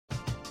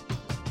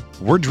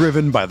We're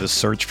driven by the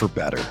search for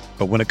better.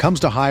 But when it comes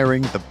to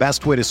hiring, the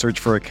best way to search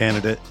for a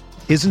candidate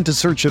isn't to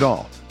search at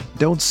all.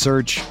 Don't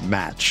search,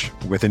 match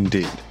with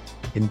Indeed.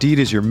 Indeed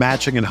is your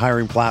matching and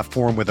hiring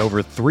platform with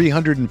over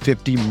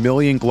 350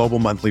 million global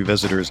monthly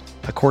visitors,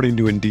 according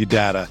to Indeed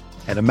data,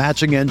 and a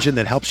matching engine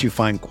that helps you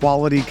find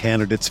quality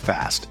candidates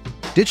fast.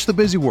 Ditch the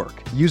busy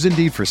work. Use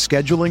Indeed for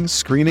scheduling,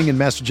 screening, and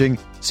messaging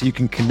so you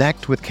can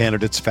connect with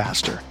candidates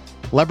faster.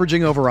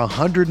 Leveraging over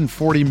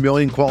 140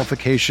 million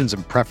qualifications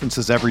and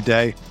preferences every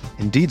day,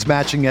 Indeed's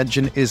matching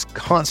engine is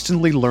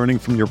constantly learning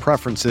from your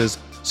preferences,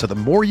 so the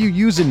more you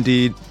use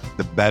Indeed,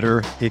 the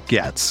better it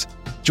gets.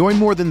 Join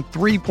more than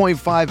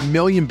 3.5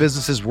 million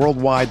businesses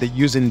worldwide that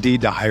use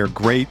Indeed to hire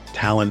great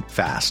talent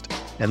fast.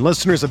 And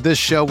listeners of this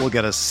show will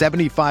get a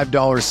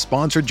 $75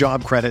 sponsored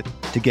job credit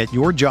to get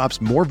your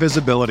jobs more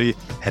visibility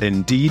at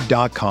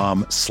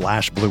Indeed.com/Blue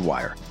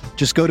Wire.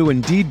 Just go to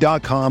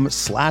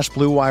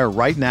Indeed.com/Blue Wire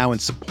right now and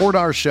support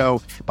our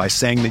show by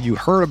saying that you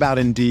heard about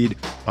Indeed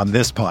on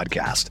this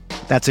podcast.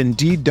 That's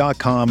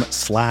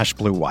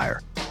Indeed.com/Blue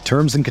Wire.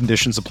 Terms and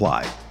conditions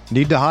apply.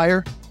 Need to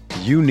hire?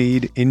 You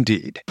need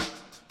Indeed.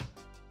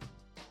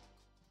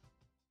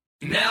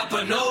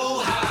 Napa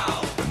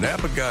know-how. The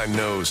Napa guy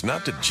knows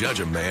not to judge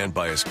a man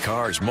by his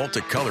car's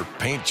multicolored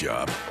paint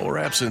job or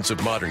absence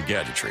of modern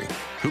gadgetry.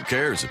 Who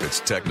cares if it's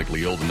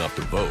technically old enough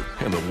to vote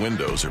and the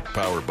windows are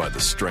powered by the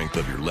strength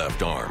of your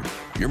left arm?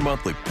 Your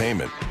monthly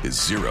payment is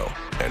zero,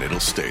 and it'll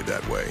stay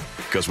that way.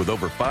 Because with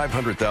over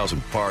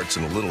 500,000 parts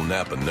and a little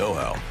Napa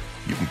know-how,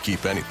 you can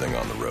keep anything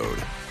on the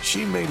road.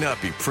 She may not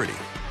be pretty,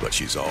 but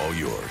she's all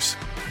yours.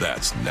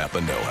 That's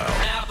Napa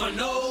know-how. Napa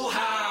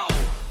know-how.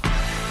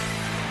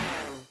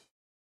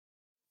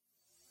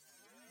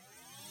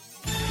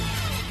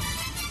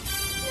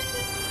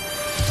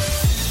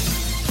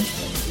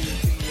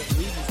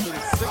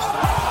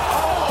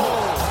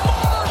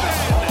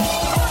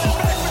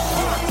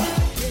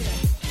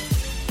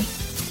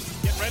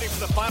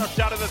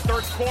 Shot in the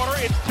third quarter.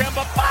 It's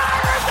Kemba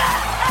fires it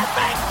and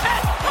makes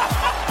it.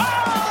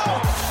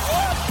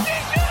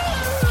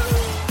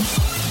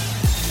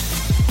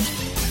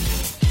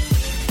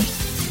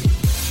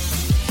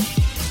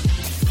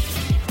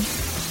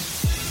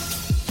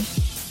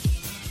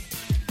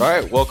 All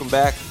right, welcome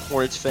back,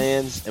 Hornets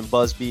fans and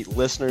BuzzBeat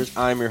listeners.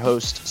 I'm your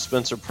host,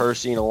 Spencer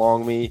Percy, and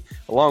along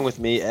with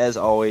me, as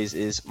always,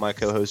 is my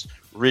co-host,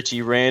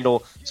 Richie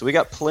Randall. So we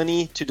got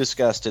plenty to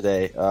discuss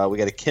today. We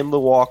got a Kemba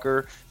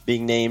Walker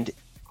being named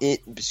an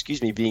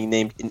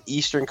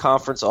Eastern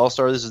Conference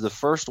All-Star. This is the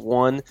first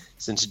one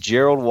since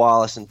Gerald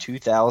Wallace in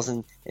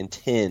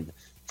 2010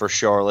 for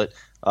Charlotte.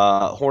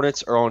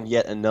 Hornets are on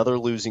yet another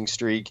losing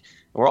streak.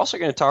 And we're also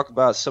going to talk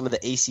about some of the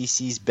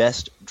ACC's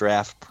best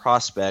draft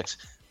prospects,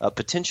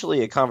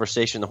 potentially a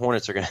conversation the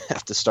Hornets are going to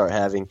have to start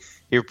having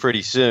here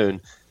pretty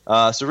soon.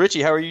 So,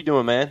 Richie, how are you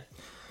doing, man?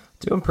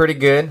 Doing pretty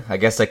good. I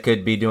guess I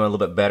could be doing a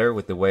little bit better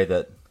with the way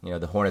that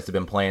the Hornets have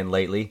been playing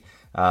lately.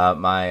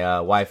 My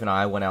wife and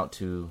I went out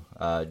to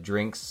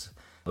drinks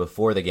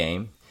before the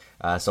game,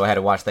 so I had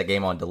to watch that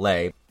game on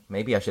delay.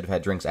 Maybe I should have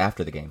had drinks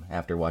after the game,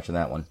 after watching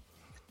that one.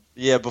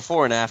 Yeah,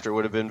 before and after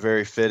would have been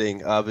very fitting,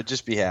 but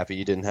just be happy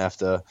you didn't have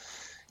to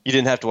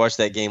watch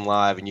that game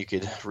live, and you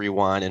could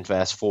rewind and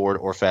fast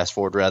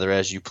forward rather,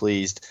 as you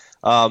pleased.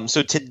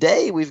 So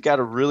today we've got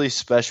a really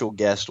special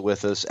guest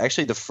with us,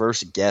 actually the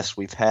first guest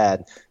we've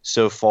had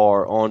so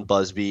far on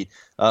BuzzBeat.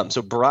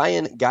 So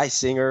Brian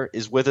Geisinger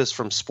is with us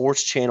from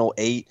Sports Channel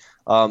 8.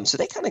 So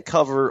they kind of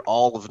cover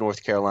all of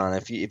North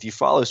Carolina. If you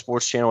follow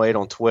Sports Channel 8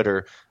 on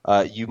Twitter,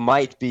 you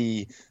might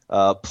be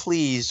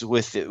pleased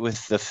with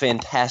the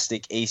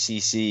fantastic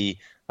ACC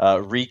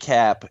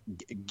recap,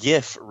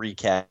 GIF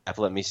recap,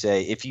 let me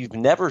say. If you've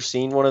never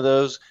seen one of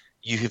those,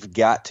 you have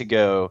got to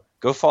go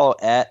follow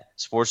at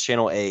Sports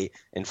Channel 8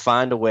 and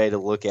find a way to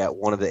look at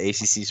one of the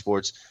ACC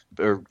sports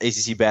or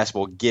ACC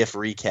basketball GIF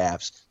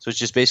recaps. So it's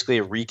just basically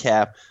a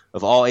recap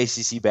of all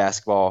ACC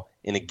basketball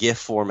in a GIF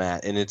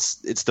format, and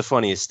it's the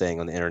funniest thing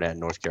on the internet in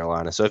North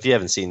Carolina. So if you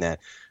haven't seen that,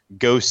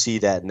 go see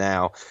that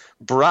now.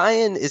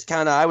 Brian is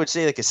kind of, I would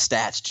say, like a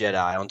stats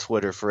Jedi on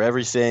Twitter for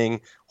everything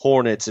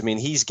Hornets. I mean,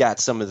 he's got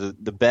some of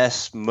the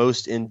best,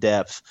 most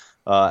in-depth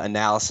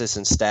analysis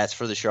and stats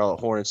for the Charlotte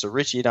Hornets. So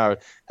Richie and I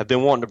have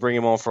been wanting to bring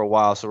him on for a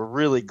while, so we're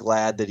really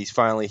glad that he's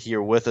finally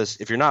here with us.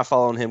 If you're not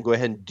following him, go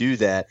ahead and do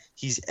that.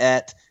 He's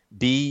at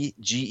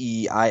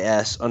BGEIS_bird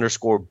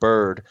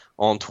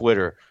on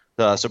Twitter.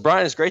 So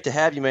Brian, it's great to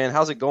have you, man.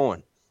 How's it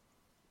going?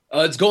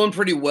 It's going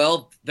pretty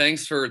well.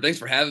 Thanks for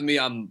having me.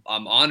 I'm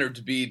honored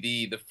to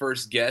be the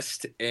first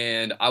guest,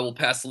 and I will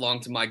pass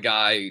along to my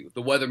guy,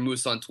 the Weather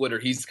Moose on Twitter.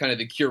 He's kind of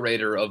the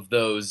curator of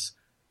those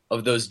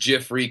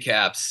GIF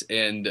recaps,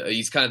 and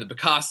he's kind of the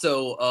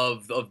Picasso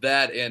of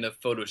that and of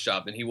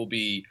Photoshop. And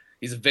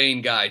he's a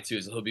vain guy too,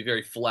 so he'll be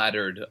very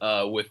flattered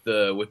with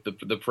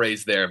the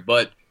praise there.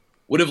 But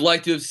would have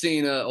liked to have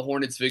seen a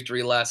Hornets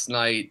victory last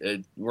night.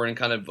 We're in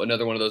kind of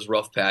another one of those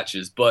rough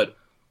patches, but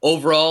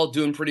overall,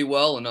 doing pretty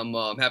well, and I'm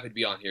happy to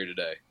be on here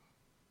today.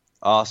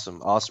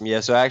 Awesome. Yeah,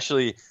 so I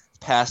actually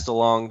passed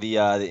along the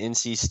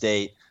NC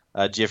State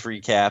GIF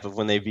recap of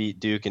when they beat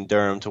Duke and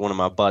Durham to one of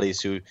my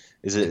buddies who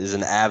is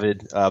an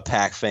avid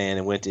Pac fan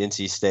and went to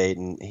NC State,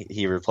 and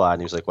he replied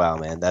and he was like, "Wow,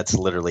 man, that's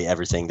literally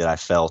everything that I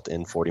felt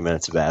in 40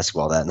 minutes of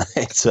basketball that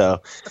night."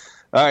 So.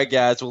 All right,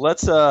 guys. Well,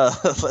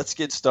 let's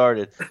get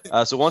started.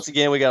 So once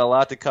again, we got a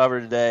lot to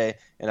cover today,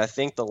 and I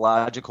think the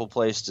logical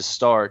place to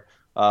start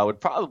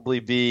would probably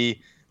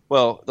be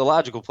the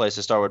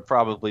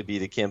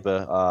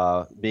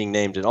Kemba being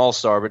named an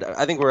All-Star. But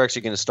I think we're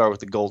actually going to start with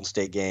the Golden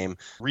State game,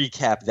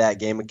 recap that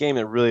game, a game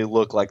that really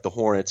looked like the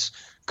Hornets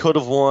could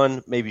have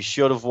won, maybe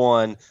should have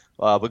won.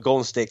 But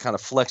Golden State kind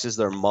of flexes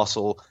their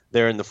muscle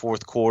there in the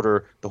fourth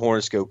quarter. The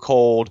Hornets go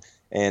cold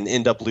and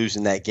end up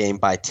losing that game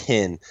by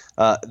 10.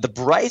 The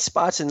bright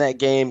spots in that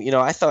game,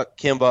 I thought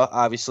Kemba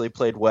obviously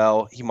played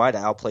well. He might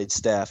have outplayed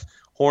Steph.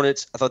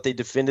 Hornets, I thought they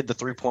defended the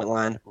three-point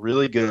line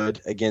really good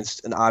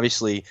against an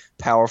obviously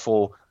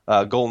powerful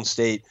Golden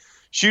State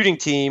shooting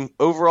team.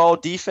 Overall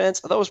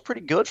defense, I thought was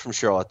pretty good from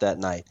Charlotte that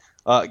night.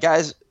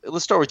 Guys,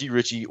 let's start with you,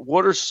 Richie.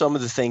 What are some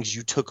of the things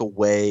you took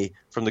away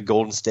from the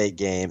Golden State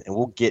game? And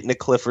we'll get into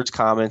Clifford's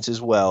comments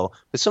as well.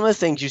 But some of the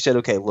things you said,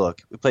 okay,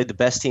 look, we played the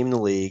best team in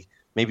the league,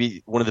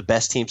 maybe one of the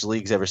best teams the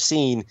league's ever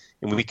seen,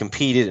 and we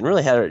competed and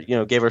really had,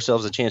 gave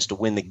ourselves a chance to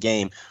win the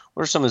game.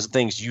 What are some of the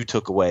things you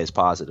took away as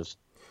positives?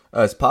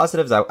 As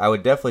positives, I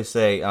would definitely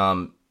say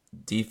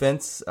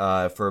defense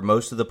for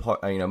most of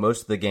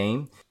the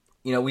game.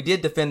 We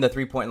did defend the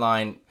 3-point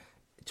line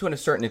to a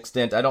certain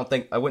extent. I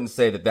wouldn't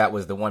say that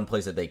was the one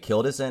place that they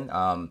killed us in.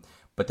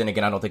 But then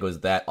again, I don't think it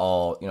was that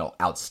all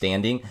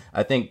outstanding.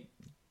 I think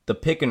the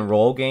pick and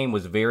roll game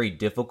was very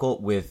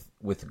difficult with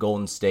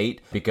Golden State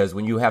because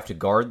when you have to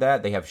guard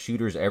that, they have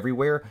shooters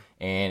everywhere,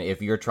 and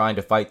if you're trying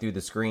to fight through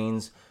the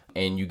screens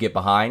and you get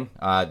behind,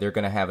 they're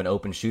going to have an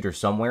open shooter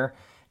somewhere.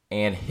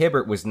 And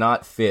Hibbert was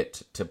not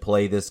fit to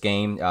play this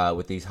game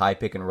with these high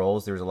pick and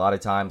rolls. There was a lot of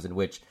times in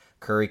which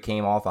Curry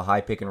came off a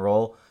high pick and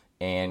roll,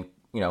 and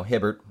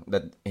Hibbert,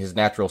 his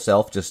natural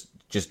self,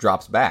 just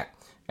drops back,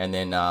 and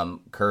then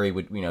Curry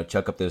would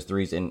chuck up those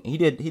threes, and he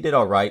did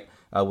all right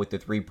with the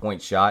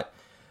 3-point shot.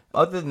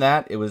 Other than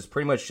that, it was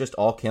pretty much just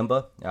all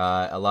Kemba.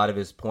 A lot of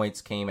his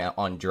points came out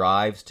on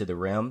drives to the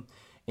rim,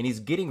 and he's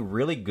getting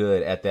really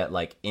good at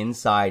that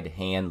inside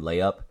hand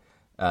layup.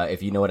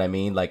 If you know what I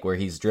mean, where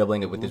he's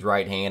dribbling it with his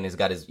right hand, he's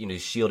got his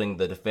shielding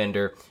the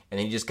defender, and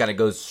then he just kind of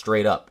goes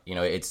straight up.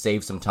 It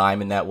saves some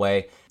time in that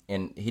way,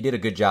 and he did a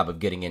good job of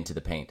getting into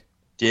the paint.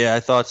 Yeah, I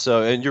thought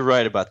so, and you're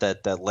right about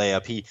that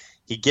layup.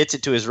 He gets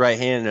it to his right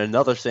hand, and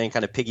another thing,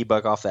 kind of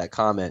piggyback off that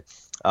comment,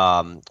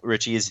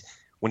 Richie, is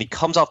when he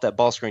comes off that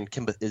ball screen,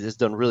 Kemba has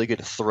done really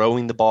good at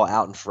throwing the ball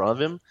out in front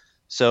of him.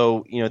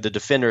 So, the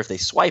defender, if they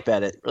swipe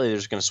at it, really they're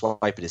just going to swipe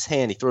at his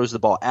hand. He throws the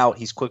ball out.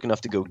 He's quick enough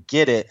to go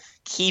get it,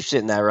 keeps it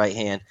in that right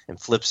hand, and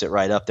flips it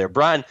right up there.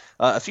 Brian,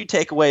 a few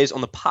takeaways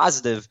on the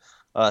positive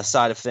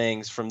side of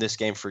things from this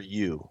game for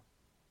you.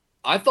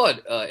 I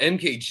thought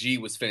MKG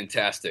was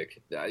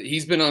fantastic.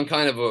 He's been on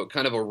kind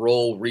of a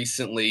roll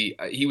recently.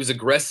 He was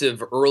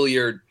aggressive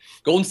earlier.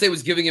 Golden State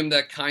was giving him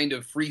that kind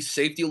of free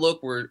safety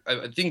look where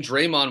I think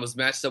Draymond was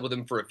matched up with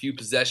him for a few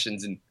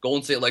possessions, and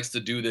Golden State likes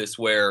to do this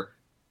where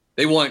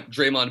they want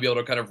Draymond to be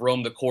able to kind of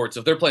roam the court. So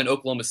if they're playing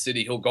Oklahoma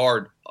City, he'll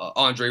guard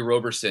Andre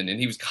Roberson, and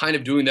he was kind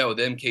of doing that with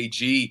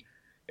MKG.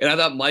 And I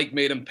thought Mike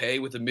made him pay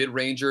with a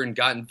mid-ranger and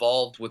got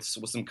involved with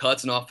some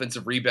cuts and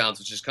offensive rebounds,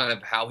 which is kind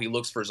of how he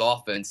looks for his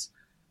offense.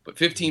 But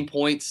 15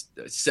 points,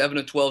 7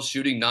 of 12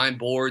 shooting, 9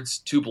 boards,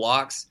 2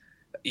 blocks.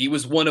 He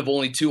was one of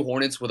only 2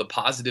 Hornets with a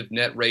positive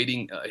net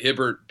rating,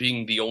 Hibbert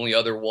being the only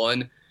other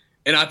one.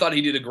 And I thought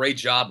he did a great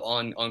job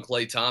on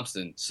Klay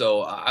Thompson.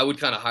 So I would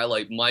kind of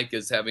highlight Mike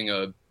as having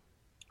a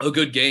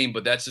good game,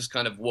 but that's just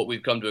kind of what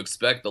we've come to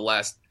expect the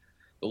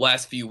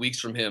last few weeks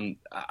from him.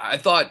 I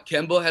thought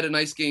Kemba had a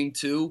nice game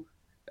too.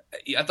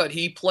 I thought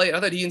he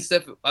and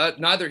Steph,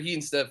 neither he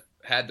and Steph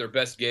had their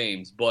best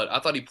games, but I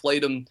thought he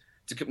played them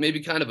to maybe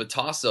kind of a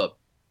toss-up,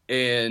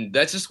 and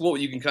that's just what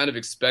you can kind of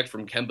expect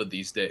from Kemba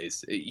these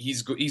days.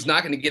 He's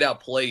not going to get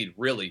outplayed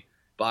really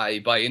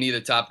by any of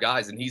the top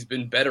guys, and he's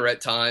been better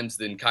at times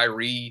than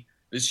Kyrie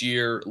this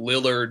year,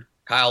 Lillard,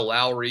 Kyle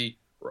Lowry,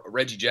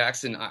 Reggie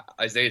Jackson,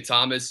 Isaiah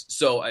Thomas.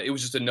 So it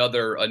was just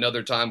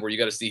another time where you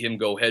got to see him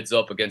go heads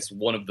up against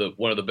one of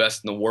the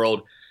best in the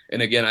world.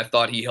 And again, I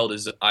thought he held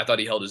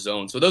his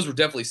own. So those were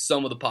definitely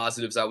some of the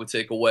positives I would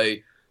take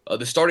away.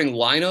 The starting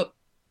lineup.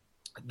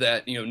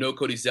 That no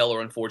Cody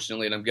Zeller,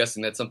 unfortunately, and I'm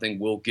guessing that's something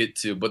we'll get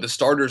to. But the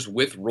starters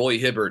with Roy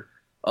Hibbert,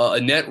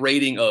 a net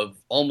rating of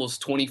almost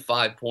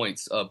 25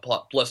 points,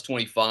 plus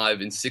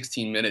 25 in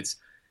 16 minutes,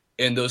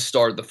 and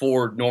the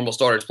 4 normal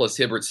starters plus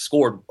Hibbert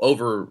scored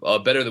over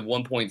better than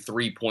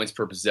 1.3 points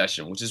per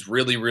possession, which is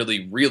really,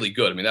 really, really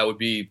good. I mean, that would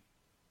be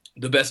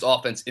the best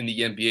offense in the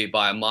NBA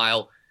by a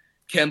mile.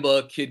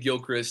 Kemba, Kid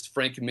Gilchrist,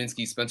 Frank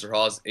Kaminsky, Spencer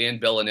Hawes, and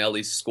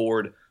Bellinelli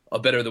scored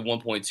better than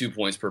 1.2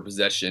 points per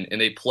possession, and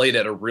they played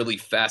at a really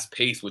fast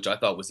pace, which I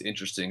thought was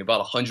interesting, about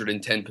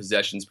 110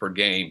 possessions per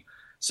game.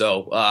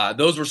 So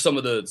those were some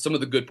of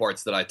the good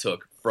parts that I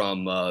took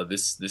from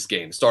this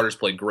game. Starters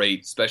played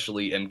great,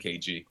 especially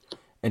MKG.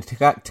 And to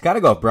kind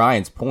of go off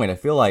Brian's point, I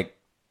feel like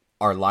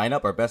our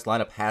best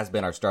lineup has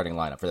been our starting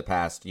lineup for the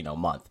past,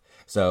 month.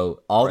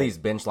 So all these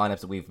bench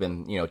lineups that we've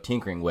been,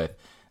 tinkering with,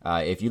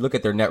 if you look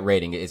at their net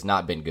rating, it's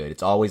not been good.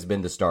 It's always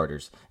been the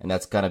starters, and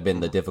that's kind of been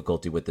the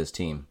difficulty with this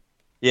team.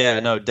 Yeah,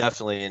 no,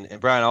 definitely. And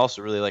Brian, I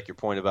also really like your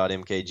point about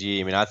MKG.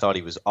 I mean, I thought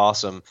he was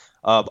awesome.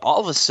 All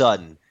of a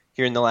sudden,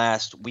 here in the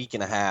last week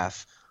and a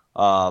half,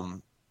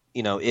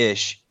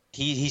 ish,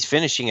 he's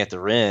finishing at the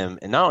rim,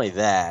 and not only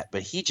that,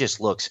 but he just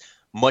looks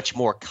much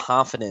more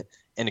confident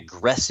and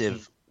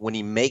aggressive when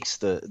he makes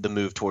the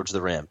move towards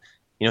the rim.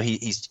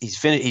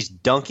 He's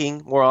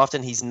dunking more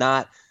often. He's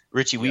not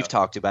Richie. We've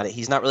talked about it.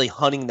 He's not really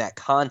hunting that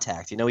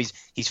contact.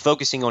 He's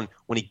focusing on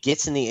when he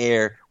gets in the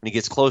air, when he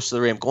gets close to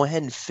the rim, go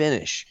ahead and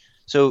finish.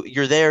 So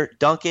you're there,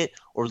 dunk it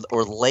or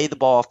lay the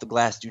ball off the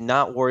glass. Do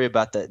not worry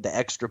about the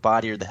extra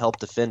body or the help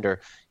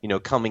defender,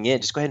 coming in.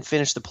 Just go ahead and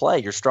finish the play.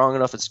 You're strong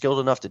enough and skilled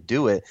enough to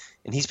do it.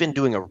 And he's been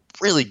doing a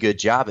really good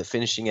job at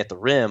finishing at the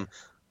rim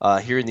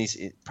here in these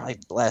probably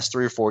the last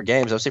 3 or 4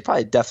 games. I would say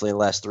probably definitely the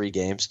last 3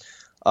 games.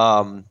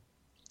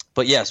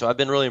 But yeah, so I've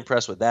been really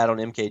impressed with that on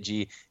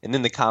MKG. And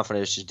then the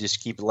confidence to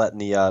just keep letting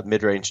the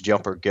mid-range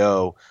jumper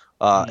go.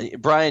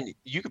 Brian,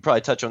 you could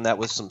probably touch on that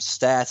with some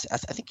stats. I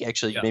think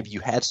actually maybe you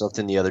had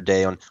something the other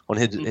day on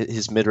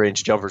his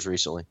mid-range jumpers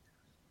recently.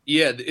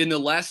 Yeah, in the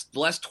last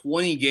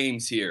 20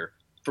 games here,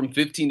 from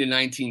 15 to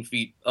 19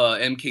 feet,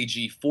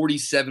 MKG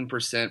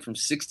 47%, from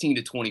 16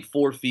 to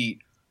 24 feet,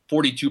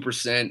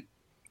 42%.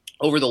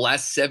 Over the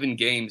last 7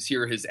 games,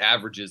 here are his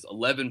averages: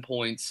 11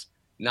 points,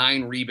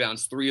 9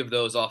 rebounds, 3 of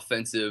those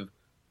offensive,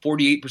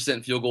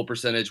 48% field goal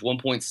percentage,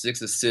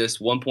 1.6 assists,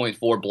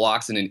 1.4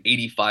 blocks, and an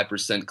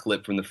 85%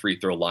 clip from the free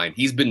throw line.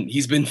 He's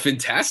been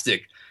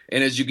fantastic.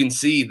 And as you can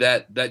see,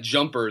 that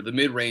jumper, the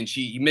mid-range,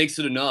 he makes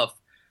it enough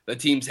that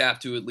teams have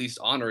to at least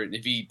honor it.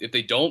 And if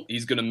they don't,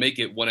 he's going to make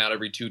it 1 out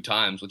every 2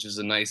 times, which is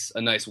a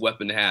nice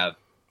weapon to have.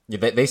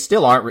 Yeah, they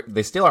still aren't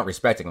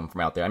respecting him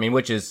from out there. I mean,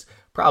 which is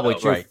probably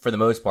true for the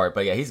most part.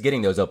 But yeah, he's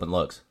getting those open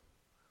looks.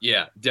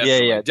 Yeah,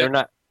 definitely. Yeah. They're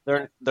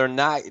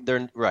not.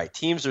 They're right.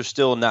 Teams are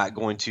still not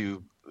going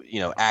to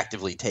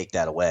actively take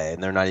that away,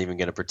 and they're not even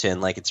going to pretend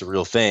like it's a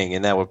real thing,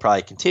 and that will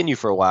probably continue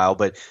for a while.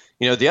 But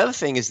the other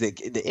thing is that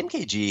the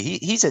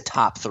MKG, he's a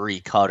top 3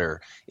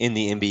 cutter in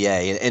the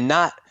NBA, and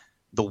not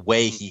the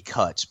way he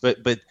cuts, but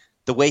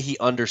the way he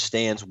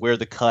understands where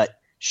the cut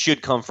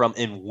should come from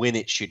and when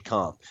it should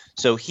come.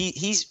 So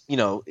he's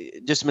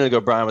just a minute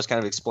ago, Brian was kind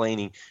of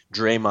explaining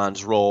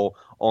Draymond's role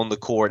on the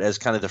court as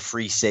kind of the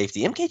free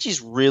safety. MKG's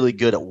really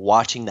good at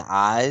watching the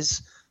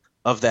eyes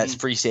of that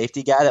free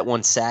safety guy, that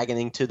one sagging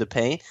into the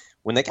paint.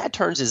 When that guy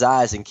turns his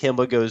eyes and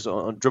Kemba goes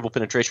on dribble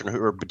penetration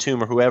or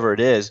Batum or whoever it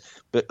is,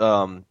 but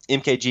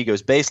MKG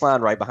goes baseline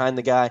right behind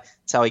the guy.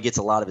 That's how he gets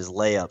a lot of his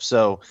layups.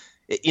 So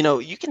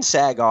you can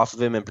sag off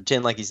of him and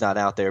pretend like he's not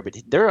out there, but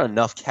there are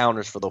enough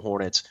counters for the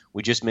Hornets.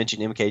 We just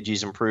mentioned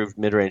MKG's improved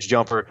mid-range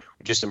jumper.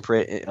 We just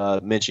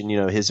mentioned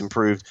his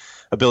improved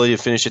ability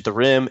to finish at the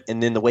rim,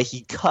 and then the way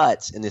he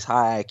cuts and this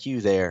high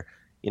IQ there.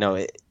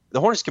 The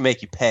Hornets can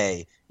make you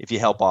pay if you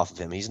help off of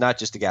him. He's not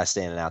just a guy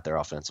standing out there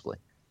offensively.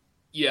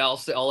 Yeah,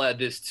 I'll add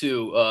this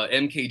too.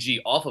 MKG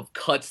off of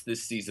cuts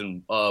this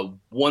season,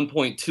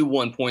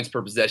 1.21 points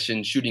per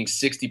possession, shooting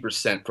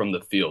 60% from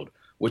the field,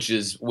 which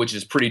is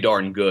pretty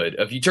darn good.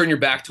 If you turn your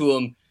back to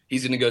him,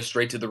 he's going to go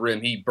straight to the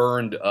rim. He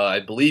burned,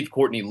 I believe,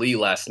 Courtney Lee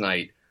last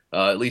night,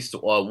 at least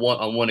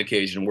on one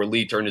occasion, where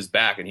Lee turned his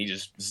back and he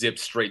just zipped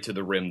straight to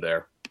the rim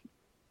there.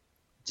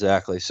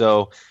 Exactly.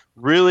 So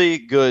really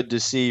good to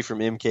see from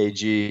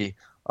MKG.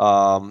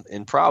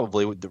 And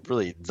probably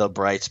the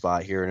bright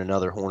spot here in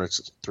another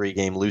Hornets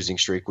 3-game losing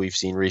streak we've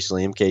seen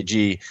recently.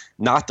 MKG,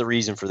 not the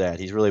reason for that.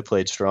 He's really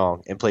played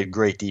strong and played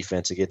great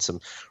defense against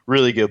some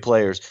really good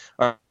players.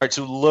 All right,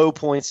 so low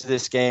points to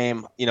this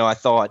game. I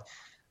thought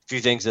a few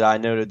things that I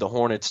noted. The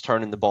Hornets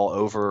turning the ball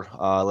over.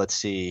 Let's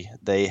see.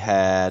 They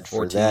had,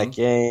 14, for that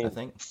game, I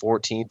think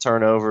 14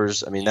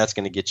 turnovers. I mean, that's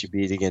going to get you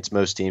beat against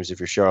most teams if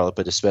you're Charlotte,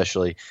 but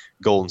especially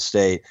Golden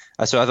State.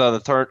 So I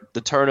thought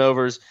the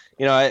turnovers –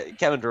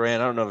 Kevin Durant,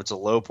 I don't know if it's a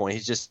low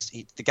point.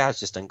 The guy's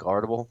just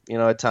unguardable.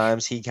 At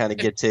times he kind of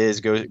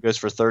gets goes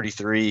for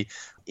 33.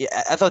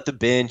 Yeah, I thought the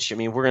bench. I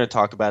mean, we're going to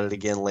talk about it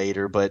again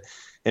later,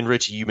 and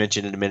Richie, you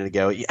mentioned it a minute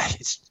ago. You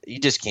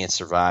just can't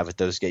survive with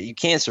those guys. You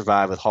can't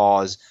survive with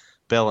Hawes,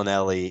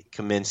 Bellinelli,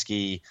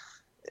 Kaminsky.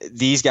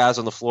 These guys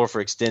on the floor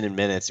for extended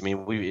minutes. I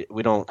mean, we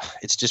don't.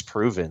 It's just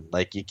proven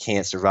like you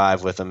can't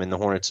survive with them. And the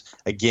Hornets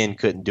again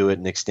couldn't do it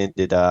in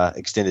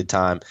extended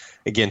time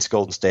against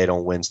Golden State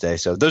on Wednesday.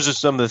 So those are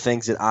some of the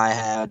things that I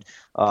had.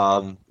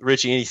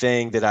 Richie,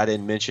 anything that I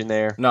didn't mention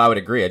there? No, I would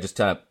agree. I just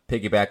kind of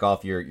piggyback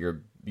off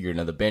your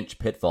the bench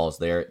pitfalls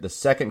there. The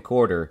second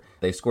quarter,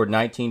 they scored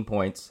 19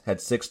 points,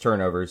 had 6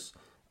 turnovers,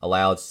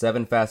 allowed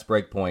 7 fast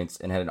break points,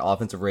 and had an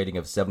offensive rating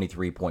of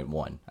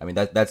 73.1. I mean,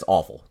 that's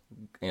awful.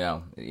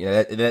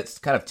 That's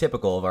kind of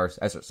typical of our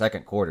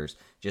second quarters.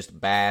 Just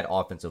bad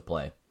offensive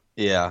play.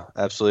 Yeah,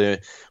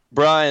 absolutely.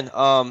 Brian,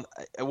 I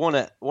want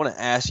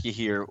to ask you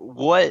here.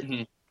 What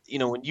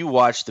when you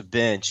watch the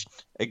bench,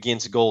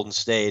 against Golden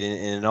State and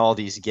in all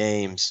these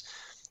games,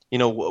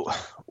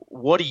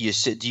 what do you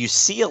see? Do you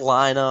see a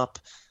lineup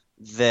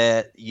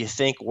that you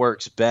think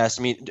works best?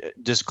 I mean,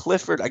 does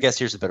Clifford – I guess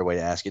here's a better way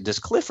to ask it. Does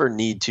Clifford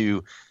need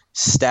to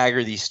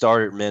stagger these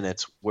starter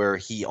minutes where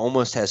he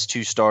almost has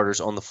two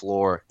starters on the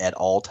floor at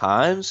all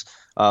times?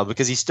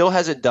 Because he still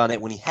hasn't done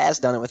it. When he has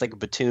done it with like a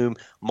Batum,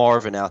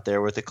 Marvin out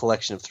there with a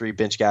collection of three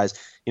bench guys,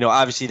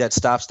 obviously that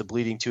stops the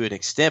bleeding to an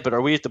extent. But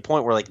are we at the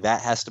point where like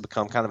that has to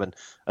become kind of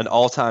an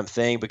all-time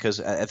thing? Because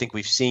I think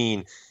we've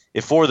seen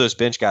if four of those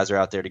bench guys are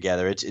out there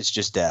together, it's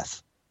just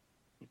death.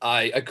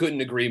 I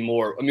couldn't agree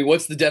more. I mean,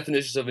 what's the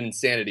definition of an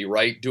insanity,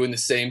 right? Doing the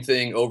same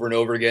thing over and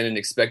over again and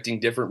expecting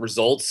different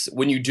results.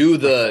 When you do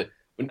the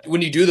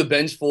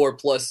bench four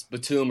plus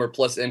Batum or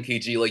plus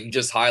MKG, like you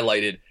just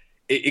highlighted,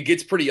 it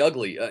gets pretty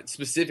ugly,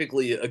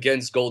 specifically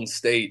against Golden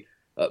State.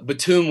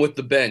 Batum with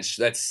the bench,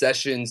 that's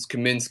Sessions,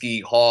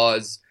 Kaminsky,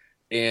 Hawes,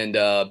 and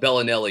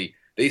Bellinelli.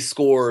 They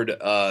scored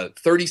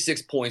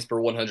 36 points per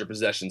 100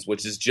 possessions,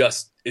 which is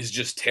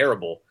just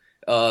terrible.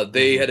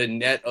 They had a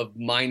net of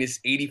minus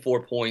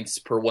 84 points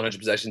per 100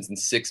 possessions in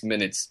 6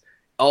 minutes.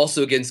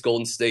 Also against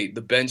Golden State, the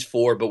bench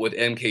four, but with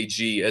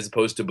MKG as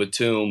opposed to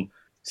Batum,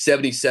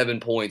 77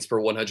 points per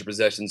 100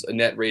 possessions, a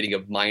net rating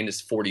of minus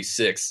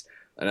 46.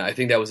 And I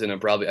think that was in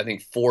probably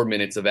 4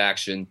 minutes of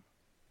action.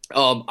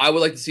 I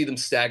would like to see them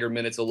stagger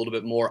minutes a little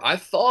bit more. I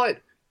thought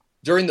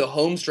during the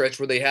home stretch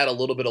where they had a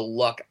little bit of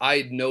luck,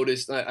 I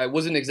noticed, I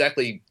wasn't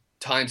exactly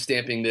time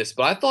stamping this,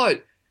 but I thought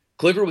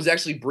Clifford was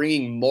actually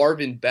bringing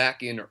Marvin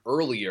back in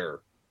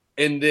earlier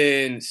and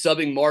then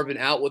subbing Marvin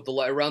out with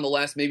around the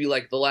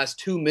last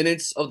 2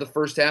 minutes of the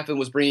first half and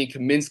was bringing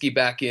Kaminsky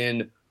back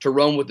in to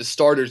run with the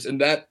starters.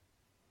 And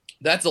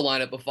that's a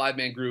lineup, a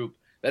five-man group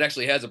that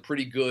actually has a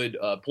pretty good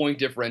point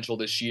differential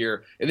this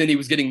year. And then he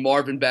was getting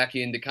Marvin back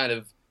in to kind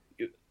of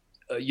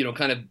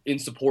in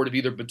support of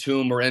either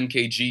Batum or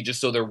MKG,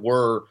 just so there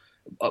were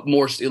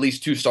more, at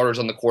least two starters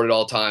on the court at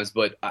all times.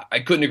 But I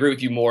couldn't agree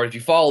with you more. If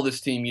you follow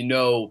this team,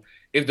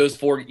 if those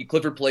four,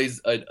 Clifford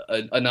plays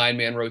a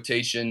nine-man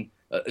rotation,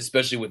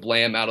 especially with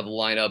Lamb out of the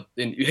lineup,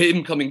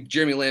 and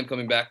Jeremy Lamb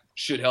coming back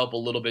should help a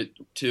little bit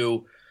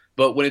too.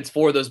 But when it's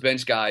four of those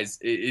bench guys,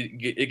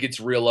 it gets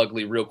real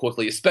ugly real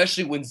quickly,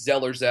 especially when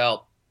Zeller's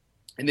out,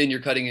 and then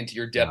you're cutting into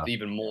your depth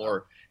even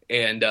more.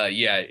 And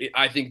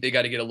I think they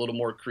got to get a little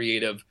more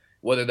creative,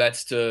 whether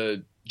that's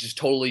to just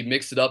totally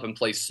mix it up and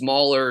play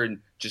smaller and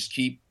just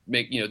to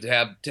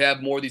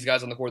have more of these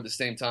guys on the court at the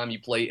same time. You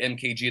play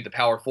MKG at the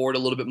power forward a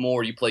little bit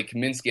more. You play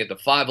Kaminsky at the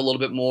five a little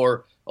bit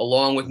more,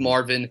 along with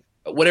Marvin.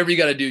 Whatever you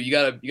got to do, you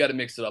got to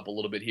mix it up a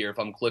little bit here. If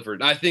I'm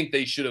Clifford, and I think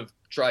they should have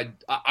tried.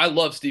 I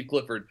love Steve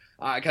Clifford.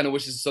 I kind of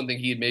wish this is something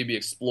he had maybe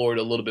explored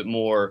a little bit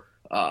more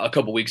a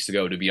couple weeks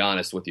ago, to be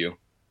honest with you.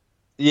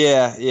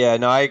 Yeah,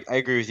 no, I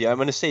agree with you. I'm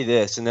going to say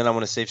this, and then I'm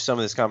going to save some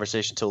of this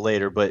conversation till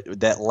later, but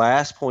that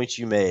last point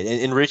you made,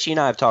 and Richie and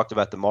I have talked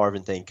about the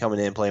Marvin thing, coming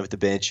in, playing with the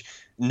bench,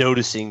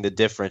 noticing the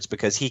difference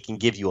because he can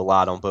give you a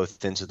lot on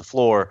both ends of the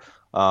floor,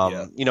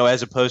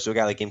 as opposed to a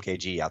guy like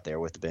MKG out there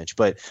with the bench.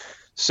 But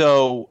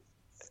so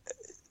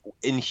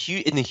in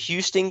the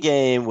Houston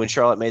game when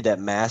Charlotte made that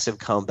massive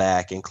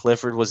comeback and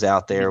Clifford was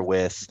out there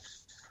with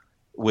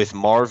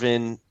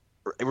Marvin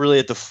really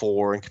at the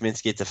 4 and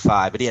Kaminsky at the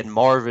 5, but he had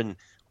Marvin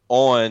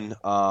on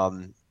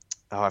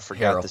I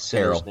forgot the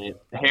center's name.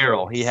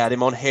 Harrell. He had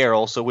him on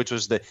Harrell,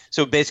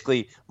 so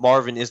basically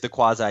Marvin is the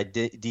quasi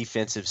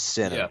defensive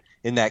center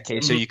in that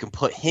case. So you can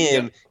put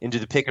him into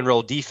the pick and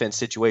roll defense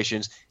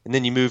situations, and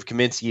then you move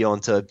Kaminsky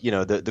onto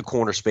the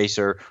corner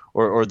spacer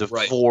or the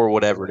 4,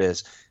 whatever it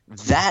is.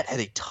 That had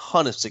a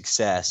ton of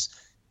success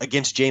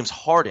against James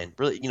Harden.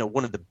 Really,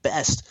 one of the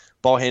best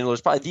ball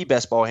handlers, probably the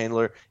best ball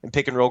handler and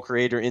pick and roll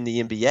creator in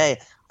the NBA.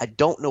 I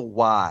don't know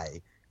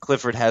why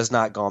Clifford has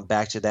not gone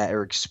back to that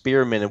or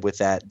experimented with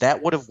that.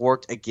 That would have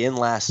worked again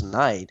last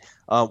night.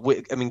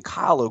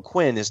 Kyle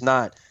O'Quinn is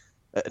not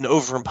an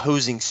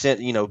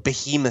overimposing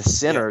behemoth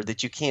center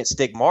that you can't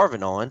stick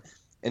Marvin on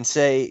and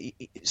say,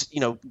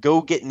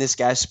 go get in this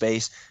guy's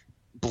space,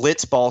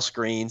 blitz ball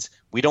screens.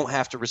 We don't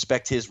have to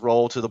respect his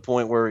role to the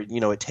point where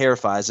it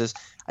terrifies us.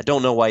 I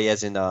don't know why he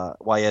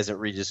hasn't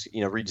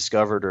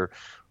rediscovered or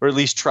at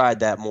least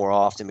tried that more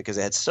often, because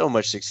it had so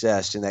much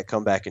success in that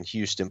comeback in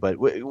Houston. But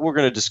we're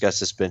going to discuss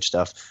this bench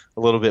stuff a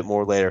little bit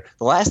more later.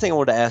 The last thing I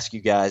wanted to ask you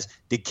guys,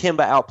 did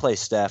Kemba outplay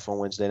Steph on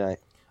Wednesday night?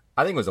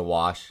 I think it was a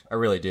wash. I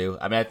really do.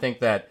 I mean, I think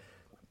that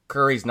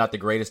Curry's not the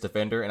greatest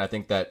defender, and I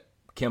think that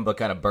Kemba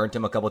kind of burnt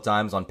him a couple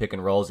times on pick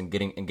and rolls and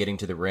getting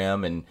to the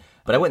rim.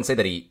 But I wouldn't say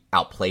that he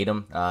outplayed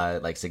him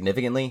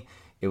significantly.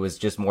 It was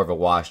just more of a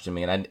wash to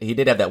me. And he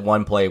did have that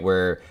one play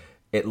where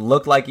it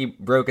looked like he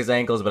broke his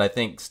ankles, but I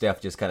think Steph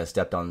just kind of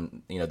stepped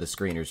on the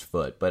screener's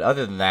foot. But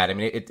other than that, I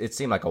mean, it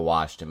seemed like a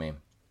wash to me.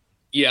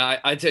 Yeah,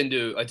 I tend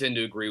to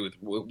agree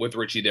with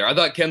Richie there. I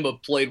thought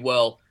Kemba played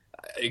well.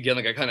 Again,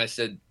 like I kind of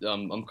said,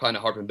 I'm kind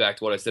of harping back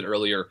to what I said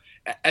earlier.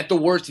 At the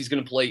worst, he's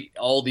going to play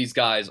all these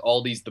guys,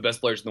 the best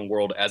players in the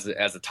world as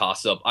a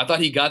toss-up. I thought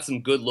he got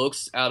some good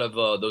looks out of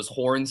those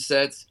horn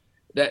sets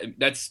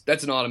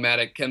that's an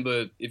automatic.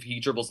 Kemba, if he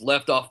dribbles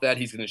left off that,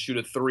 he's going to shoot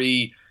a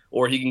three,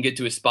 or he can get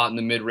to his spot in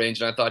the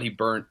mid-range. And I thought he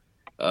burnt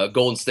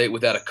Golden State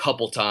with that a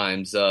couple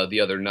times the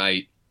other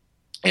night.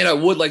 And I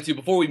would like to,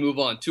 before we move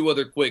on, two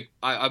other quick,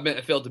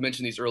 I failed to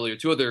mention these earlier,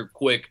 two other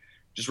quick,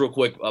 just real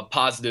quick,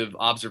 positive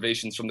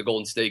observations from the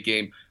Golden State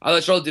game. I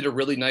thought Charlotte did a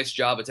really nice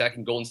job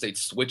attacking Golden State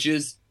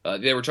switches.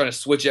 They were trying to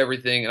switch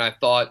everything, and I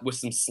thought with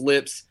some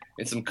slips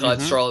and some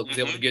cuts, Charlotte was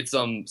able to get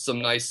some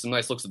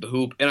nice looks at the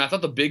hoop. And I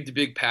thought the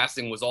big-to-big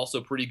passing was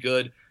also pretty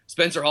good.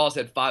 Spencer Hawes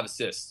had 5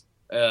 assists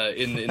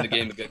in the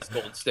game against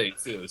Golden State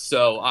too.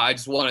 So I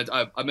just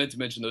I meant to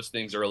mention those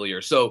things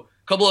earlier. So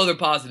a couple other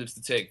positives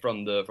to take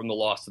from the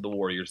loss to the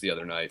Warriors the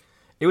other night.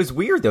 It was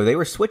weird though. They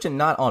were switching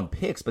not on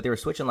picks, but they were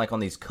switching like on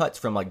these cuts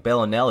from like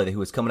Bellinelli, who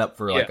was coming up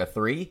for like a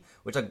three,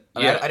 which I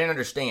didn't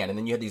understand. And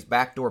then you had these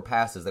backdoor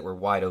passes that were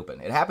wide open.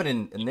 It happened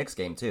in Knicks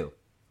game too.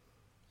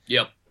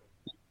 Yep.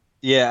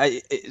 Yeah,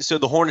 so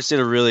the Hornets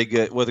did a really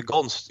good. Well, the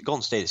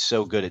Golden State is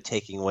so good at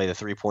taking away the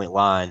 3-point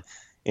line,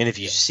 and if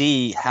you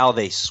see how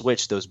they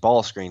switch those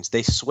ball screens,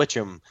 they switch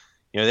them.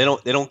 They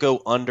don't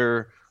go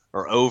under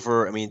or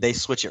over. I mean, they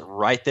switch it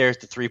right there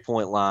at the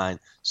 3-point line.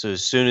 So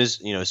as soon as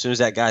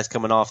that guy's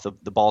coming off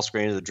the ball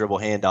screen or the dribble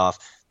handoff,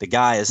 the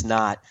guy is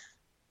not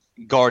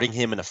guarding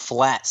him in a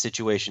flat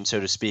situation, so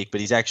to speak,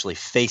 but he's actually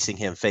facing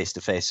him face to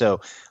face. So,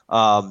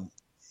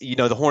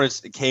 the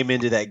Hornets came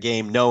into that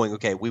game knowing,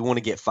 okay, we want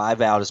to get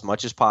 5 out as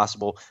much as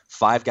possible,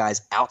 5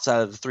 guys outside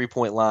of the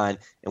 3-point line,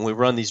 and we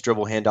run these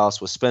dribble handoffs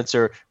with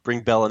Spencer,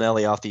 bring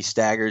Bellinelli off these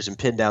staggers and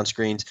pin down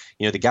screens.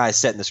 The guy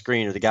setting the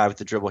screen or the guy with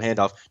the dribble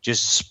handoff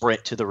just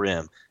sprint to the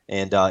rim.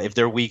 And if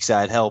their weak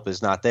side help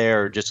is not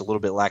there or just a little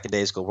bit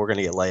lackadaisical, we're going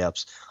to get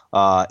layups.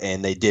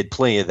 And they did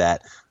plenty of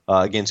that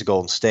against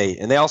Golden State.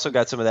 And they also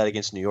got some of that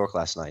against New York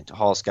last night.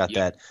 Hall's got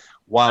that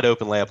wide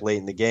open layup late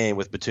in the game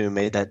with Batum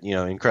made that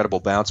incredible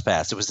bounce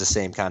pass. It was the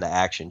same kind of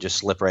action, just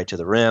slip right to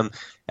the rim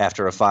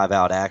after a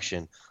 5-out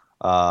action,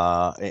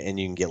 and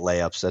you can get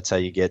layups. That's how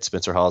you get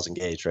Spencer Hawes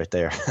engaged right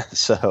there.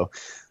 So,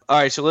 all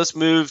right, so let's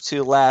move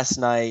to last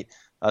night.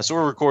 So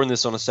we're recording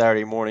this on a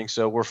Saturday morning,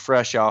 so we're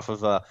fresh off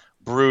of a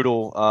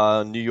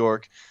brutal New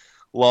York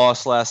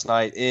loss last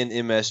night in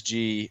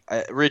MSG.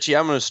 Richie,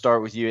 I'm going to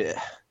start with you.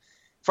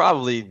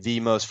 Probably the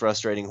most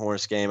frustrating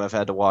Hornets game I've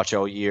had to watch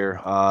all year.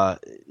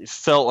 It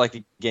felt like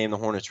a game the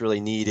Hornets really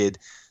needed.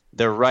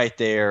 They're right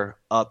there,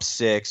 up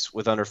 6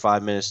 with under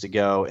 5 minutes to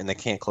go, and they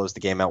can't close the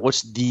game out.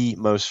 What's the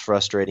most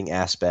frustrating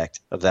aspect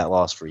of that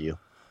loss for you?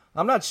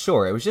 I'm not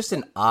sure. It was just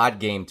an odd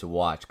game to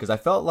watch because I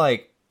felt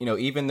like,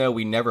 even though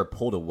we never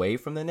pulled away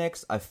from the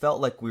Knicks, I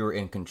felt like we were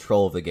in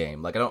control of the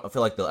game. Like I don't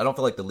feel like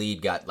the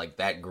lead got like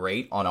that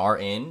great on our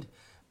end.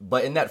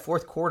 But in that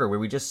fourth quarter where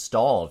we just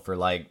stalled for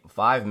like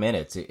 5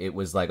 minutes, it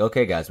was like,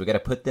 okay, guys, we got to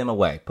put them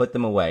away.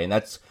 And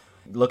that's,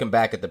 looking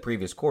back at the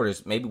previous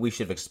quarters, maybe we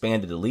should have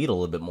expanded the lead a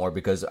little bit more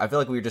because I feel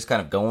like we were just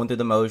kind of going through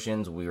the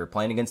motions. We were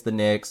playing against the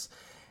Knicks,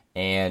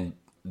 and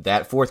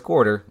that fourth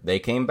quarter, they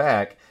came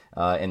back,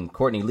 and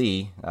Courtney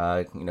Lee,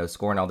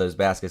 scoring all those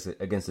baskets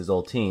against his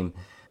old team,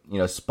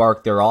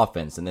 sparked their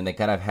offense. And then they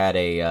kind of had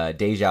a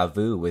deja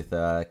vu with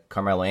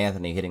Carmelo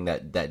Anthony hitting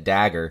that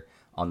dagger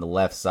on the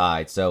left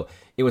side. So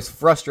it was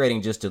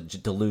frustrating just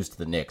to lose to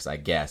the Knicks, I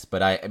guess.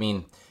 But I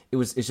mean,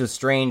 it's just a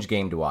strange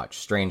game to watch.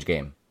 Strange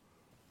game.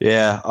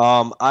 Yeah.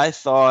 I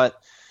thought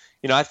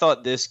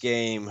this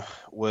game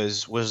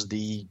was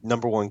the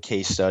number one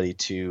case study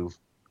to,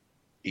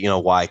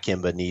 why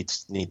Kemba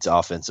needs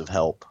offensive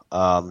help.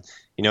 At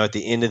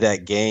the end of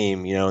that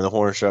game, the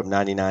Hornets are up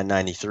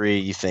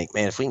 99-93. You think,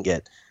 man, if we can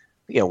get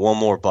one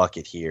more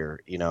bucket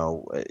here,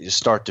 you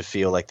start to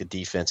feel like the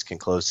defense can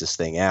close this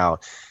thing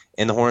out.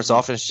 And the Hornets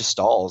offense just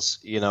stalls,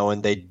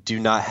 and they do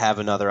not have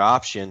another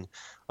option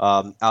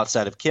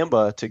outside of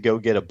Kemba to go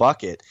get a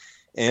bucket.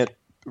 And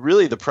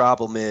really the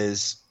problem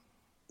is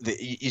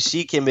that you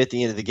see Kemba at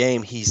the end of the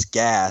game, he's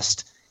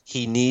gassed.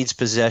 He needs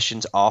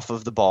possessions off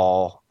of the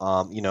ball.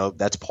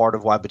 That's part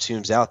of why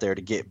Batum's out there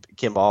to get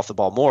Kemba off the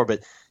ball more.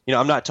 But,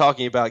 I'm not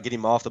talking about getting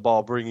him off the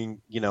ball,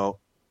 bringing,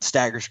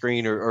 stagger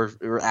screen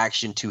or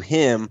action to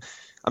him.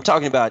 I'm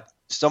talking about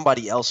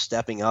somebody else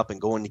stepping up and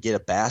going to get a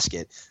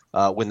basket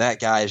when that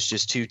guy is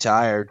just too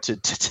tired to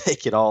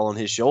take it all on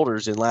his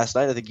shoulders. And last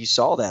night, I think you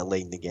saw that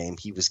late in the game.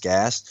 He was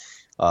gassed.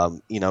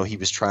 He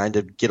was trying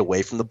to get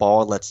away from the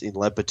ball and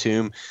let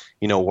Batum,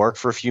 work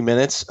for a few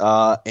minutes.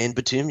 And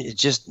Batum has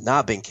just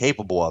not been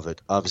capable of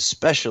it,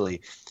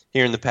 especially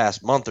here in the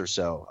past month or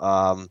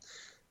so.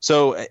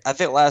 So I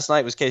think last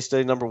night was case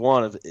study number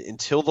one of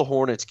until the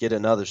Hornets get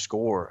another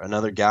scorer,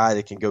 another guy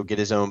that can go get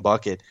his own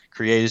bucket,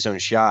 create his own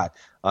shot.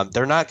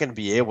 They're not going to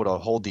be able to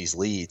hold these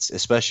leads,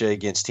 especially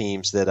against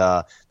teams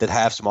that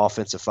have some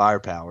offensive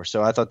firepower.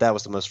 So I thought that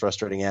was the most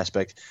frustrating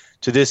aspect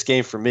to this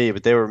game for me,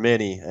 but there were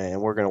many, and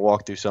we're going to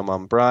walk through some of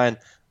them. Brian,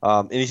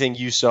 anything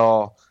you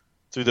saw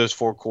through those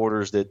 4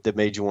 quarters that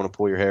made you want to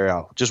pull your hair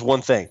out? Just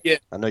one thing. Yeah.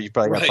 I know you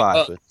probably got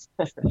Right.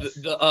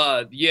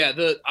 5.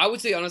 I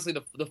would say honestly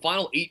the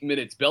final 8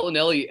 minutes,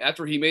 Bellinelli,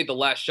 after he made the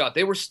last shot,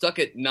 they were stuck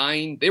at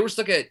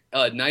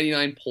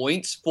 99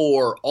 points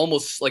for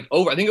almost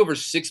over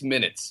 6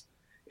 minutes.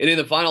 And in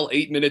the final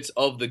 8 minutes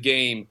of the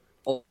game,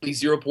 only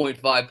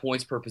 0.5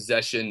 points per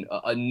possession,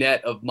 a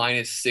net of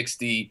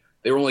 -60.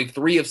 They were only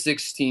 3 of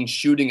 16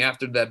 shooting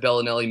after that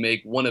Bellinelli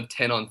make, 1 of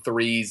 10 on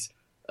threes.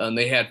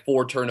 They had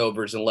 4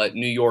 turnovers and let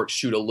New York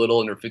shoot a little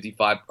under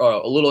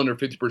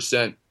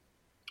 50%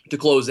 to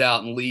close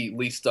out, and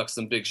Lee stuck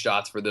some big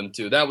shots for them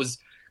too. That was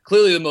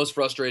clearly the most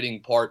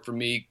frustrating part for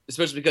me,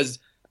 especially because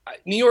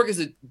New York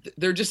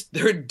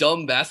they're a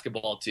dumb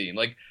basketball team.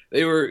 Like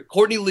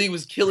Courtney Lee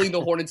was killing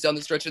the Hornets down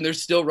the stretch, and they're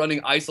still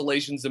running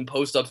isolations and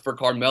post ups for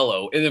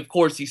Carmelo. And of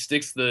course he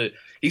sticks the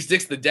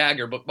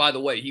dagger. But by the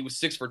way, he was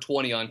 6 for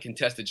 20 on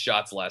contested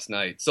shots last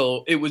night.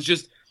 So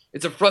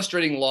it's a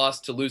frustrating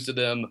loss to lose to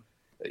them.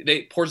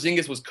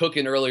 Porzingis was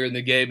cooking earlier in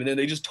the game, and then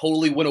they just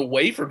totally went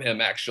away from him,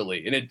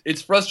 actually. And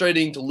it's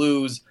frustrating to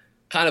lose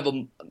kind of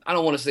I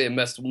don't want to say a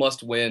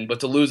must win,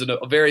 but to lose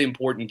a very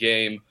important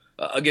game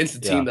against a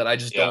team that I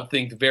just don't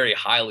think very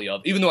highly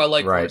of, even though I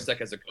like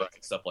Hornacek as a coach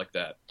and stuff like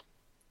that.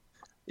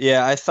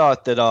 Yeah, I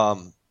thought that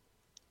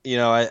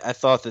I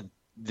thought that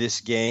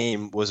this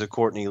game was a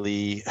Courtney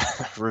Lee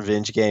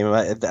revenge game.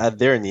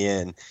 There in the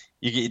end,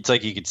 it's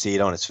like you could see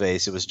it on his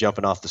face. It was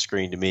jumping off the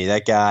screen to me.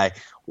 That guy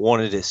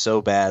wanted it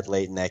so bad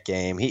late in that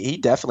game. He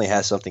definitely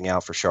has something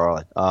out for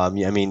Charlotte. I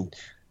mean,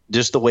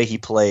 just the way he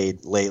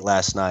played late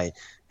last night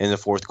in the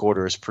fourth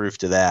quarter is proof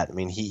to that. I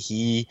mean,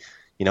 he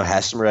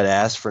has some red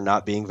ass for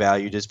not being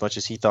valued as much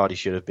as he thought he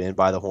should have been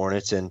by the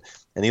Hornets, and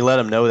he let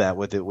him know that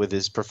with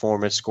his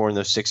performance, scoring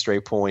those 6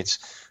 straight points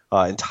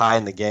and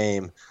tying the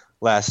game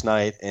last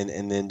night.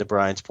 And then to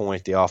Brian's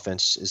point, the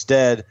offense is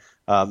dead.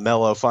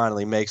 Melo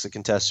finally makes a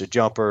contested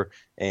jumper,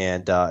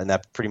 and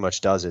that pretty much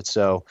does it.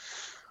 So,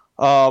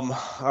 all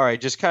right,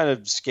 just kind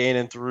of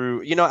scanning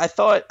through. I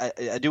thought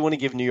I do want to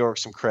give New York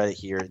some credit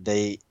here.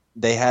 They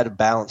had a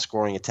balanced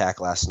scoring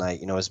attack last night.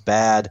 As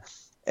bad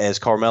as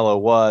Carmelo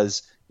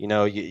was,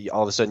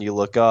 all of a sudden you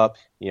look up,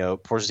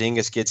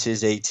 Porzingis gets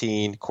his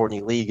 18,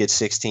 Courtney Lee gets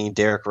 16,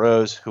 Derrick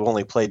Rose, who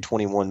only played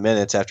 21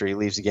 minutes after he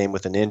leaves the game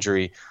with an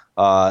injury,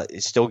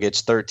 still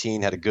gets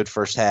 13, had a good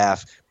first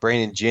half.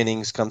 Brandon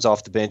Jennings comes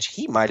off the bench.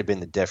 He might have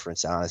been the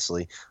difference,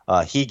 honestly.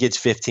 He gets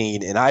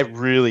 15, and I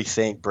really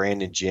think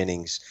Brandon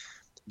Jennings,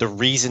 the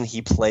reason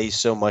he plays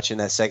so much in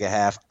that second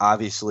half,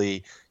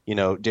 obviously,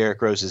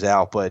 Derrick Rose is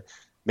out, but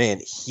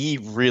man, he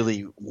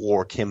really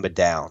wore Kemba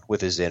down with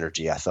his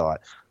energy, I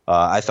thought.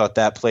 I thought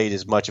that played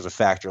as much of a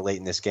factor late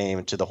in this game,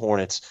 and to the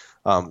Hornets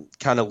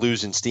kind of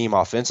losing steam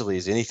offensively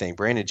as anything.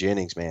 Brandon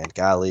Jennings, man,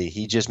 golly,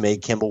 he just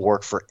made Kemba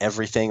work for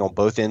everything on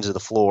both ends of the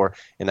floor,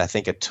 and I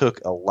think it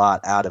took a lot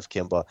out of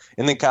Kemba.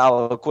 And then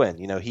Kyle O'Quinn,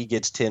 he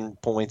gets 10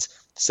 points,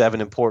 7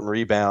 important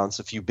rebounds,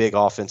 a few big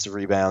offensive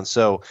rebounds.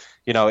 So,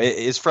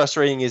 as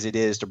frustrating as it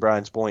is, to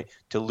Brian's point,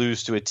 to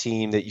lose to a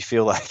team that you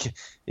feel like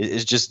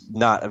is just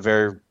not a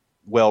very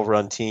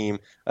well-run team,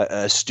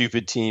 a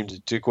stupid team,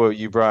 to quote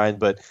you, Brian,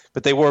 but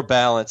they were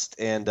balanced,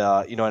 and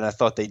and I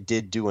thought they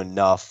did do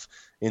enough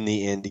in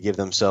the end to give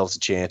themselves a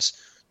chance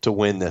to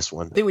win this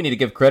one. I think we need to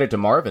give credit to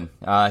Marvin.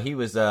 He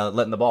was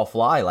letting the ball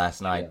fly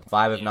last night.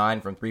 5 of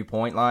 9 from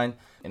 3-point line,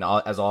 and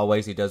as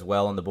always, he does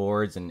well on the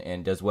boards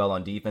and does well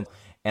on defense.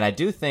 And I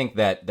do think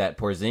that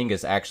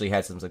Porzingis actually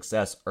had some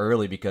success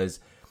early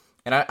because,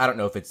 and I don't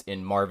know if it's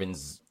in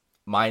Marvin's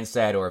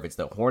mindset or if it's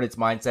the Hornets'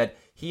 mindset,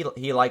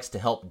 he likes to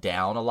help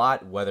down a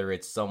lot, whether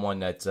it's someone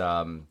that's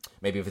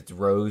maybe if it's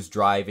Rose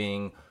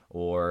driving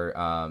or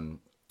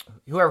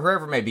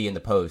whoever may be in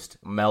the post,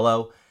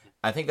 Melo.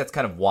 I think that's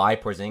kind of why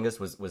Porzingis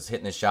was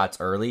hitting his shots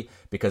early,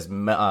 because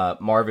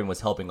Marvin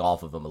was helping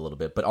off of him a little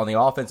bit. But on the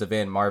offensive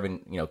end, Marvin,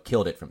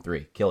 killed it from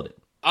 3, killed it.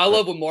 I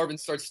love when Marvin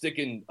starts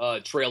sticking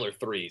trailer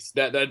threes.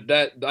 That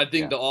I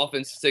think the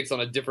offense takes on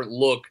a different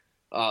look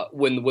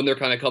when they're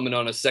kind of coming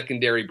on a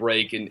secondary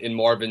break and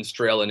Marvin's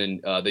trailing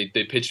and they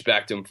pitch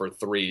back to him for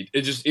 3.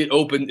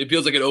 It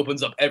feels like it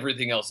opens up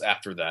everything else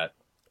after that.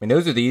 I mean,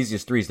 those are the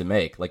easiest threes to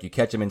make. Like, you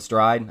catch them in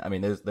stride. I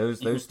mean,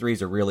 those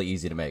threes are really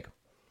easy to make.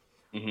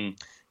 Mm-hmm.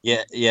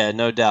 Yeah,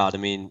 no doubt. I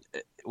mean,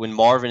 when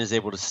Marvin is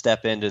able to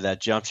step into that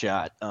jump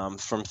shot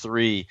from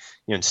 3,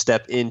 and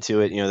step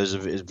into it, there's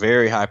a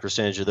very high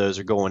percentage of those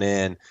are going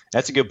in.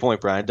 That's a good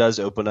point, Brian. It does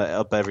open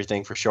up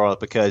everything for Charlotte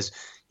because,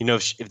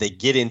 if they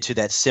get into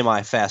that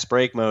semi-fast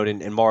break mode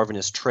and Marvin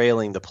is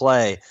trailing the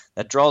play,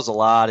 that draws a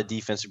lot of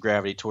defensive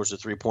gravity towards the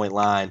 3-point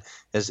line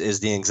as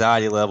the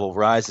anxiety level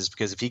rises,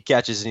 because if he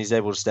catches and he's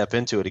able to step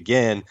into it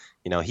again,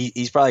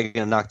 he's probably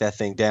going to knock that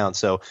thing down.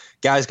 So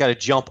guys got to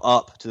jump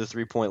up to the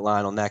 3-point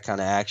line on that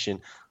kind of action.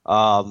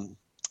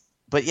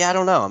 But yeah, I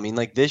don't know. I mean,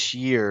 like this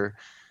year,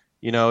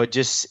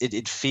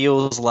 it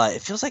feels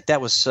like that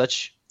was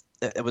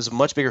it was a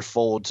much bigger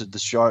fold to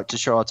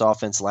Charlotte's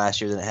offense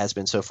last year than it has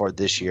been so far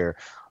this year.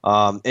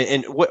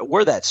 And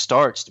where that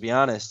starts, to be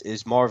honest,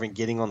 is Marvin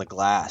getting on the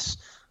glass.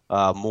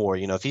 more.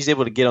 If he's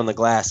able to get on the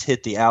glass,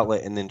 hit the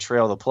outlet, and then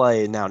trail the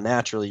play, and now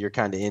naturally you're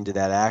kind of into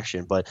that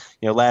action. But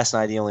last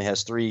night he only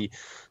has three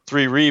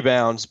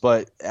rebounds,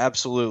 but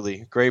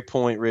absolutely great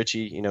point,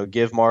 Richie.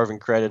 Give Marvin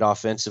credit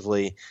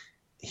offensively.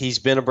 He's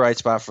been a bright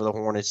spot for the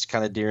Hornets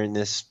kind of during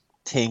this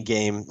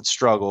 10-game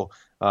struggle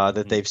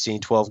that they've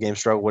seen, 12-game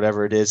struggle,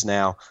 whatever it is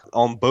now,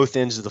 on both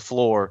ends of the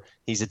floor.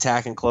 He's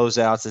attacking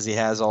closeouts as he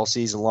has all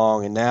season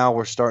long, and now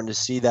we're starting to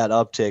see that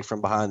uptick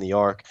from behind the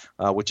arc,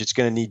 which it's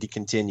going to need to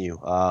continue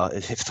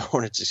if the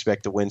Hornets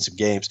expect to win some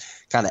games,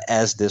 kind of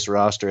as this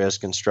roster is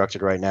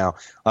constructed right now.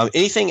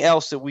 Anything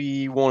else that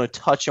we want to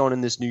touch on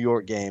in this New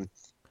York game?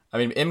 I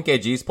mean,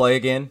 MKG's play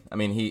again. I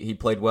mean, he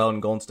played well in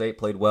Golden State,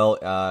 played well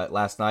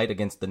last night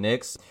against the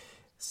Knicks.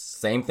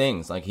 Same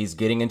things. Like, he's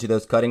getting into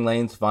those cutting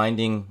lanes,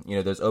 finding,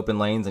 those open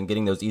lanes and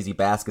getting those easy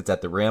baskets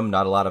at the rim.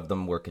 Not a lot of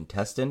them were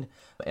contested.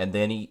 And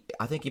then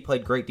I think he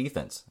played great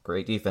defense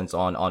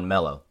on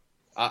Melo.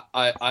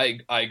 I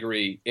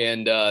agree.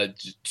 And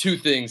two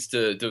things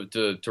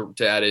to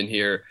add in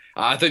here.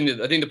 I think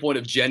the point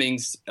of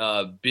Jennings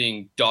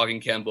being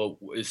dogging Kemba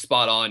is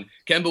spot on.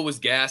 Kemba was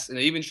gassed, and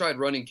they even tried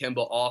running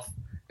Kemba off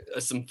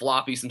some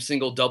floppy, some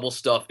single double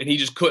stuff, and he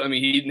just couldn't. I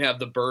mean, he didn't have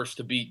the burst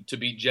to beat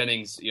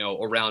Jennings,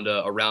 around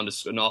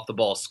an off the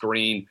ball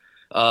screen.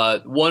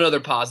 One other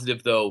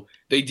positive though,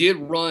 they did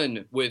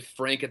run with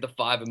Frank at the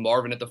 5 and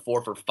Marvin at the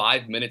 4 for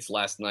 5 minutes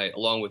last night,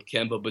 along with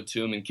Kemba,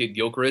 Batum, and Kid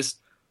Gilchrist.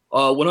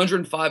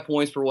 105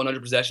 points per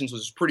 100 possessions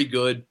was pretty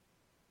good.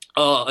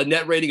 A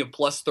net rating of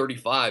plus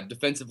 35.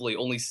 Defensively,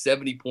 only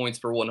 70 points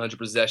per 100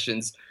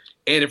 possessions.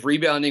 And if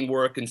rebounding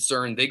were a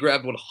concern, they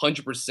grabbed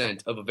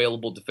 100% of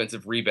available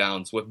defensive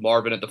rebounds with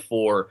Marvin at the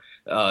 4,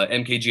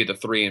 MKG at the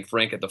 3, and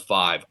Frank at the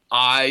 5.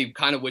 I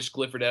kind of wish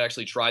Clifford had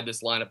actually tried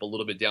this lineup a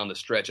little bit down the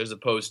stretch, as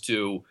opposed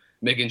to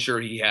making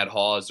sure he had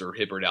Hawes or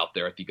Hibbert out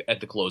there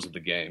at the close of the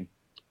game.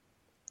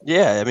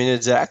 Yeah, I mean,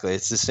 exactly.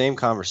 It's the same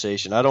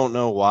conversation. I don't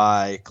know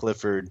why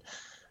Clifford,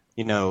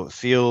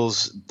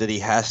 feels that he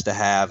has to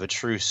have a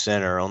true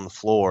center on the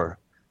floor.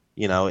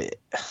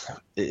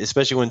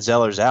 Especially when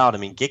Zeller's out. I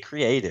mean, get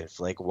creative.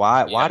 Like,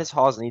 why does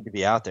Hawes need to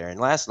be out there? And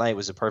last night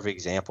was a perfect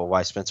example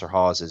why Spencer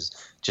Hawes is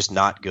just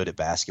not good at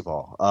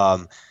basketball.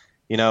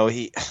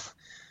 He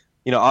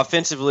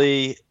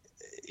offensively,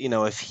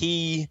 if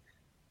he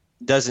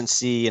doesn't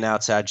see an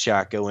outside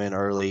shot go in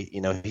early,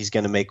 he's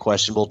going to make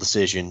questionable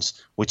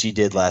decisions, which he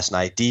did last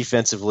night.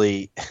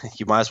 Defensively,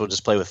 you might as well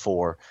just play with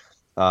 4.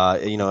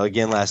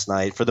 Again, last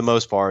night, for the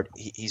most part,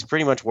 he's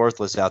pretty much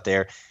worthless out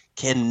there.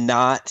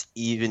 Cannot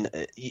even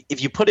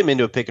if you put him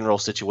into a pick and roll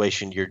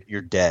situation,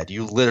 you're dead.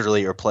 You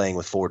literally are playing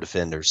with 4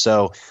 defenders.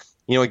 So,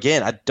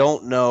 again, I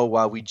don't know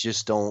why we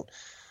just don't.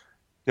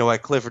 Why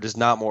Clifford is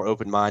not more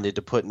open-minded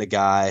to putting a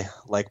guy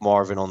like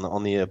Marvin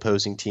on the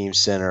opposing team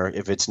center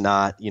if it's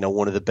not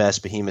one of the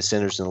best behemoth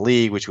centers in the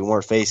league, which we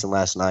weren't facing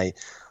last night.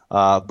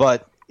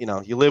 But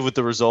you live with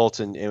the results,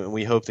 and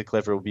we hope that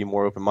Clifford will be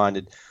more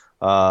open-minded.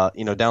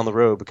 Down the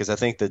road, because I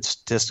think the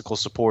statistical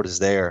support is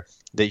there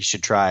that you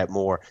should try it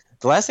more.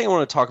 The last thing I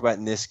want to talk about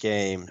in this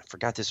game, I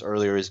forgot this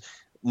earlier, is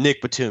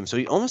Nick Batum. So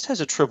he almost has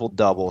a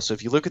triple-double. So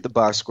if you look at the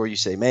box score, you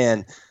say,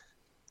 man,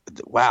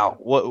 wow,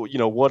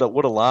 what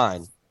a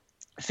line.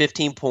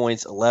 15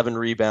 points, 11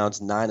 rebounds,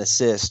 9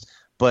 assists.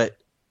 But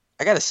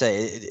I got to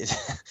say,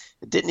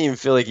 it didn't even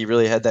feel like he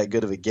really had that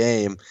good of a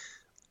game.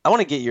 I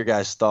want to get your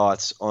guys'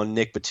 thoughts on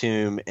Nick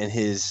Batum and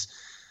his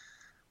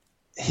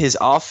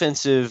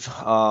offensive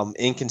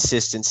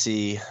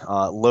inconsistency,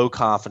 low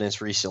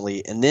confidence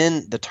recently, and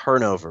then the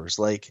turnovers.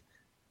 Like,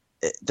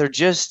 they're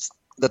just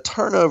the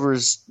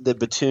turnovers that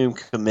Batum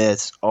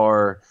commits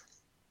are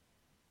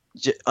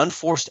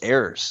unforced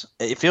errors.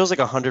 It feels like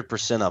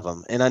 100% of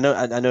them, and I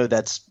know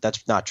that's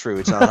not true.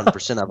 It's not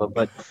 100% of them,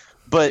 but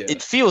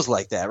It feels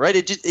like that, right?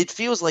 It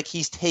feels like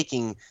he's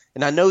taking,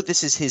 and I know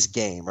this is his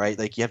game, right?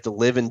 Like, you have to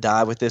live and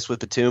die with this with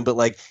Batum, but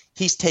like,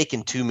 he's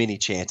taking too many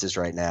chances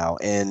right now,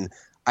 and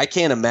I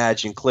can't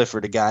imagine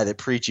Clifford, a guy that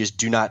preaches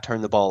do not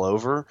turn the ball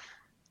over.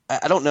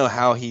 I don't know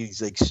how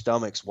he's like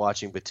stomachs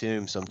watching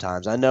Batum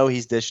sometimes. I know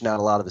he's dishing out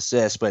a lot of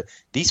assists, but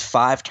these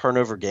 5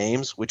 turnover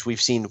games, which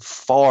we've seen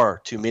far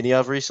too many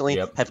of recently,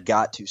 they've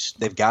got to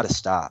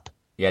stop.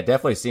 Yeah, it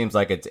definitely seems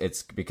like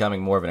it's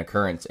becoming more of an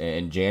occurrence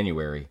in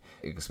January,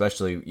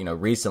 especially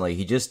recently.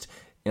 He just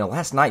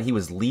last night he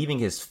was leaving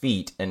his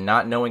feet and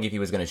not knowing if he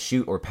was going to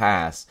shoot or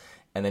pass.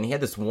 And then he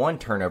had this one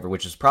turnover,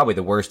 which is probably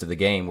the worst of the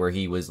game, where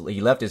he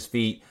left his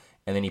feet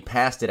and then he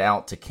passed it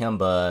out to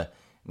Kemba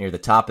near the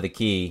top of the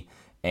key,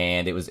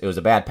 and it was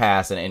a bad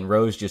pass, and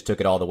Rose just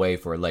took it all the way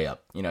for a layup.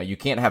 You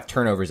can't have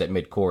turnovers at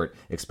midcourt,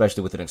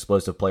 especially with an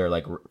explosive player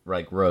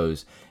like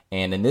Rose.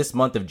 And in this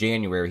month of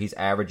January, he's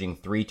averaging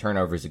 3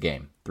 turnovers a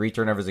game. 3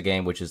 turnovers a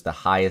game, which is the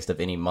highest of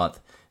any month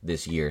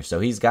this year. So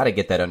he's got to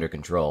get that under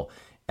control.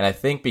 And I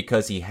think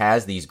because he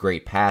has these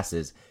great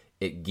passes,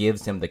 it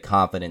gives him the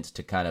confidence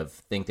to kind of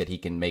think that he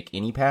can make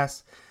any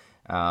pass.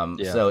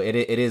 So it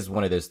is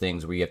one of those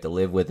things where you have to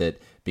live with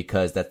it,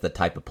 because that's the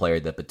type of player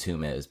that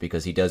Batum is,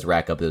 because he does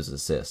rack up those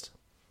assists.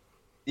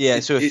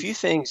 Yeah, so a few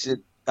things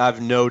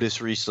I've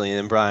noticed recently,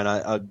 and Brian,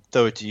 I'll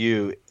throw it to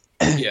you.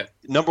 Yeah.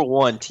 Number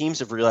one, teams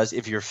have realized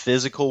if you're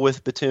physical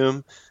with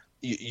Batum,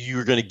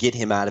 you're going to get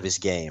him out of his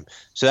game.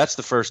 So that's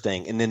the first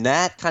thing. And then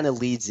that kind of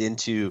leads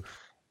into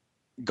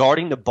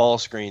guarding the ball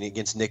screen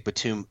against Nick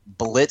Batum,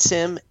 blitz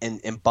him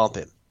and bump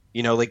him.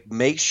 Like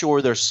make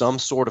sure there's some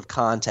sort of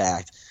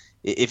contact.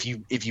 If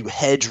you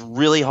hedge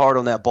really hard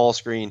on that ball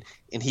screen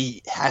and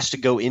he has to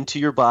go into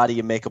your body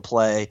and make a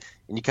play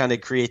and you kind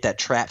of create that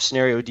trap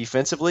scenario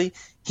defensively,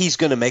 he's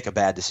going to make a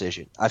bad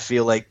decision. I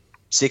feel like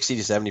 60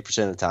 to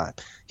 70% of the time,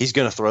 he's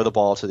going to throw the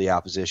ball to the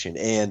opposition.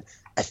 And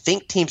I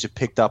think teams have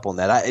picked up on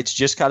that. It's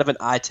just kind of an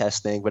eye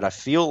test thing, but I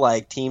feel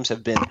like teams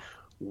have been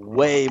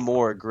way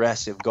more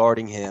aggressive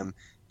guarding him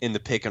in the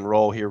pick and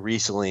roll here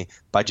recently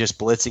by just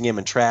blitzing him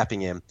and trapping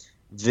him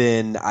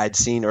than I'd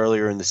seen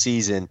earlier in the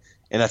season.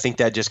 And I think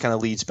that just kind of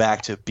leads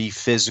back to be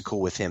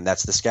physical with him.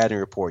 That's the scouting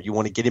report. You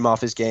want to get him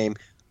off his game,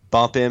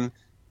 bump him,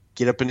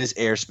 get up in his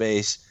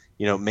airspace,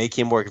 make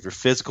him work. If you're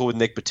physical with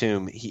Nick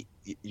Batum,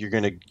 you're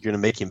gonna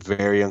make him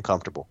very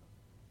uncomfortable.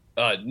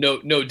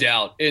 No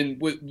doubt. And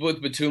with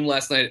Batum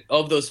last night,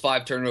 of those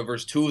 5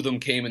 turnovers, 2 of them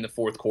came in the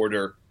fourth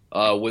quarter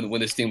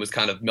when this team was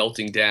kind of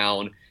melting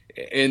down.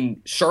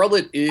 And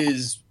Charlotte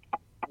they're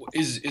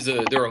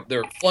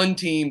a fun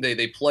team.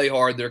 They play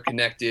hard. They're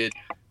connected.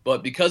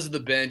 But because of the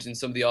bench and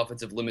some of the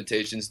offensive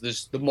limitations,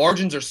 the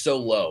margins are so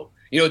low.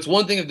 It's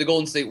one thing if the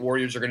Golden State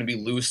Warriors are going to be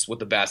loose with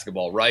the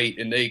basketball, right?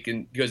 And they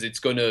can because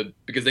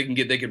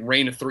they can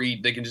rain a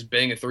three, they can just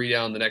bang a three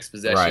down the next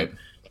possession. Right.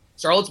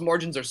 Charlotte's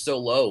margins are so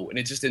low, and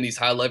it's just in these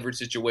high leverage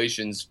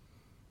situations,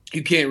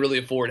 you can't really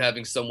afford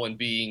having someone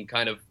being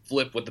kind of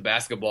flip with the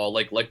basketball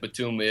like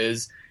Batum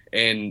is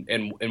and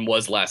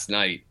was last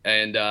night.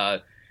 And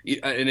I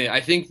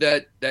think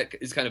that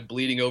is kind of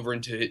bleeding over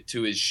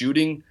into his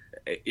shooting.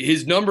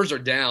 His numbers are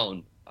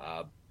down.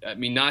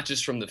 Not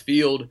just from the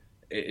field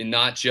and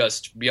not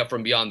just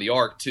from beyond the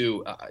arc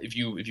too. If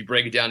you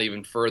break it down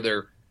even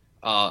further,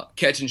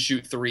 catch and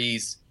shoot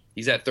threes,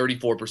 he's at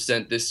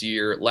 34% this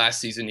year. Last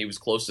season he was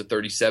close to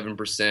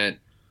 37%.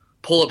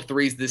 Pull up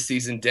threes this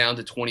season down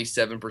to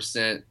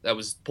 27%. That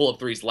was pull up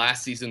threes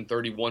last season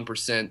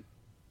 31%.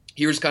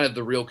 Here's kind of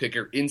the real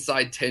kicker: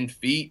 inside 10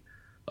 feet,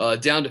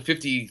 down to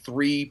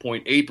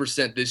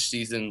 53.8% this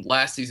season.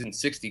 Last season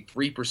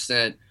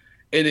 63%.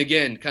 And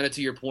again, kind of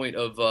to your point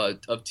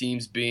of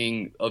teams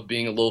being a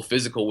little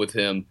physical with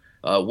him,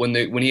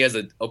 when he has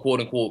a quote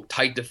unquote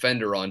tight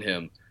defender on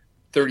him,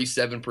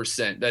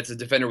 37%. That's a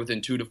defender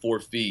within 2 to 4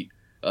 feet.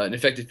 An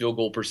effective field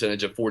goal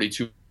percentage of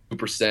 42%.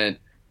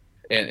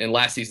 And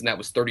last season that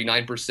was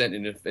 39%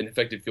 and an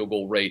effective field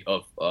goal rate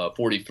of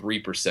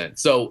 43%.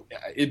 So,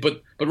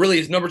 but really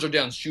his numbers are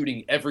down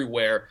shooting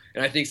everywhere,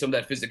 and I think some of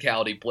that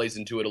physicality plays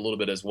into it a little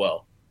bit as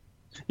well.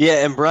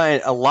 Yeah, and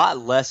Brian, a lot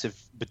less of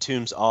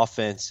Batum's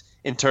offense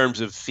in terms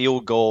of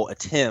field goal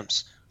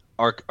attempts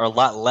are a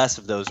lot less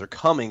of those are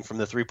coming from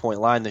the 3-point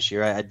line this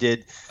year. I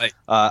did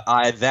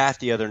eye that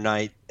the other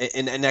night,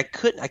 and I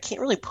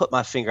can't really put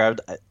my finger.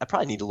 I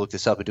probably need to look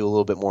this up and do a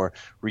little bit more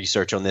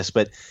research on this,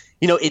 but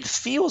it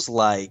feels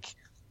like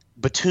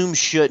Batum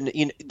shouldn't.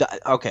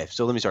 Okay,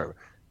 so let me start.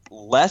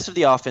 Less of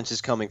the offense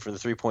is coming from the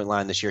 3-point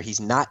line this year. He's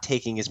not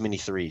taking as many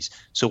threes.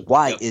 So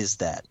why is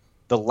that?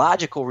 The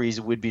logical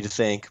reason would be to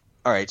think,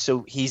 all right,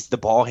 so he's the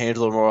ball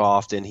handler more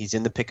often. He's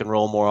in the pick and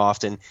roll more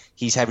often.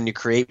 He's having to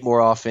create more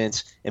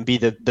offense and be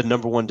the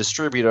number one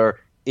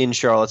distributor in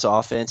Charlotte's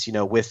offense,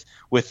 with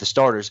the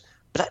starters.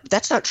 But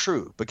that's not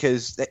true,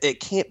 because it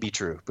can't be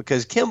true,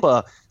 because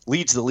Kemba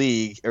leads the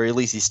league, or at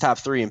least he's top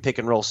 3 in pick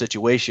and roll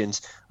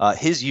situations.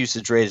 His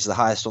usage rate is the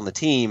highest on the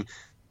team.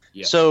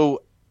 Yeah.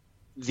 So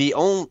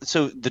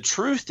the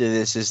truth to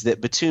this is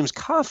that Batum's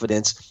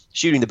confidence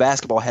shooting the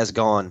basketball has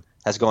gone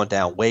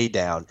down, way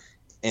down.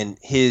 And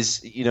his,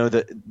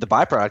 the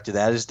byproduct of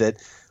that is that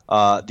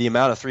the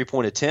amount of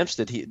 3-point attempts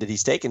that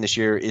he's taken this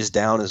year is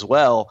down as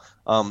well.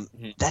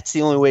 That's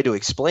the only way to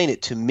explain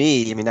it to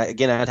me.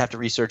 I'd have to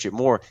research it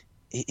more.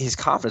 His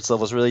confidence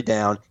level is really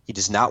down. He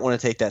does not want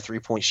to take that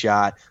 3-point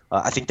shot.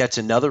 I think that's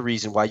another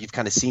reason why you've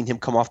kind of seen him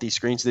come off these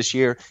screens this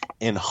year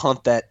and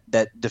hunt that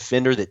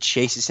defender that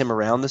chases him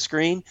around the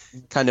screen,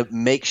 kind of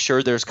make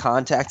sure there's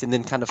contact and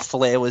then kind of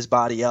flail his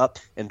body up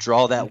and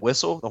draw that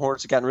whistle. The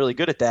Hornets have gotten really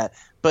good at that.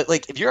 But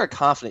if you're a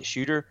confident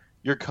shooter,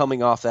 you're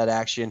coming off that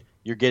action,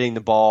 you're getting the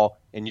ball,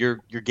 and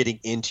you're getting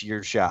into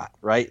your shot,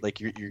 right?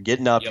 You're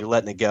getting up, You're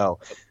letting it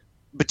go.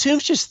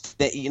 Batum's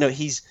just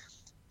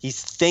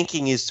he's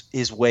thinking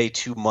his way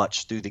too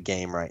much through the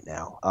game right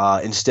now,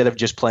 instead of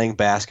just playing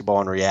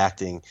basketball and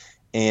reacting.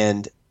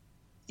 And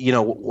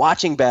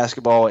watching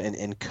basketball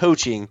and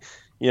coaching,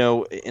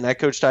 and I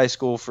coached high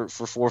school for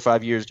 4 or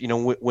 5 years.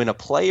 When a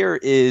player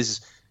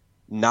is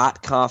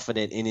not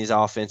confident in his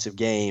offensive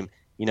game,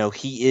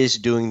 he is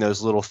doing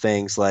those little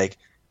things like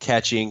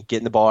catching,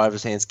 getting the ball out of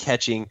his hands,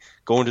 catching,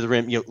 going to the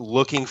rim,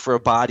 looking for a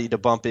body to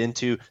bump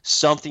into,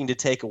 something to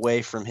take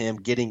away from him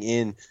getting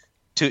in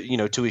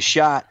to his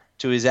shot,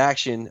 to his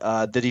action,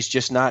 that he's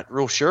just not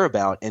real sure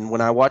about. And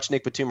when I watch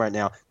Nick Batum right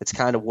now, that's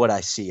kind of what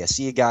I see. I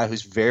see a guy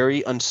who's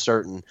very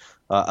uncertain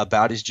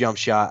about his jump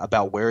shot,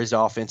 about where his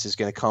offense is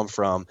going to come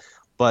from.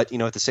 But,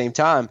 at the same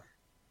time,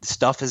 the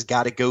stuff has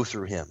got to go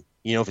through him.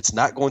 If it's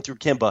not going through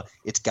Kemba,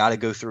 it's got to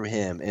go through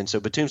him. And so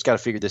Batum's got to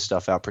figure this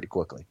stuff out pretty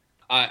quickly.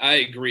 I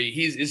agree.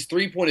 His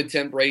 3-point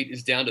attempt rate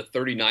is down to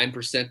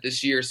 39%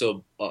 this year.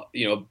 So, 2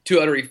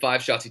 out of every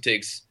 5 shots he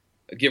takes,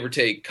 give or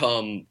take,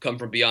 come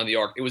from beyond the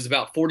arc. It was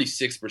about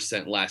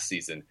 46% last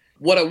season.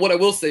 What I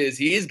will say is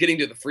he is getting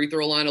to the free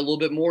throw line a little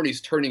bit more, and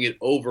he's turning it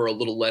over a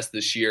little less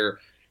this year,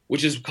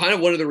 which is kind of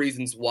one of the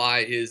reasons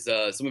why his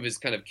some of his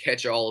kind of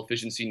catch-all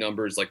efficiency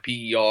numbers like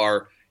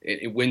PER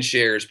and win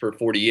shares per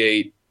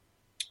 48,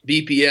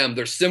 BPM,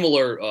 they're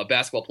similar,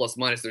 basketball plus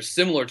minus, they're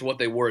similar to what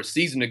they were a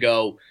season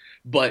ago,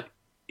 but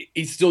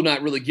he's still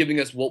not really giving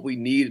us what we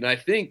need. And I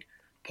think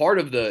part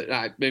of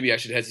maybe I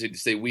should hesitate to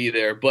say we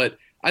there, but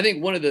I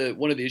think one of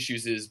the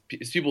issues is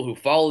people who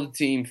follow the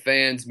team,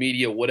 fans,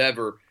 media,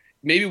 whatever.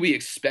 Maybe we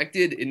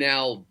expected and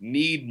now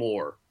need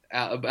more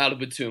out of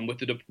Batum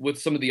with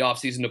some of the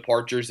offseason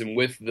departures and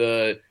with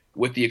the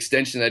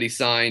extension that he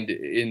signed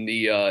in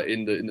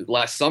the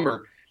last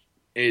summer,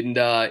 and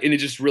it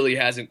just really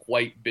hasn't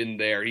quite been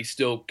there. He's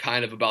still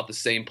kind of about the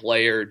same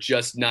player,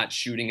 just not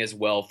shooting as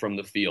well from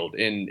the field,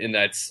 and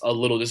that's a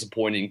little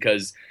disappointing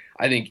because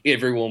I think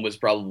everyone was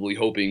probably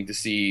hoping to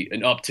see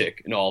an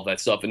uptick in all of that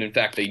stuff, and in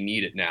fact they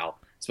need it now,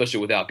 especially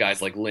without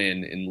guys like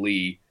Lin and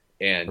Lee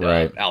and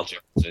Al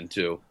Jefferson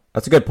too.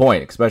 That's a good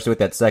point, especially with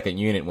that second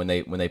unit. When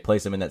they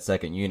place him in that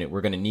second unit,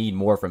 we're going to need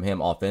more from him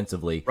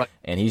offensively, right.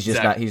 And he's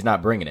just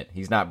not bringing it.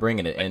 He's not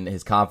bringing it, and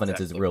his confidence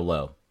is real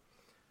low.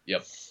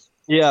 Yep.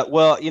 Yeah,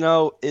 well,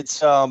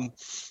 it's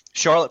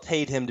Charlotte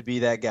paid him to be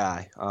that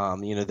guy.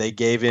 They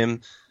gave him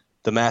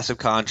the massive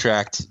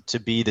contract to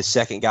be the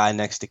second guy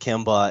next to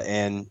Kemba,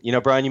 and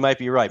Brian, you might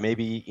be right.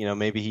 Maybe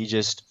he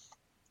just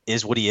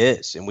is what he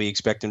is, and we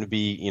expect him to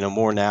be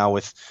more now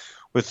with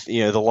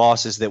the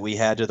losses that we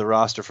had to the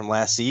roster from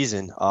last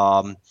season,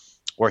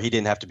 where he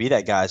didn't have to be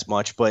that guy as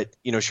much. But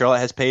Charlotte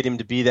has paid him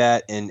to be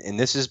that, and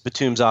this is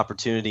Batum's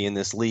opportunity in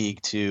this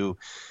league to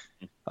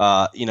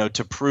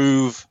to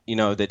prove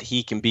that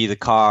he can be the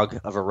cog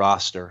of a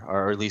roster,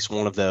 or at least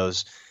one of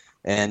those.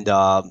 And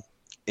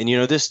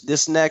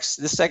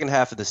this second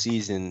half of the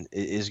season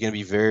is going to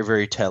be very,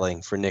 very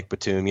telling for Nick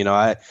Batum.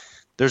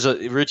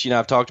 Richie and I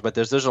have talked about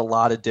this. There's a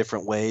lot of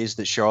different ways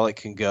that Charlotte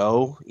can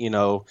go,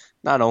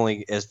 not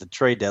only as the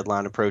trade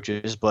deadline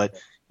approaches, but,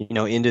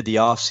 into the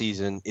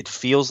offseason. It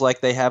feels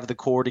like they have the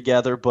core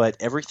together, but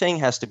everything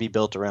has to be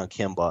built around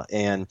Kemba.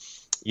 And,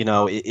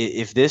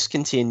 if this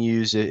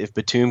continues, if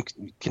Batum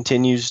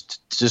continues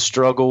to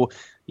struggle,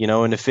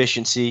 in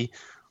efficiency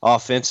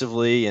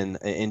offensively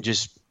and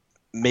just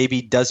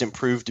maybe doesn't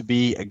prove to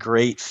be a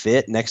great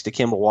fit next to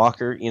Kemba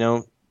Walker,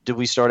 do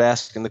we start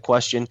asking the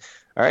question,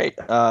 all right,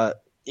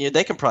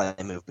 they can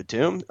probably move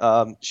Batum.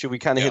 Should we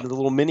kind of hit a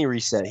little mini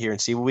reset here and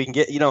see what we can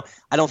get?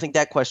 I don't think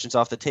that question's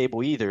off the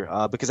table either,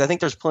 because I think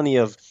there's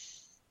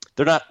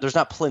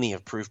not plenty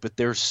of proof, but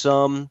there's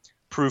some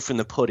proof in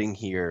the pudding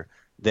here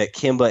that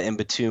Kemba and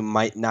Batum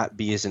might not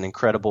be as an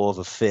incredible of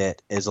a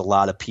fit as a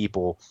lot of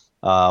people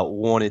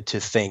wanted to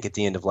think at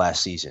the end of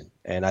last season.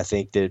 And I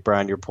think that,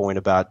 Brian, your point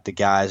about the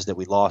guys that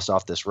we lost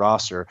off this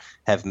roster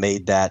have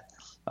made that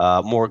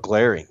more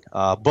glaring.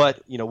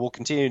 But we'll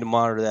continue to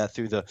monitor that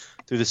through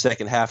the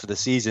second half of the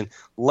season.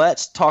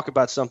 Let's talk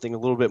about something a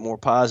little bit more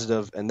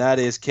positive, and that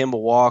is Kemba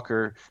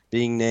Walker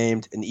being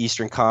named an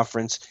Eastern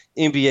Conference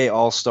NBA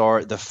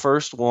All-Star, the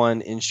first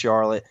one in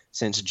Charlotte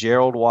since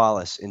Gerald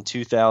Wallace in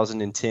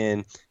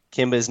 2010.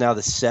 Kemba is now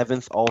the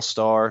 7th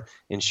All-Star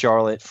in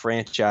Charlotte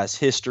franchise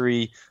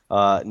history,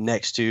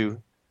 next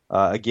to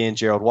again,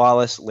 Gerald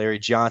Wallace. Larry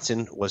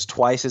Johnson was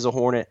twice as a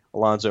Hornet.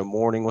 Alonzo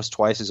Mourning was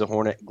twice as a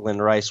Hornet.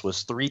 Glenn Rice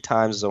was 3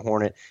 times as a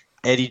Hornet.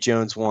 Eddie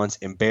Jones once,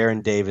 and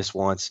Baron Davis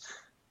once.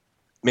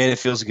 Man, it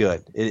feels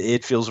good.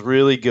 It feels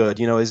really good.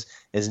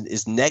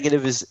 As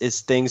negative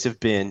as things have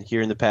been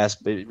here in the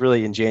past, but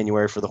really in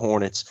January for the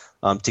Hornets,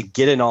 to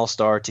get an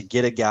All-Star, to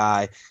get a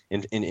guy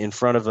in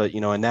front of a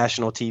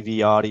national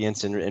TV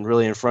audience and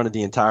really in front of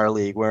the entire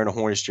league wearing a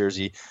Hornets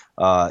jersey,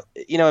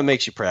 it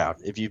makes you proud.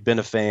 If you've been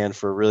a fan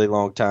for a really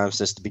long time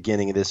since the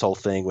beginning of this whole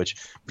thing, which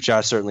I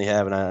certainly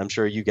have, and I'm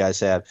sure you guys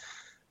have.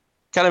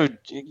 Kind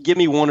of give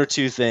me one or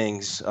two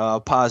things,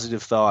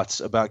 positive thoughts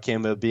about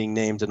Kemba being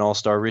named an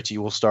All-Star. Richie,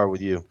 we'll start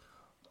with you.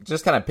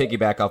 Just kind of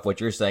piggyback off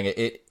what you're saying.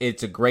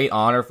 It's a great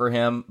honor for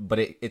him, but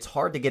it's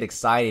hard to get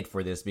excited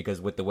for this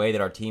because with the way that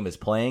our team is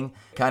playing,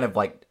 kind of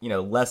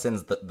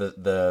lessens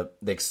the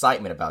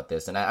excitement about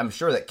this. And I'm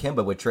sure that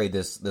Kemba would trade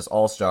this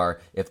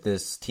All-Star if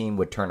this team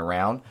would turn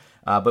around.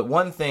 But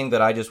one thing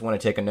that I just want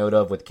to take a note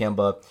of with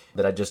Kemba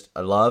that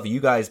I love,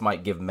 you guys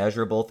might give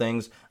measurable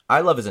things. I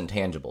love his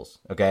intangibles,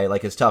 okay?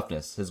 Like his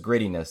toughness, his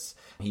grittiness.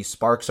 He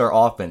sparks our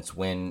offense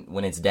when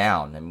it's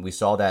down. I mean, we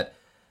saw that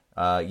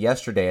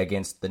yesterday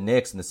against the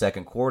Knicks in the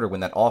second quarter when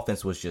that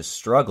offense was just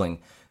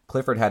struggling.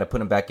 Clifford had to put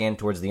him back in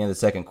towards the end of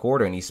the second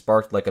quarter, and he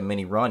sparked like a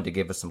mini run to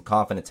give us some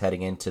confidence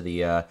heading into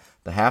the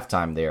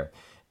halftime there.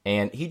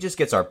 And he just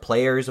gets our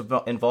players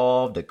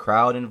involved, the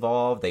crowd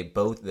involved.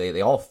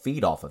 They all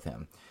feed off of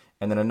him.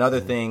 And then another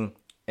thing,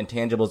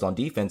 intangibles on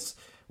defense,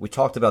 we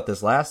talked about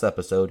this last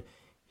episode.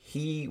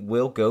 He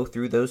will go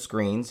through those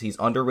screens. He's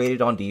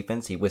underrated on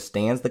defense. He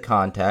withstands the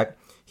contact.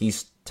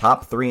 He's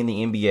top 3 in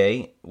the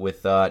NBA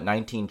with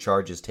 19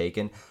 charges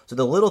taken. So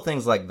the little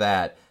things like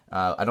that,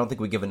 I don't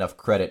think we give enough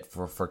credit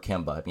for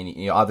Kemba. I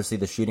mean, obviously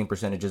the shooting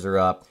percentages are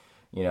up.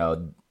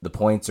 The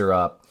points are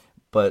up.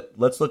 But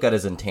let's look at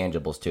his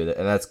intangibles too,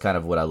 and that's kind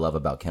of what I love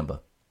about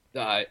Kemba.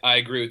 I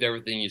agree with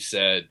everything you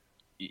said.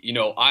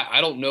 I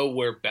don't know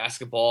where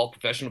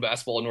professional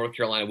basketball in North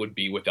Carolina would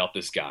be without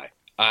this guy.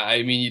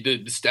 I mean,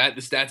 the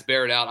stats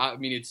bear it out. I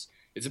mean,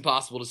 it's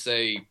impossible to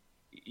say,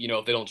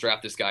 if they don't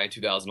draft this guy in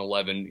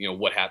 2011,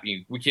 what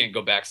happened. We can't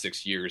go back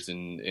 6 years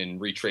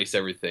and retrace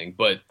everything.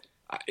 But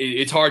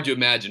it's hard to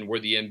imagine where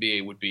the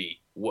NBA would be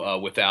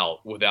without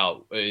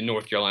in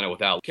North Carolina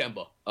without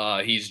Kemba.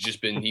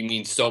 He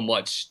means so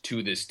much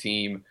to this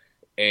team.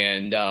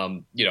 And,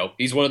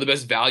 he's one of the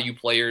best value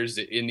players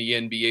in the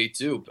NBA,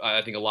 too.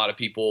 I think a lot of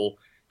people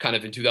kind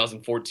of in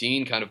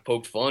 2014 kind of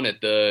poked fun at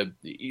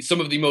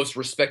some of the most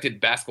respected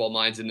basketball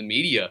minds in the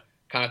media,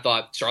 kind of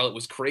thought Charlotte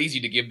was crazy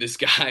to give this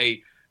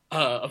guy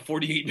a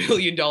 $48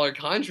 million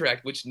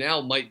contract, which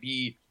now might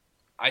be,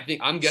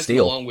 I'm guessing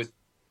along with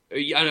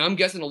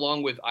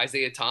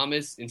Isaiah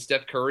Thomas and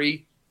Steph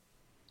Curry,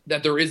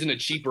 that there isn't a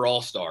cheaper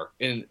all-star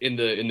in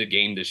the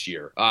game this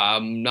year.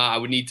 I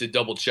would need to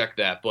double check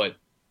that, but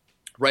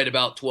right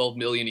about $12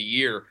 million a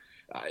year.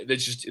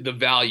 That's just, the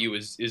value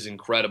is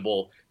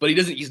incredible, but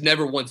he's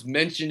never once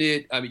mentioned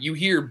it. I mean, you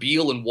hear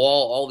Beal and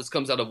Wall, all this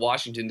comes out of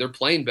Washington. They're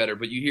playing better,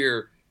 but you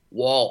hear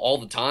Wall all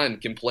the time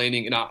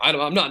complaining. And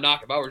I'm not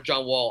knocking. If I were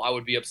John Wall, I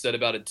would be upset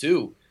about it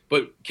too.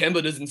 But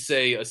Kemba doesn't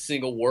say a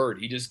single word.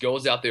 He just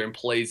goes out there and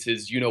plays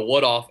his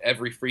what off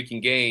every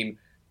freaking game,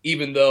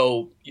 even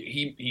though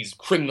he's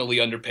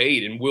criminally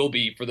underpaid and will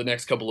be for the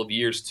next couple of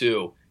years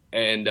too.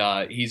 And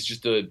he's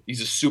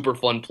a super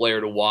fun player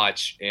to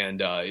watch, and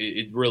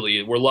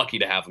we're lucky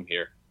to have him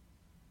here.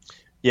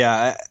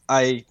 Yeah,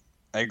 I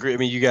agree. I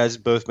mean, you guys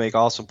both make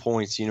awesome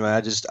points.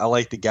 I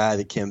like the guy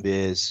that Kemba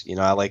is.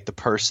 I like the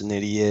person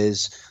that he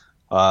is.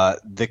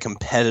 The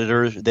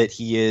competitor that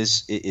he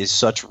is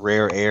such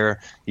rare air.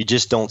 You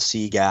just don't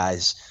see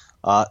guys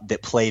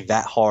that play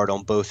that hard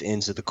on both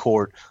ends of the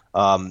court.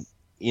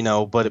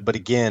 But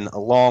again,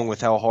 along with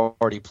how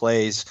hard he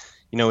plays,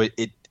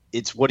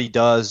 it's what he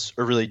does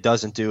or really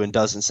doesn't do and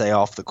doesn't say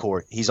off the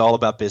court. He's all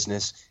about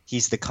business.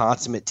 He's the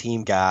consummate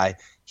team guy.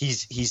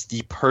 He's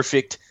the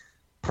perfect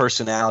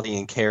personality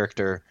and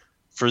character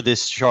for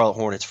this Charlotte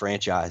Hornets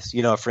franchise.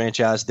 A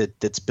franchise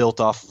that's built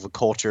off of a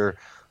culture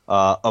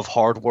of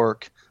hard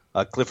work.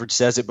 Clifford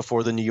says it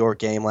before the New York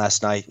game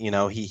last night.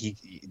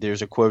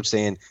 There's a quote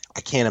saying,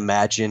 "I can't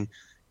imagine,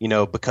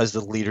 because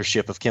of the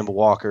leadership of Kemba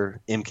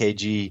Walker,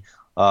 MKG,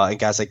 and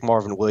guys like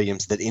Marvin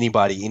Williams, that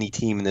any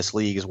team in this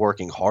league is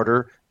working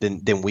harder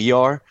than we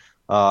are."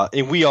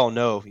 And we all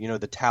know,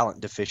 the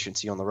talent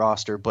deficiency on the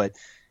roster, but,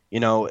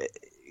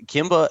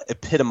 Kemba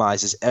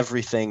epitomizes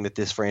everything that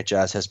this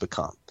franchise has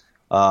become.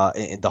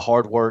 And the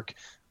hard work,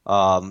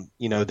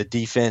 the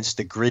defense,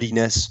 the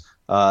grittiness,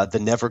 the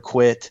never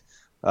quit.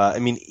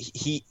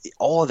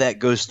 All of that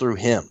goes through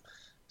him.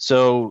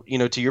 So,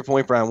 to your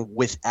point, Brian,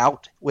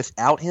 without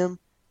him,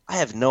 I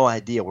have no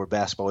idea where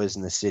basketball is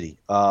in the city.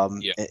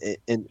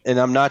 And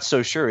I'm not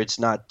so sure it's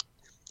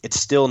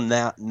still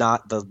not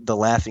the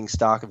laughing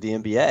stock of the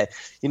NBA,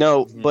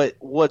 but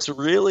what's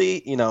really,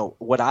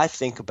 what I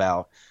think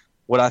about,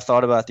 what I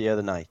thought about the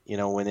other night,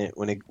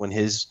 when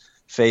his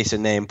face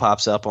and name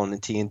pops up on the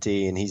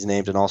TNT and he's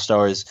named an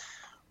All-Star, is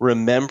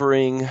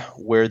remembering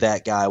where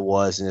that guy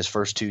was in his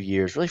first 2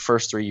 years, really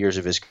first 3 years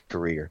of his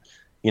career.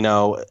 A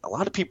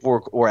lot of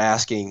people were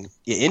asking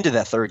into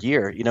that third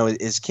year,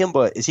 is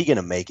Kemba, is he going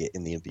to make it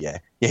in the NBA?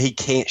 Yeah, he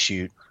can't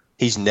shoot.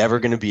 He's never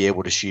going to be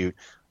able to shoot.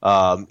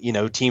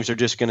 Teams are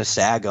just going to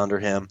sag under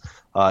him.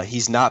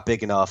 He's not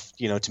big enough,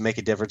 to make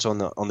a difference on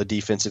the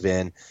defensive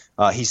end.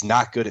 He's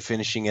not good at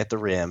finishing at the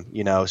rim,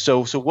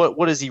 So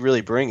what is he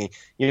really bringing?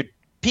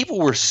 People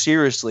were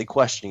seriously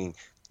questioning,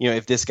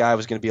 if this guy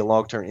was going to be a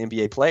long-term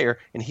NBA player,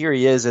 and here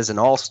he is as an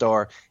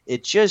all-star.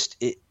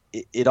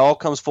 It all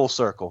comes full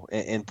circle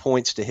and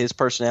points to his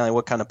personality,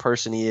 what kind of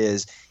person he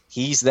is.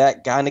 He's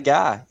that kind of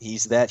guy.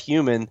 He's that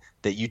human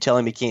that you tell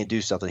him he can't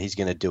do something, he's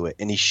going to do it.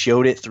 And he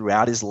showed it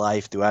throughout his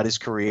life, throughout his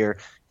career,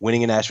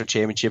 winning a national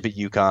championship at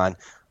UConn.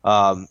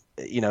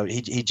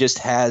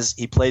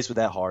 He plays with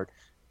that heart,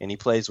 and he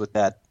plays with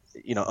that,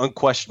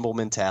 unquestionable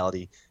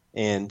mentality.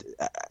 And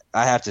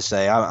I have to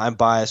say, I'm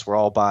biased. We're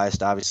all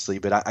biased, obviously,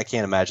 but I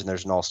can't imagine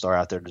there's an all-star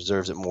out there that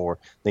deserves it more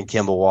than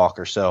Kemba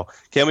Walker. So,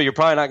 Kemba, you're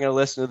probably not going to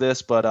listen to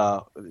this,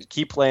 but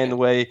keep playing the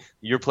way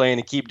you're playing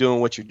and keep doing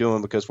what you're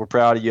doing, because we're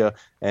proud of you,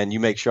 and you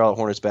make Charlotte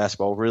Hornets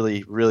basketball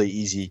really, really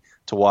easy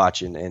to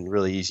watch and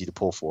really easy to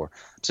pull for.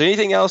 So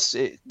anything else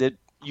that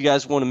you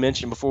guys want to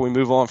mention before we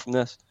move on from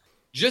this?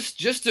 Just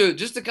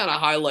to kind of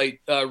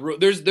highlight,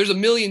 there's a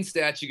million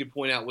stats you could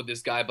point out with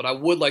this guy, but I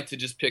would like to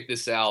just pick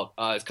this out.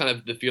 It's kind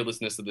of the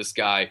fearlessness of this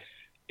guy.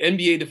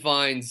 NBA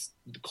defines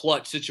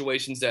clutch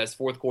situations as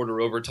fourth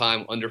quarter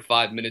overtime, under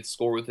 5 minutes,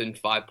 score within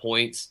 5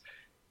 points.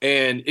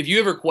 And if you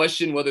ever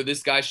question whether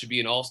this guy should be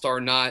an all-star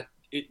or not,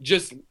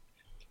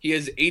 he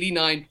has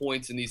 89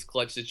 points in these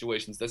clutch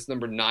situations. That's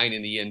number 9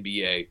 in the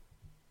NBA.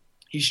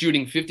 He's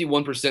shooting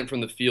 51%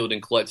 from the field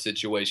in clutch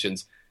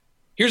situations.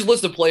 Here's a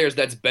list of players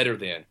that's better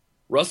than: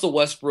 Russell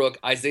Westbrook,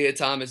 Isaiah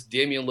Thomas,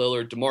 Damian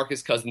Lillard,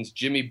 DeMarcus Cousins,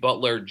 Jimmy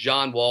Butler,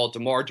 John Wall,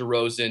 DeMar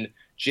DeRozan,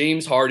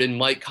 James Harden,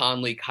 Mike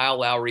Conley,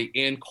 Kyle Lowry,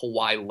 and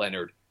Kawhi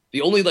Leonard.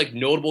 The only like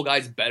notable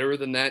guys better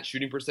than that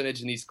shooting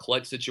percentage in these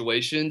clutch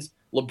situations: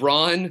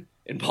 LeBron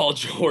and Paul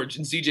George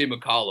and CJ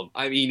McCollum.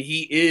 I mean,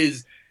 he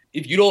is.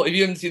 If you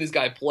haven't seen this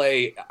guy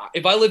play,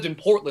 if I lived in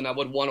Portland, I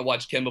would want to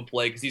watch Kemba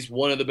play because he's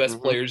one of the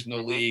best players in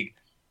the league.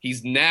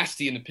 He's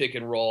nasty in the pick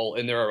and roll,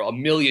 and there are a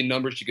million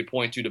numbers you could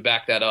point to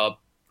back that up.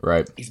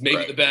 Right. He's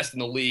maybe the best in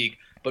the league.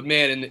 But,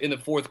 man, in the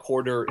fourth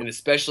quarter, and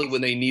especially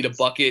when they need a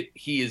bucket,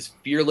 he is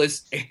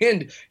fearless,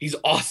 and he's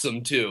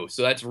awesome too.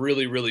 So that's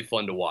really, really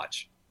fun to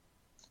watch.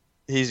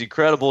 He's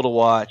incredible to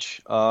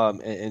watch,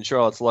 and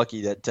Charlotte's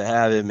lucky to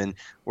have him, and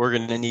we're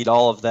going to need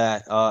all of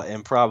that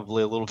and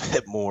probably a little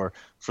bit more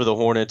for the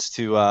Hornets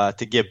to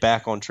get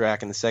back on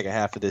track in the second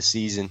half of this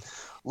season.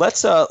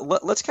 Let's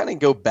kind of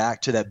go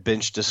back to that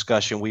bench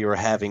discussion we were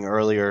having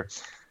earlier.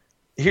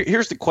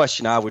 Here's the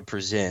question I would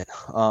present,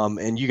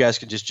 and you guys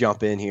can just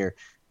jump in here.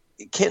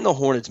 Can the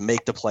Hornets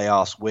make the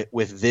playoffs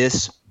with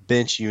this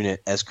bench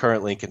unit as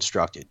currently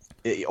constructed?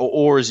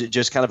 Or is it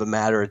just kind of a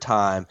matter of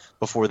time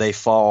before they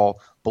fall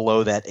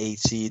below that 8th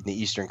seed in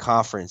the Eastern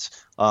Conference?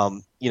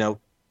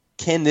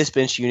 Can this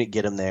bench unit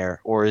get them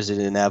there, or is it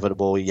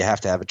inevitable you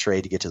have to have a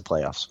trade to get to the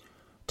playoffs?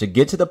 To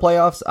get to the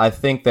playoffs, I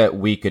think that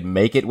we could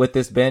make it with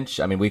this bench.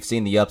 I mean, we've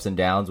seen the ups and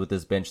downs with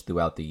this bench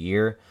throughout the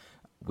year.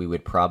 We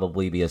would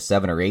probably be a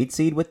 7 or 8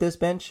 seed with this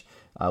bench.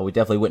 We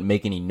definitely wouldn't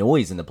make any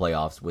noise in the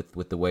playoffs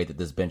with the way that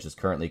this bench is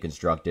currently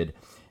constructed.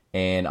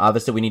 And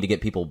obviously we need to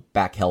get people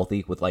back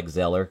healthy with like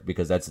Zeller,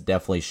 because that's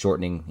definitely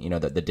shortening,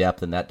 the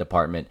depth in that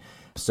department.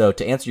 So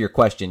to answer your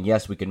question,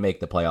 yes, we can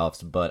make the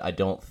playoffs, but I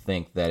don't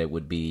think that it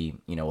would be,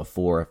 a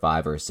 4 or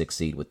 5 or a 6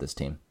 seed with this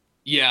team.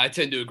 Yeah, I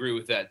tend to agree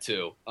with that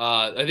too.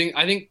 I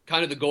think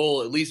kind of the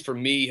goal, at least for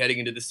me heading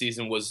into the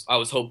season, was I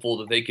was hopeful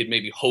that they could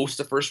maybe host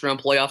a first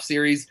round playoff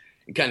series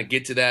and kind of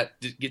get to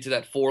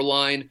that 4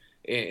 line.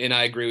 And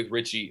I agree with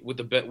Richie with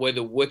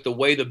the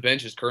way the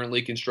bench is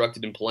currently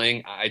constructed and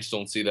playing. I just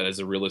don't see that as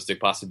a realistic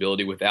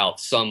possibility without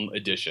some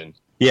addition.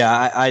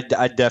 Yeah,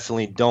 I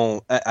definitely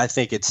don't. I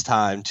think it's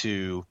time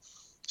to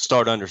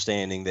start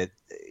understanding that,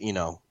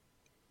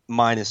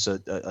 minus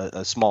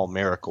a small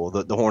miracle,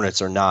 the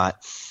Hornets are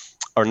not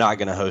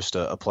going to host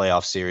a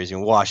playoff series.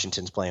 And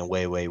Washington's playing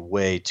way, way,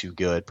 way too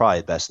good.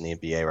 Probably the best in the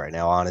NBA right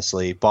now,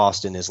 honestly.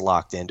 Boston is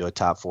locked into a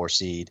top 4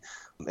 seed.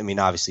 I mean,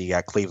 obviously you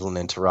got Cleveland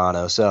and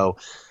Toronto. So,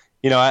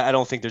 I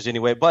don't think there's any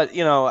way. But,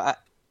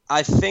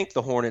 I think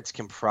the Hornets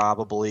can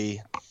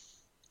probably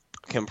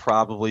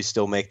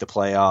still make the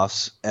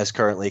playoffs as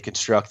currently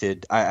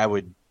constructed. I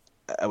would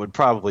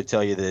probably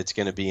tell you that it's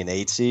going to be an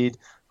 8 seed.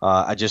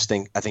 I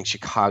think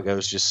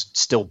Chicago's just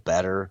still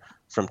better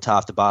from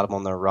top to bottom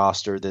on their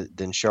roster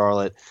than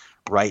Charlotte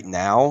right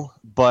now.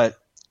 But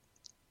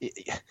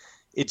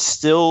there's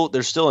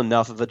still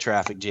enough of a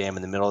traffic jam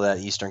in the middle of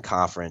that Eastern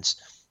Conference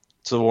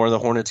to where the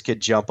Hornets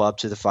could jump up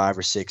to the 5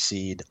 or 6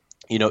 seed.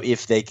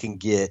 If they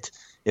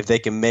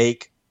can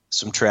make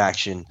some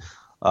traction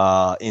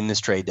in this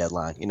trade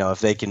deadline. If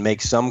they can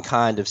make some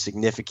kind of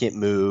significant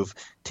move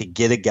to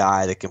get a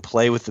guy that can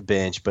play with the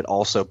bench but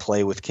also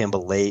play with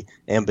Kemba late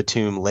and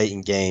Batum late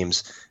in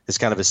games as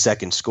kind of a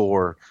second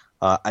scorer.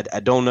 I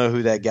don't know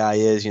who that guy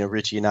is.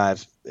 Richie and I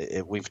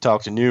we've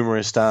talked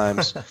numerous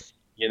times,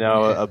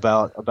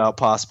 about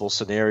possible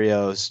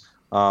scenarios.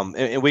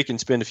 And we can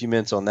spend a few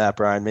minutes on that,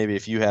 Brian, maybe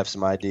if you have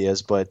some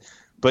ideas.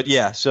 But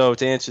yeah, so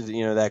to answer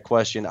that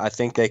question, I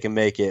think they can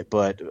make it,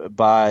 but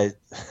by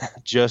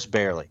just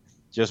barely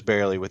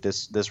with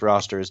this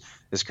roster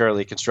is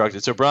currently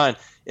constructed. So Brian,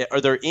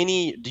 are there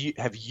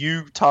have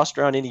you tossed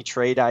around any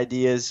trade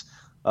ideas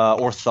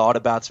or thought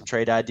about some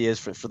trade ideas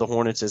for the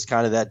Hornets as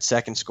kind of that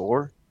second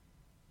score?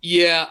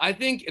 Yeah, I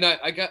think, and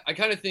I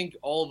kind of think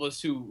all of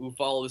us who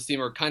follow this team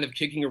are kind of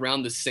kicking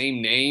around the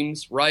same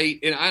names, right?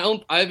 And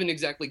I haven't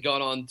exactly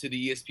gone on to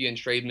the ESPN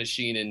trade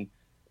machine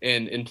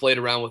and played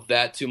around with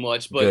that too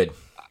much, but good.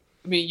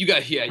 I mean, you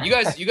guys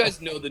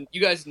know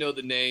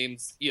the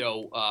names,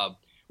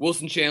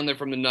 Wilson Chandler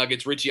from the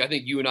Nuggets. Richie, I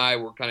think you and I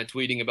were kind of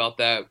tweeting about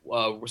that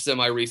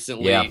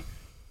semi-recently. Yeah.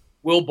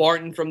 Will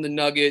Barton from the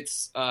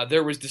Nuggets.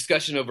 There was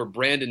discussion over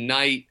Brandon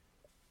Knight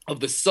of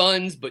the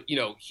Suns, but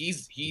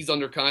he's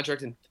under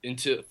contract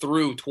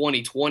through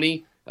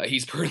 2020.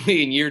 He's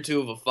currently in year 2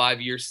 of a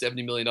 5-year,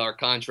 $70 million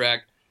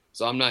contract.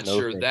 So I'm not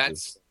sure I'm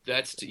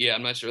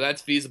not sure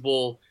that's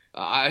feasible.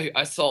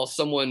 I saw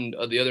someone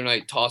the other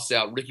night toss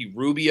out Ricky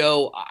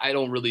Rubio. I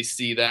don't really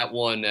see that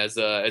one as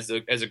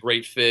a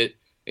great fit.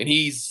 And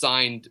he's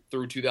signed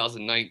through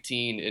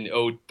 2019 and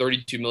owed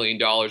 $32 million,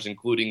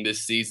 including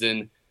this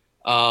season.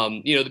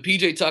 The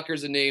PJ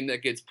Tucker's a name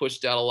that gets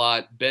pushed out a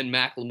lot. Ben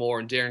McLemore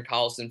and Darren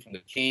Collison from the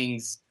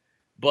Kings,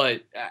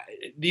 but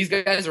these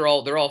guys they're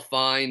all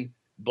fine.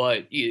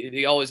 But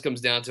it always comes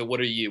down to what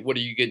are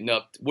you giving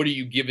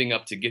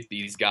up to get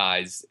these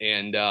guys?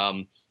 And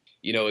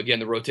again,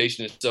 the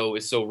rotation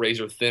is so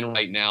razor thin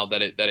right now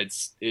that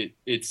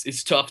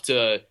it's tough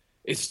to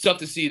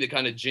see the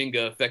kind of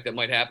Jenga effect that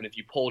might happen if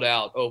you pulled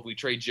out. Oh, if we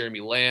trade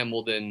Jeremy Lamb,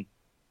 well then,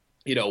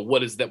 what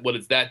does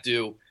that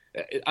do?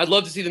 I'd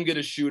love to see them get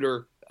a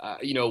shooter.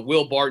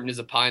 Will Barton is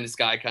a pie in the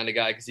sky kind of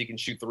guy because he can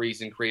shoot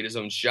threes and create his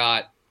own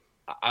shot.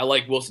 I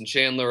like Wilson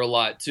Chandler a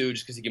lot too,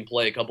 just because he can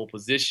play a couple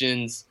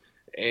positions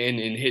and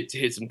hit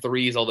some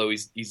threes. Although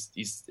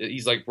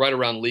he's like right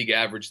around league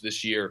average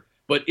this year.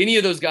 But any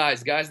of those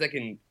guys that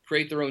can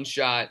create their own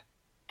shot,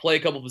 play a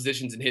couple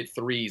positions and hit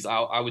threes,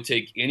 I would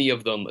take any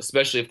of them,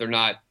 especially if they're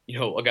not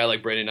a guy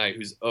like Brandon Knight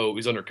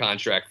who's under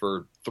contract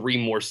for 3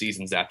 more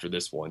seasons after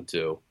this one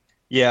too.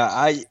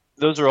 Yeah,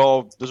 those are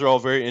all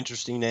very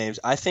interesting names.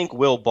 I think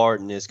Will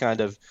Barton is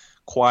kind of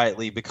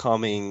quietly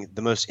becoming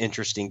the most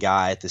interesting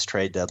guy at this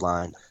trade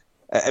deadline.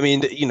 I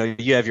mean,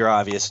 you have your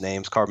obvious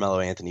names, Carmelo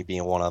Anthony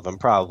being one of them.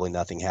 Probably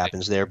nothing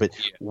happens there, but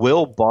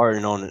Will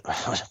Barton on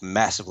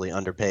massively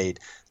underpaid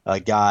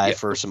guy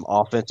for some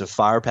offensive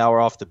firepower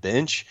off the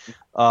bench.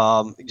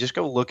 Just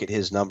go look at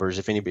his numbers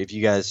if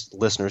you guys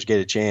listeners get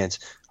a chance.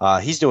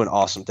 He's doing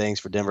awesome things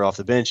for Denver off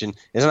the bench, and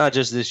it's not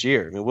just this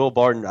year. I mean, Will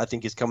Barton, I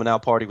think his coming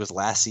out party was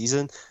last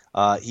season.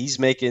 He's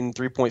making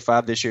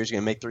 3.5 this year. He's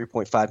going to make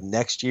 3.5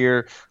 next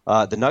year.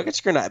 The Nuggets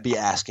are going to be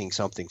asking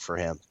something for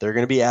him. They're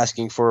going to be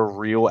asking for a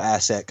real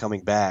asset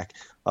coming back.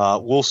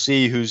 We'll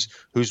see who's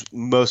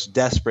most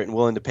desperate and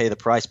willing to pay the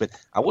price, but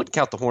I wouldn't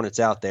count the Hornets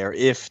out there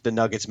if the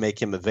Nuggets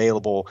make him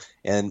available.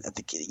 And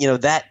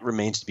that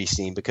remains to be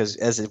seen because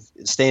as it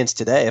stands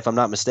today, if I'm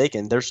not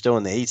mistaken, they're still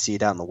in the 8th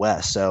seed out in the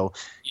West. So,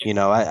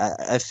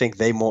 I think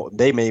they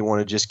may want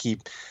to just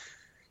keep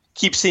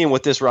seeing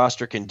what this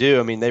roster can do.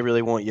 I mean, they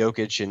really want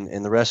Jokic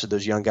and the rest of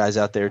those young guys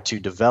out there to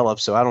develop.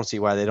 So I don't see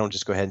why they don't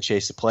just go ahead and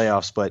chase the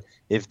playoffs. But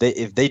if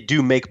they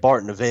do make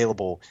Barton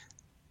available,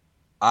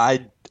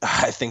 I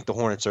think the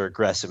Hornets are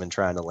aggressive in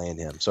trying to land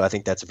him. So I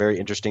think that's a very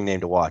interesting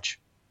name to watch.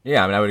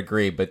 Yeah, I mean, I would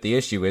agree. But the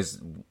issue is,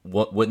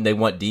 wouldn't they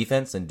want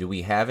defense? And do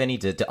we have any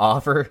to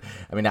offer?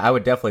 I mean, I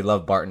would definitely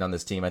love Barton on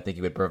this team. I think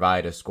he would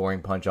provide a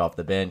scoring punch off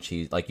the bench.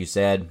 He, like you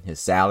said, his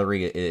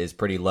salary is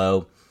pretty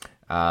low.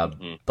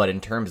 But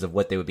in terms of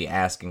what they would be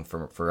asking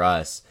for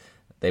us,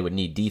 they would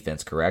need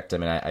defense, correct? I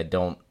mean, I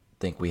don't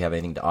think we have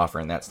anything to offer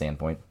in that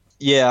standpoint.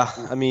 Yeah,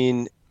 I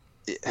mean,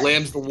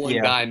 Lamb's the one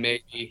guy,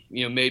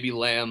 maybe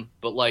Lamb,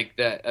 but like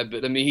that.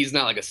 But I mean, he's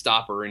not like a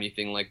stopper or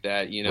anything like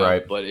that,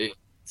 Right. But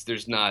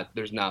there's not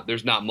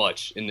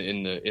much in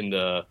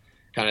the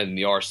kind of in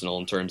the arsenal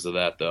in terms of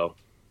that, though.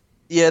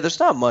 Yeah, there's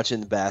not much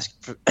in the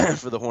basket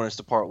for the Hornets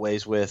to part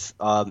ways with.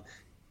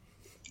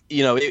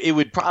 It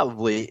would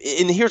probably,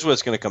 and here's what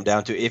it's going to come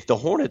down to: if the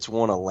Hornets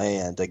want to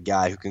land a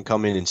guy who can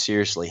come in and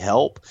seriously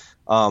help,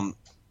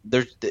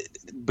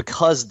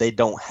 because they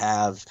don't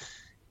have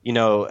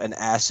an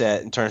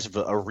asset in terms of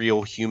a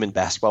real human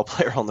basketball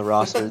player on the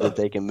roster that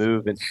they can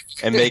move and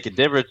make a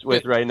difference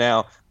with right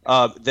now,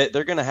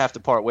 they're going to have to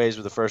part ways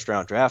with a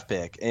first-round draft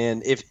pick.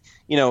 And if,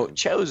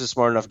 Cho's a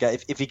smart enough guy,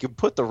 if he could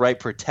put the right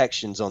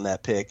protections on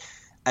that pick,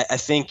 I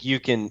think you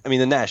can – I mean,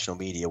 the national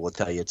media will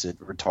tell you it's a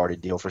retarded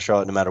deal for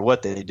Charlotte no matter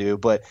what they do.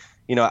 But,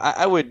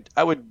 I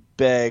would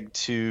beg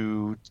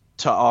to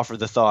offer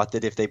the thought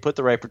that if they put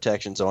the right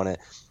protections on it,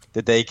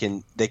 that they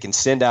can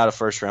send out a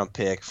first-round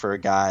pick for a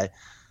guy –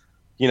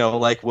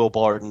 like Will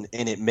Barton,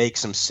 and it makes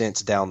some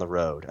sense down the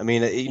road. I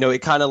mean,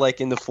 it kind of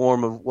like in the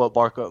form of what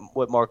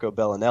Marco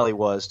Bellinelli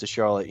was to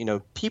Charlotte.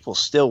 People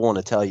still want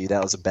to tell you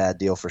that was a bad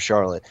deal for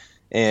Charlotte.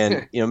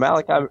 And,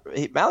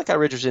 Malachi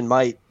Richardson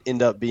might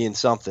end up being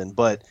something,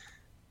 but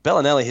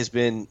Bellinelli has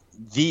been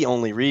the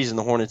only reason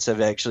the Hornets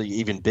have actually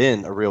even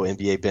been a real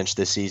NBA bench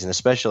this season,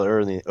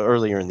 especially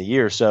earlier in the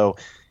year. So,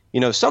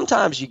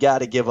 sometimes you got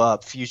to give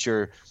up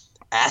future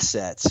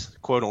assets,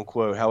 quote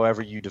unquote,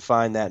 however you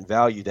define that and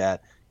value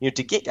that,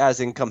 to get guys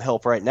that can come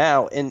help right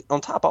now. And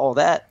on top of all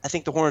that, I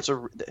think the Hornets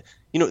are,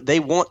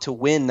 they want to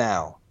win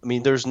now. I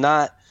mean,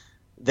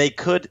 they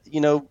could,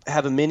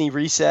 have a mini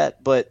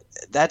reset, but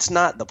that's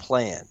not the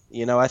plan.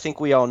 I think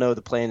we all know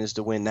the plan is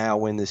to win now,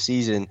 win this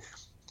season.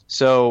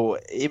 So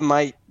it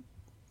might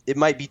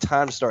be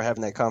time to start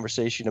having that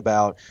conversation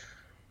about,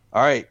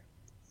 all right,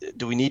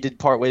 do we need to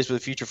part ways with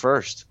the future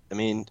first? I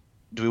mean,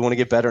 do we want to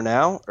get better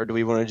now, or do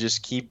we want to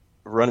just keep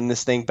running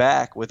this thing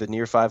back with a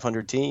near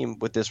 500 team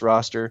with this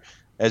roster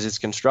as it's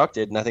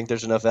constructed? And I think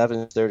there's enough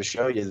evidence there to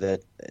show you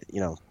that,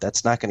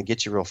 that's not going to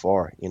get you real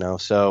far,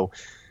 So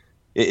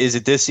is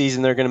it this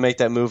season they're going to make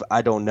that move?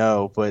 I don't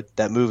know, but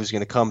that move is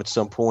going to come at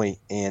some point,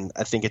 and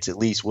I think it's at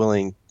least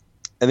I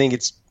think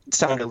it's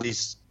time to at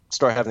least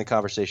start having the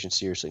conversation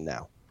seriously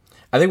now.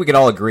 I think we can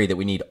all agree that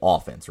we need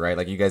offense, right?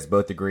 Like you guys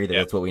both agree that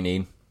that's what we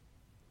need?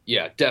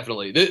 Yeah,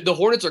 definitely. The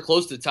Hornets are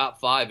close to the top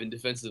 5 in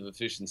defensive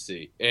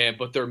efficiency,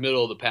 but they're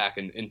middle of the pack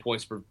in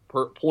points per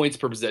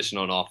possession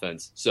on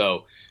offense.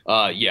 So,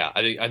 yeah,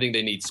 I think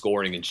they need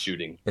scoring and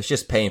shooting. It's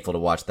just painful to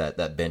watch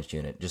that bench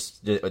unit.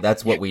 Just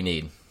that's what we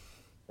need.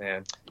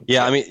 Man.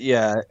 Yeah, I mean,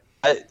 yeah,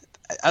 I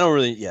don't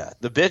really. Yeah,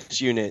 the bench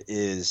unit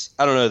is.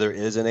 I don't know. There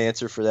is an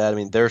answer for that. I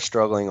mean, they're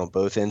struggling on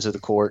both ends of the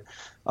court.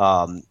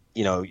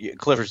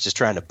 Clifford's just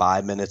trying to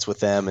buy minutes with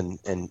them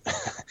and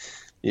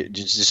you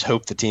just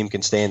hope the team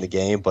can stay in the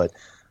game. But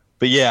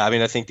yeah, I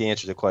mean, I think the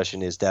answer to the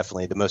question is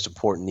definitely the most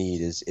important need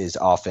is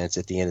offense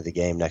at the end of the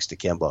game next to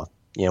Kemba.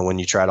 When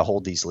you try to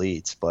hold these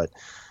leads. But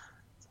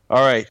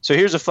all right, so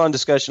here's a fun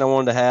discussion I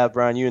wanted to have,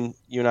 Brian. You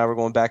and I were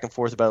going back and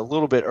forth about it a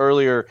little bit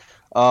earlier.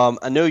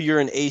 I know you're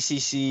an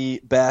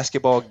ACC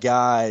basketball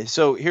guy,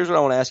 so here's what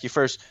I want to ask you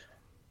first: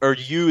 are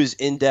you as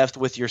in depth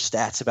with your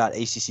stats about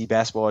ACC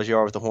basketball as you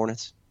are with the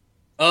Hornets?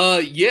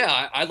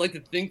 Yeah, I'd like to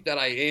think that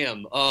I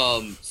am.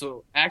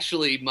 So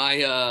actually,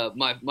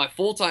 my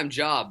full-time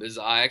job is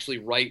I actually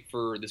write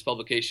for this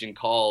publication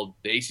called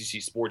the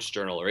ACC Sports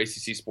Journal, or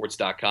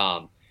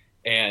ACCSports.com,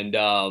 and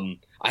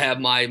I have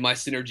my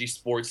Synergy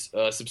Sports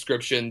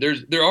subscription.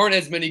 There aren't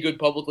as many good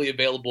publicly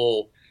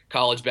available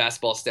college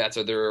basketball stats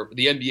are there.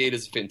 The NBA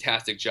does a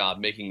fantastic job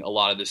making a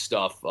lot of this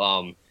stuff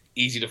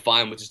easy to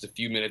find with just a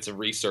few minutes of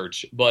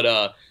research.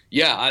 But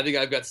yeah, I think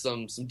I've got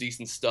some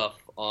decent stuff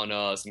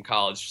on some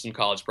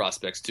college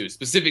prospects too,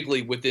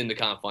 specifically within the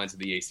confines of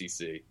the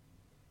ACC.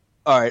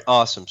 All right,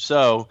 awesome.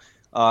 So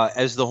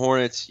as the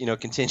Hornets,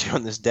 continue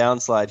on this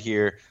downslide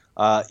here,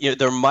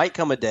 there might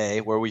come a day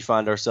where we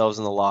find ourselves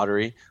in the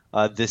lottery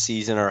this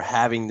season or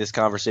having this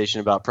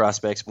conversation about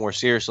prospects more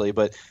seriously.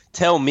 But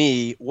tell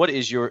me,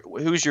 who's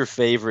your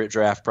favorite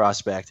draft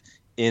prospect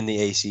in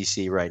the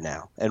ACC right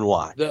now, and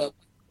why?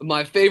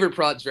 My favorite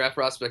draft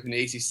prospect in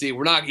the ACC.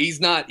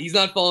 He's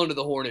not falling to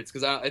the Hornets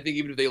because I think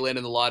even if they land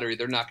in the lottery,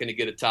 they're not going to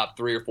get a top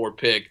 3 or 4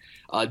 pick.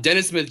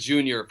 Dennis Smith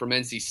Jr. from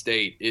NC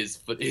State is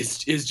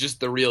just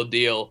the real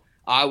deal.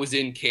 I was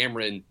in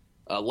Cameron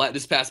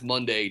this past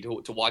Monday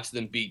to watch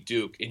them beat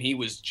Duke, and he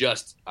was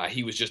just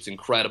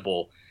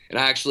incredible. And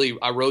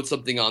I wrote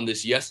something on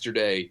this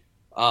yesterday.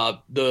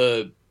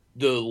 The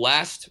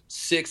last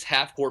 6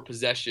 half-court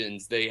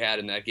possessions they had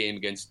in that game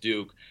against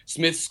Duke,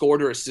 Smith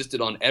scored or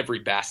assisted on every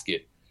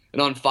basket.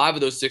 And on 5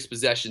 of those 6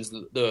 possessions,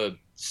 the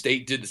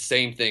State did the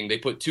same thing. They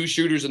put 2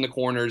 shooters in the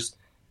corners,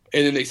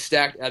 and then they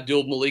stacked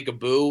Abdul Malik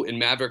Abu and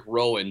Maverick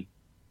Rowan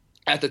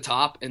at the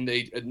top, and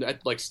they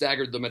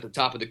staggered them at the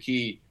top of the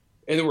key.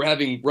 And then we're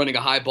running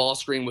a high ball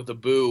screen with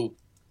Abu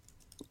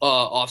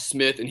off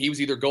Smith, and he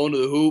was either going to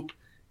the hoop,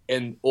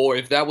 or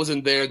if that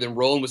wasn't there, then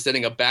Rowan was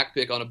setting a back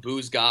pick on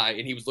Abu's guy,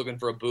 and he was looking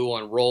for Abu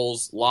on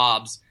rolls,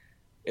 lobs.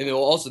 And they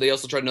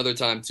also tried another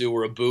time, too,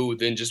 where Abu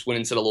then just went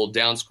and set a little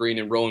down screen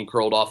and Rowan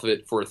curled off of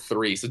it for a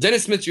 3. So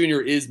Dennis Smith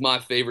Jr. is my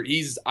favorite.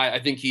 I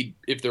think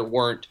if there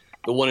weren't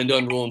the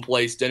one-and-done rule in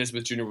place, Dennis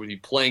Smith Jr. would be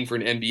playing for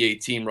an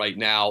NBA team right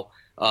now.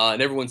 And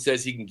everyone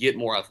says he can get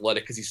more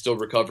athletic because he's still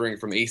recovering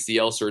from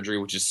ACL surgery,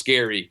 which is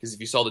scary because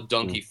if you saw the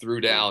dunk he threw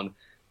down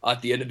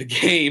at the end of the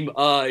game,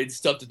 it's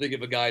tough to think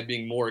of a guy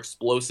being more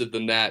explosive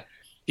than that.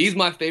 He's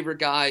my favorite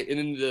guy. And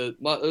then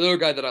another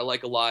guy that I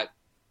like a lot,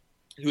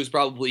 who is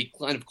probably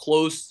kind of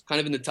close,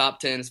 kind of in the top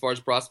 10 as far as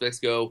prospects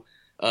go,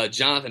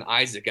 Jonathan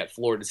Isaac at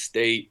Florida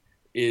State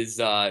is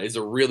a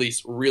really,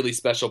 really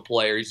special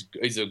player.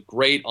 He's a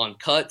great on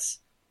cuts,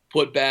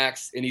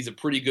 putbacks, and he's a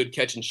pretty good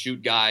catch and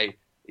shoot guy.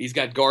 He's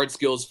got guard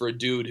skills for a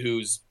dude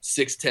who's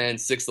 6'10",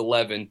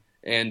 6'11",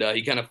 and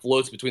he kind of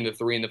floats between the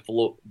 3 and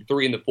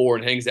the 4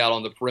 and hangs out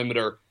on the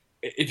perimeter.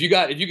 If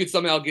you could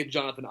somehow get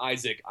Jonathan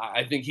Isaac,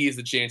 I think he has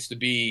the chance to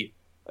be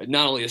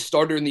not only a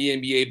starter in the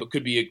NBA, but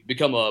could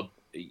become a.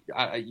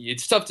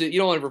 It's tough you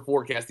don't ever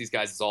forecast these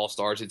guys as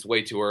all-stars. It's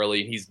way too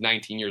early. He's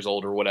 19 years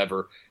old or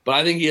whatever. But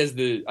I think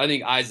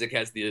Isaac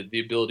has the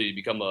ability to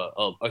become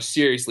a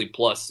seriously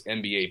plus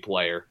NBA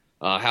player.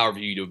 However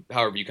you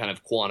kind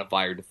of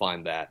quantify or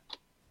define that.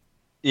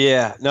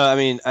 Yeah, no, I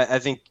mean, I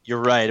think you're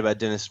right about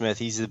Dennis Smith.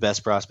 He's the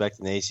best prospect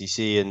in the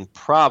ACC and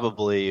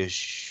probably a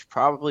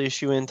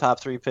shoe-in top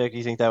 3 pick. Do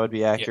you think that would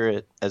be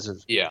accurate?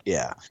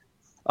 Yeah.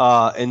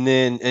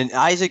 And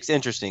Isaac's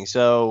interesting.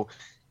 So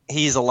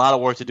he's a lot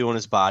of work to do on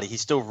his body.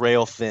 He's still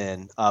rail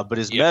thin, but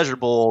his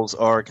measurables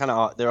are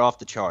they're off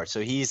the charts. So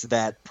he's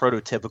that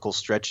prototypical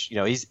stretch.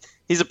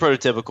 He's a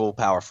prototypical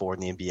power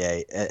forward in the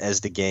NBA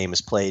as the game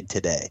is played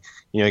today.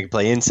 He can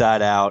play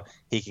inside out.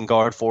 He can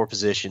guard 4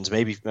 positions,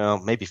 maybe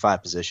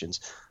 5 positions.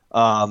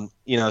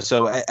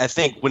 So I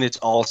think when it's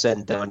all said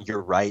and done,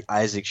 you're right.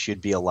 Isaac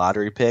should be a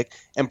lottery pick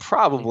and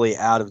probably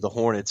out of the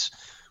Hornets'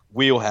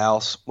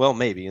 wheelhouse. Well,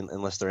 maybe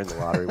unless they're in the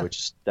lottery, which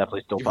is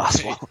definitely still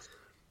possible.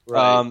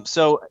 Right.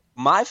 So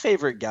my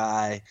favorite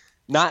guy,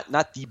 not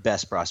the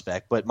best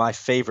prospect, but my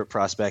favorite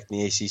prospect in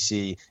the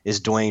ACC is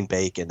Dwayne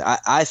Bacon.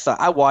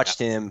 I watched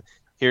him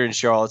here in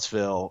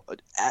Charlottesville.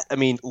 I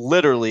mean,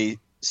 literally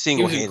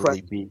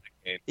single-handedly beat.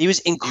 He was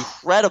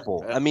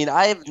incredible. I mean,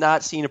 I have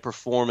not seen a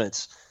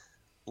performance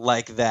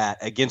like that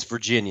against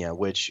Virginia,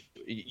 which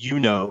you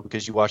know,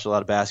 because you watch a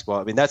lot of basketball.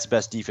 I mean, that's the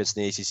best defense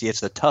in the ACC. It's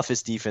the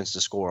toughest defense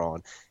to score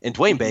on. And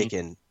Dwayne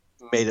Bacon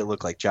made it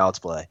look like child's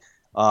play.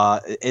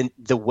 And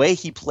the way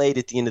he played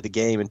at the end of the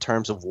game in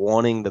terms of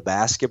wanting the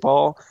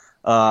basketball,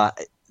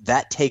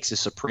 that takes a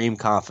supreme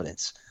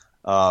confidence.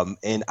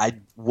 And I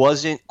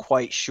wasn't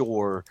quite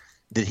sure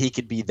that he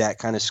could be that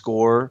kind of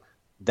scorer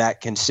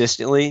that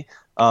consistently.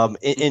 And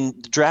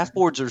the draft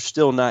boards are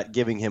still not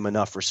giving him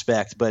enough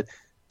respect. But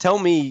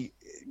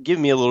give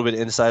me a little bit of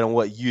insight on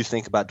what you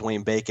think about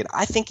Dwayne Bacon.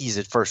 I think he's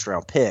a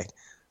first-round pick,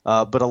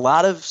 but a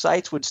lot of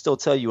sites would still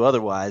tell you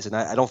otherwise, and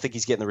I don't think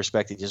he's getting the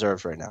respect he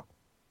deserves right now.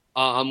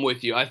 I'm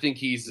with you. I think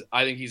he's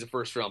a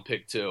first-round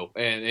pick too,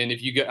 and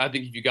I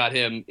think if you got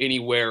him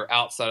anywhere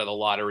outside of the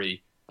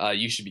lottery,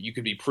 you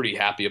could be pretty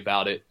happy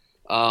about it.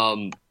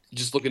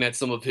 Just looking at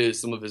some of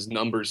his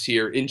numbers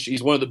here,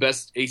 he's one of the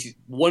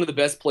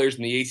best players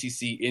in the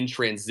ACC in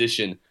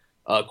transition.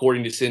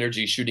 According to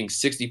Synergy, shooting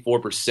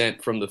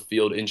 64% from the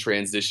field in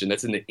transition.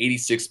 That's in the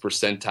 86th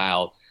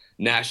percentile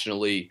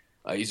nationally.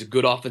 He's a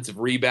good offensive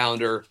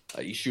rebounder.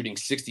 He's shooting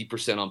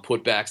 60% on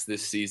putbacks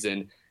this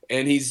season.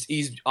 And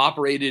he's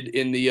operated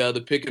in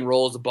the pick and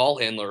roll as a ball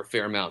handler a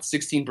fair amount.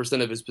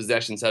 16% of his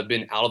possessions have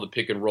been out of the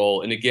pick and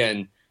roll. And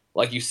again,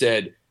 like you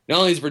said, not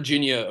only is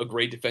Virginia a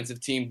great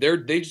defensive team,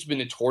 they've just been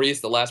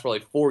notorious the last probably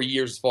 4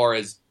 years as far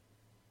as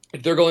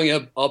if they're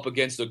going up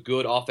against a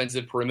good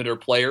offensive perimeter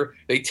player,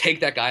 they take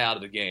that guy out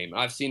of the game.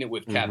 I've seen it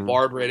with Cat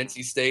Barber at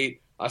NC State.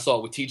 I saw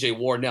it with TJ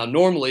Ward. Now,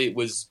 normally it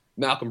was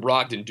Malcolm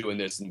Brogdon doing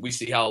this, and we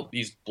see how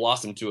he's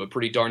blossomed to a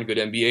pretty darn good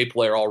NBA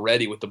player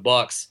already with the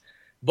Bucks.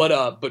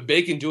 But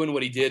Bacon doing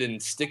what he did and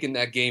sticking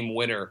that game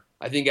winner.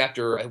 I think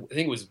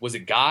it was a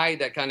Guy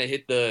that kind of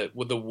hit the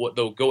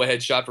go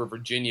ahead shot for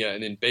Virginia,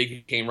 and then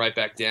Bacon came right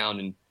back down.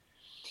 And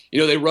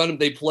they run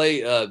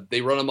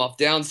him off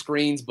down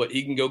screens, but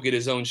he can go get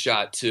his own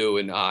shot too.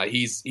 And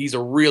he's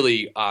a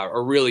really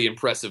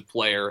impressive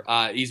player.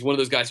 He's one of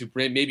those guys who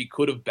maybe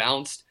could have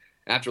bounced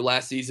after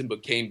last season,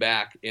 but came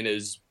back and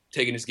is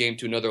taking his game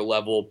to another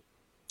level.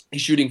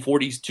 He's shooting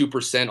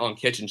 42% on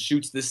catch and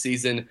shoots this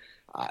season.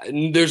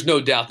 There's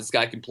no doubt this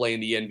guy can play in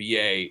the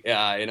NBA,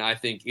 and I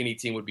think any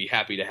team would be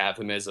happy to have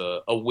him as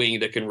a wing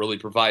that can really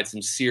provide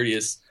some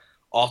serious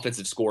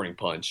offensive scoring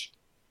punch.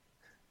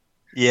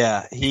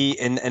 Yeah,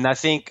 and I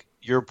think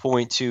your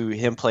point to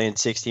him playing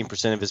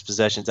 16% of his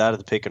possessions out of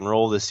the pick and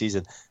roll this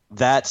season,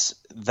 that's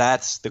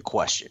the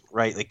question,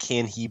 right? Like,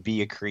 can he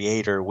be a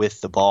creator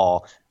with the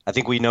ball? I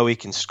think we know he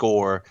can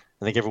score.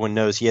 I think everyone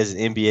knows he has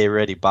an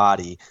NBA-ready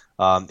body.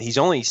 He's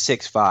only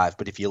 6'5",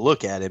 but if you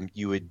look at him,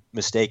 you would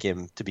mistake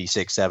him to be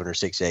 6'7" or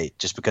 6'8",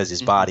 just because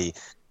his body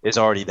is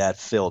already that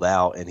filled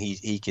out, and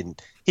he's going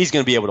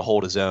to be able to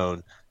hold his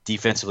own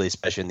defensively,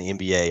 especially in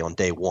the NBA on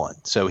day one.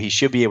 So he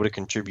should be able to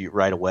contribute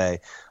right away.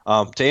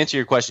 To answer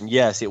your question,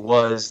 yes, it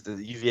was.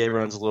 The UVA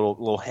runs a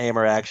little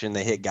hammer action.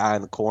 They hit Guy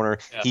in the corner.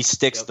 Yep. He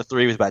sticks the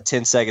three with about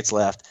 10 seconds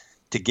left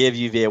to give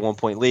UVA a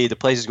 1-point lead. The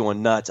place is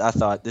going nuts. I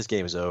thought this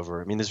game is over.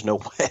 I mean, there's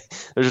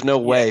no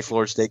way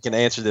Florida State can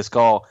answer this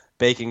call.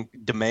 Bacon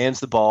demands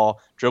the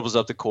ball, dribbles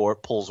up the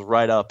court, pulls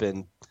right up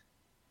in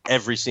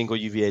every single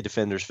UVA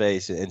defender's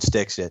face and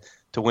sticks it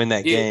to win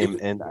that game.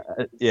 And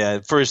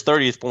for his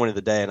 30th point of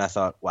the day, and I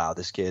thought, wow,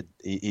 this kid,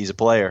 he's a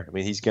player. I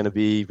mean, he's going to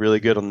be really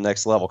good on the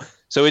next level.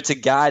 So it's a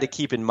guy to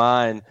keep in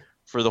mind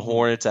for the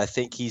Hornets. I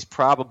think he's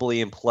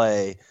probably in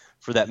play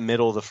for that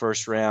middle of the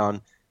first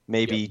round,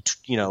 maybe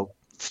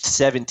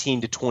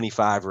 17 to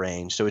 25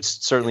 range. So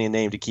it's certainly a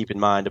name to keep in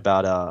mind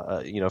about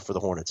for the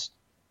Hornets.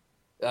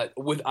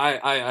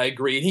 I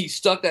agree. And he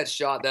stuck that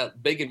shot,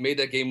 that Bacon made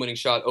that game-winning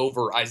shot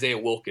over Isaiah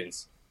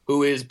Wilkins,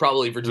 who is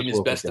probably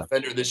Virginia's best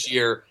defender this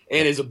year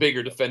and is a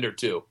bigger defender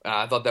too.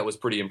 I thought that was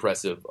pretty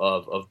impressive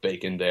of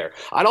Bacon there.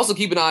 I'd also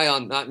keep an eye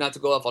on, not to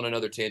go off on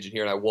another tangent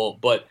here, and I won't,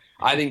 but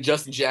I think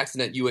Justin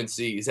Jackson at UNC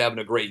is having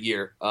a great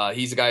year.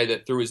 He's a guy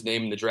that threw his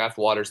name in the draft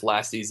waters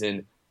last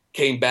season,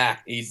 came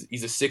back. He's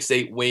a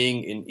 6'8"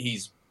 wing, and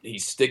he's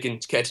sticking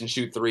catch and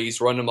shoot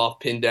threes, running them off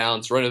pin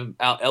downs, running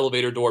out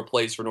elevator door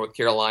plays for North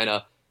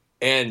Carolina.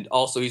 And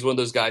also, he's one of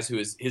those guys who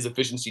his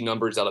efficiency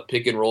numbers out of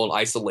pick and roll and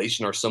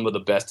isolation are some of the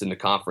best in the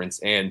conference.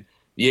 And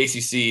the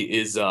ACC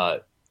is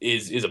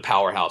a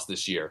powerhouse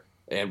this year.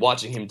 And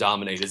watching him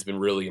dominate has been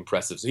really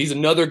impressive. So he's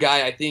another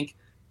guy, I think,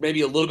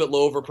 maybe a little bit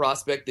lower of a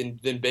prospect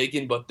than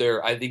Bacon, but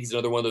I think he's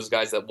another one of those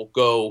guys that will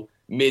go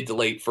mid to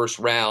late first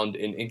round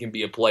and can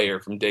be a player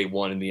from day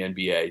one in the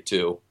NBA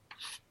too.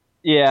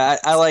 Yeah,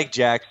 I like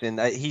Jackson.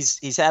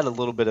 He's had a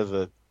little bit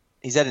of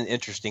he's had an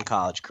interesting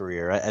college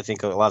career. I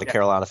think a lot of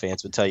Carolina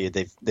fans would tell you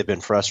they've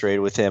been frustrated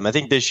with him. I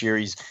think this year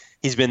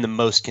he's been the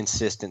most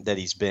consistent that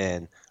he's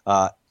been.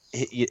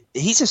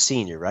 He's a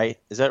senior, right?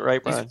 Is that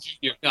right, Brian?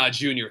 He's a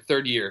junior,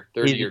 third year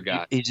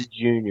guy. He's a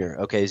junior.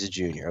 Okay, he's a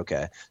junior.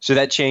 Okay, so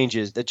that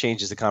changes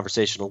the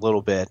conversation a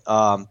little bit.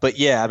 But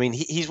yeah, I mean,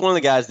 he's one of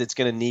the guys that's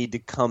going to need to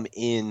come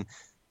in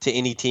to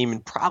any team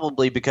and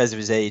probably because of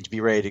his age be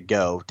ready to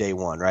go day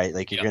one, right?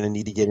 Like you're going to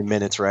need to get him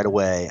minutes right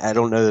away. I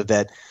don't know if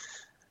that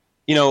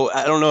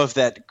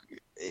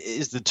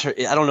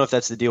I don't know if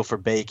that's the deal for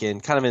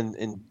Bacon. Kind of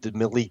in the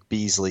Malik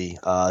Beasley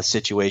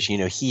situation.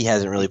 He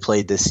hasn't really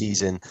played this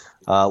season.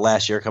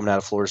 Last year coming out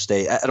of Florida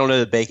State. I don't know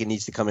that Bacon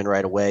needs to come in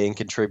right away and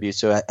contribute.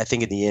 So I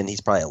think in the end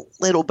he's probably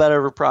a little better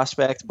of a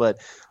prospect.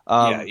 But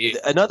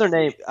another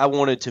name I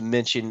wanted to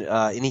mention,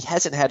 and he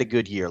hasn't had a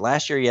good year.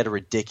 Last year he had a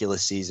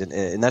ridiculous season,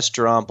 and that's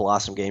Jerron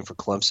Blossomgame for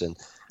Clemson.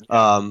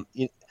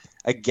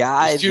 A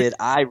guy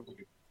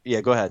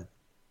yeah, go ahead.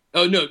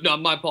 Oh no,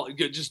 my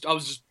apologies. I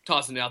was just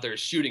tossing it out there.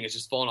 Shooting is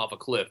just falling off a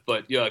cliff.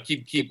 But yeah,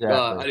 keep. Exactly.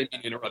 I didn't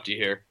mean to interrupt you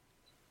here.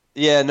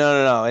 Yeah,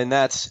 no, and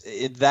that's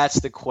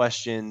the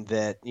question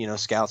that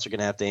scouts are going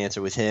to have to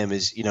answer with him.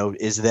 Is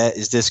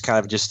this kind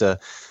of just a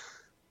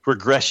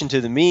regression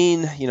to the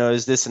mean?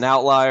 Is this an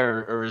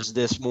outlier, or is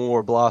this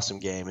more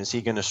Blossomgame? Is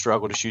he going to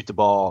struggle to shoot the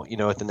ball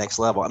at the next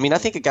level? I mean, I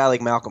think a guy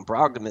like Malcolm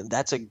Brogdon,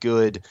 that's a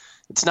good.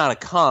 It's not a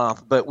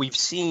comp, but we've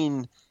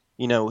seen.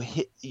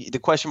 The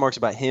question marks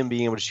about him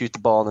being able to shoot the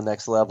ball on the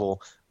next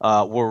level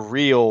were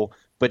real,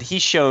 but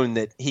he's shown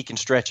that he can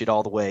stretch it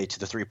all the way to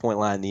the three-point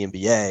line in the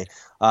NBA.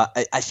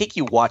 I think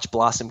you watch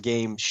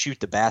Blossomgame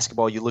shoot the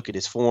basketball, you look at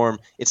his form,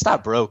 it's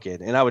not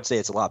broken, and I would say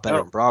it's a lot better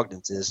than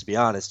Brogdon's is, to be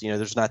honest.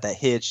 There's not that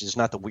hitch, there's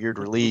not the weird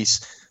release.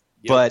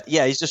 Yep. But,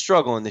 yeah, he's just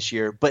struggling this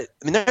year. But,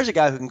 I mean, there's a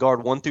guy who can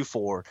guard 1 through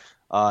 4.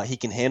 He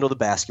can handle the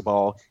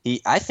basketball.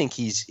 I think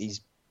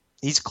he's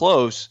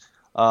close.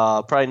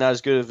 Probably not as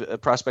good of a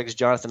prospect as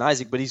Jonathan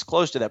Isaac, but he's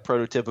close to that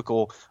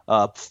prototypical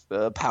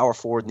power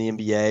forward in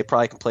the NBA.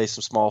 Probably can play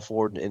some small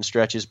forward in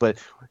stretches. But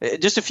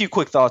just a few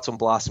quick thoughts on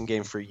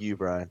Blossomgame for you,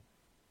 Brian.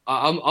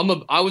 I'm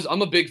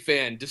a big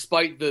fan.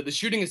 Despite the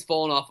shooting has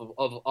fallen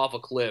off a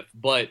cliff,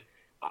 but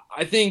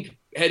I think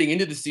heading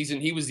into the season,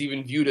 he was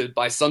even viewed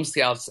by some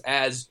scouts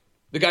as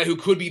the guy who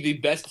could be the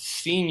best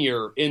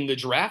senior in the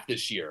draft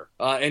this year,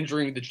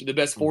 entering the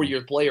best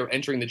 4-year player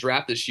entering the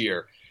draft this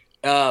year.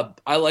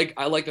 I like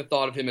the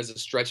thought of him as a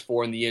stretch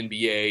 4 in the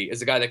NBA,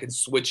 as a guy that can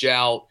switch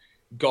out,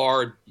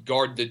 guard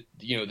the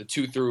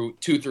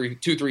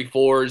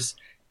 2-3-4s,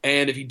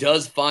 and if he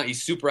does find,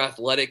 he's super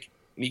athletic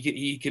and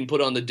he can put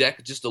on the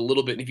deck just a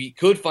little bit. And if he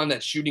could find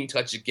that shooting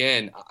touch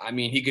again, I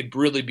mean, he could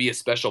really be a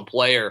special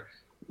player.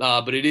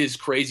 But it is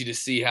crazy to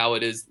see how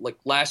it is. Like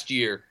last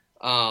year,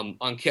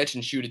 on catch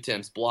and shoot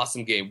attempts,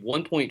 Blossomgame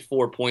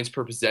 1.4 points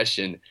per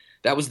possession.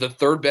 That was the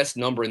third best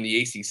number in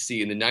the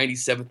ACC and the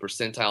 97th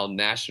percentile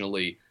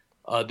nationally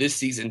this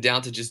season,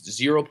 down to just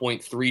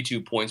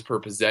 0.32 points per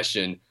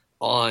possession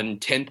on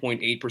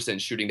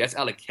 10.8% shooting. That's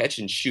out of catch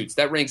and shoots.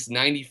 That ranks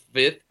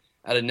 95th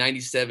out of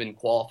 97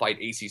 qualified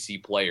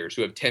ACC players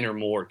who have 10 or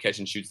more catch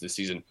and shoots this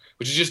season,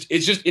 which is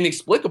just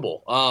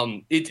inexplicable.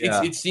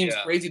 It seems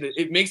crazy that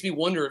it makes me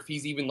wonder if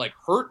he's even like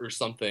hurt or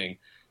something,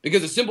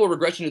 because a simple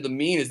regression to the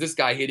mean is this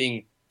guy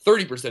hitting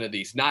 30% of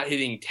these, not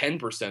hitting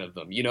 10% of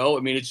them. I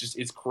mean,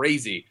 it's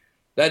crazy.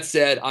 That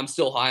said, I'm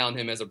still high on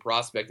him as a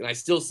prospect, and I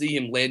still see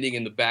him landing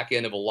in the back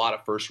end of a lot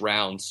of first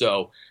rounds.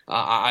 So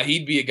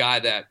he'd be a guy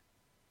that,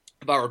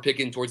 if I were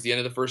picking towards the end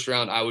of the first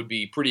round, I would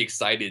be pretty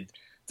excited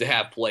to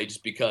have play,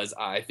 just because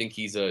I think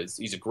he's a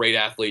great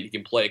athlete. He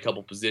can play a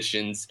couple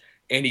positions,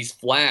 and he's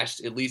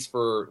flashed, at least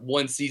for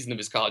one season of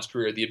his college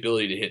career, the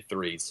ability to hit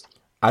threes.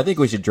 I think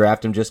we should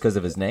draft him just because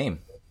of his name.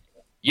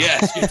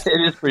 Yes.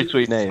 It is a pretty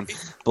sweet name.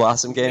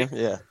 Blossomgame,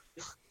 yeah.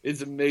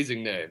 It's an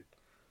amazing name.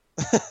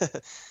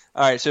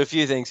 All right, so a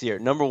few things here.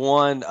 Number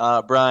one,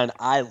 Brian,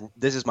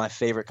 this is my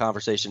favorite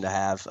conversation to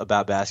have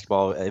about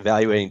basketball,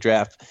 evaluating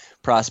draft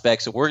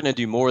prospects. So we're going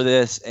to do more of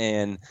this,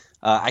 and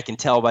I can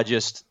tell by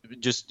just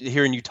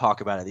hearing you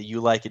talk about it that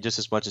you like it just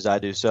as much as I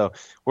do. So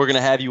we're going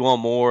to have you on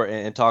more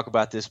and talk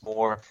about this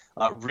more.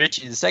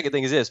 Richie, the second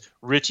thing is this.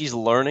 Richie's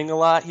learning a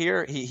lot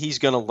here. He's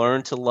going to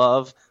learn to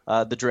love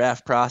the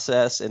draft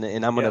process, and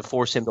I'm going to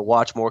force him to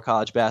watch more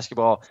college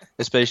basketball,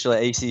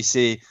 especially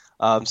ACC.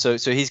 So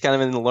he's kind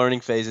of in the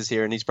learning phases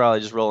here, and he's probably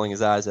just rolling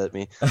his eyes at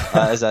me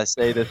as I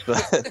say this.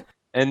 But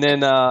and then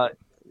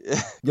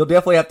you'll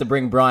definitely have to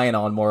bring Brian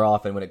on more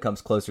often when it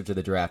comes closer to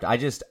the draft. I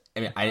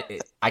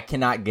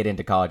cannot get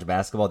into college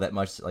basketball that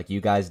much like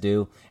you guys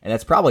do, and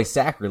that's probably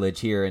sacrilege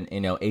here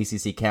in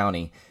ACC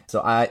County.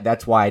 So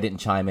that's why I didn't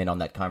chime in on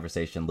that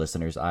conversation,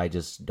 listeners. I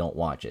just don't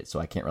watch it, so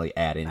I can't really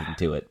add anything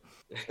to it.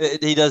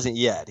 He doesn't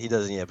yet,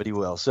 but he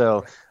will.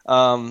 So,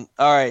 all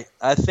right,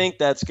 I think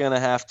that's going to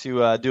have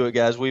to do it,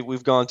 guys.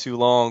 We've gone too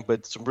long,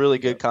 but some really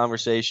good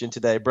conversation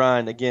today.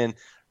 Brian, again,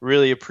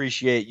 really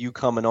appreciate you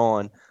coming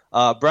on.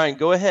 Brian,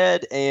 go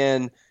ahead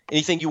and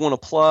anything you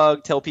want to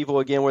plug, tell people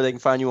again where they can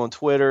find you on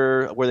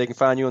Twitter, where they can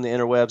find you on the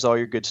interwebs, all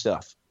your good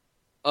stuff.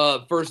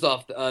 First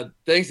off,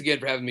 thanks again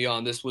for having me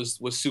on. This was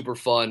super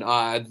fun.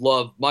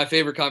 My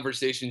favorite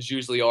conversations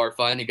usually are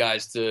finding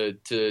guys to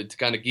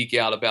kind of geek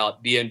out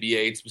about the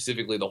NBA and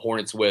specifically the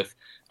Hornets with.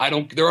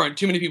 There aren't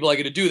too many people I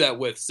get to do that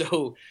with.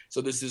 So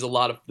this is a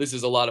lot of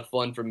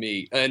fun for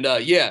me. And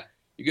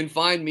you can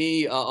find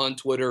me on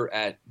Twitter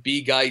at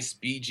bgeis,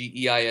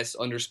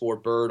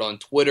 BGEIS_bird on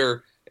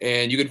Twitter.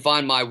 And you can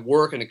find my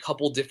work in a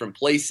couple different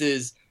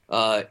places.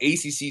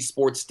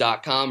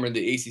 ACCsports.com or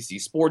the ACC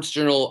Sports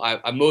Journal.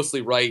 I mostly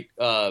write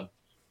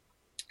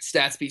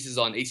stats pieces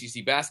on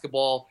ACC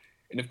basketball.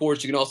 And, of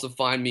course, you can also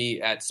find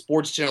me at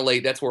Sports Channel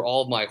 8. That's where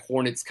all of my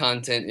Hornets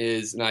content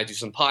is. And I do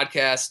some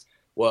podcasts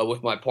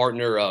with my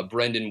partner,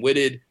 Brendan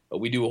Whitted.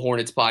 We do a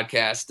Hornets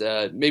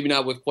podcast, maybe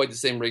not with quite the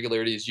same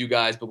regularity as you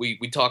guys, but we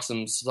talk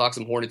some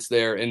Hornets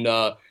there. And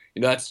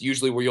that's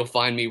usually where you'll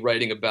find me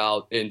writing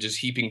about and just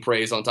heaping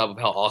praise on top of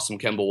how awesome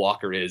Kemba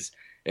Walker is.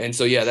 And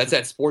so, yeah, that's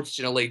at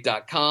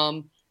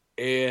sportschannel8.com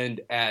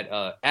and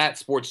at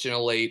Sports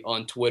Channel 8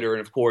 on Twitter.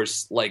 And, of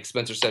course, like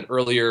Spencer said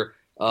earlier,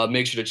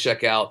 make sure to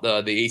check out the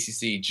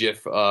ACC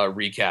GIF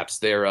recaps.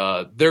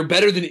 They're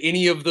better than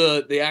any of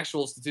the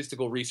actual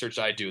statistical research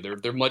I do.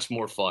 They're much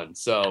more fun.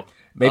 So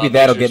maybe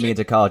that'll get me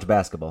into college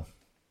basketball.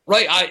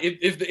 Right.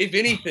 If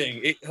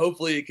anything,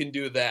 hopefully it can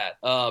do that.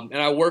 And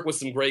I work with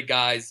some great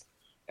guys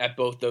at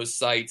both those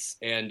sites,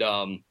 and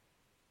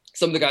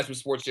some of the guys from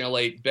Sports Channel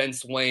 8, Ben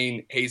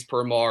Swain, Hayes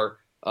Permar,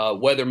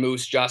 Weather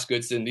Moose, Josh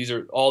Goodson.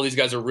 All these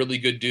guys are really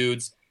good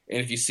dudes.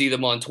 And if you see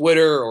them on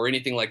Twitter or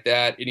anything like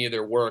that, any of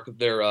their work,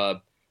 they're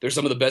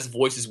some of the best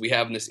voices we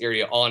have in this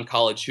area on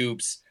college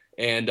hoops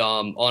and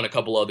on a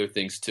couple other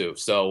things too.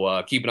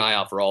 So keep an eye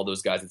out for all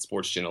those guys at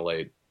Sports Channel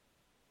 8.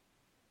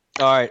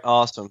 All right,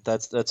 awesome.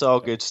 That's all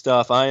good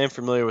stuff. I am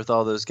familiar with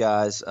all those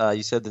guys.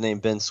 You said the name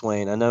Ben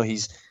Swain. I know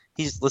he's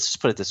let's just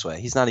put it this way.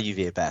 He's not a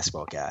UVA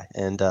basketball guy.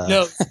 And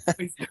no,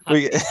 he's not.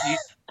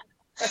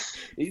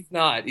 He's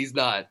not. He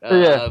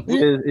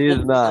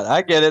is not.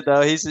 I get it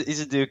though. He's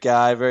a Duke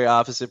guy. Very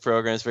opposite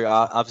programs, very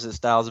opposite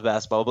styles of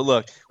basketball. But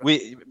look,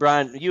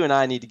 Brian, you and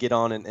I need to get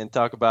on and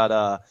talk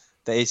about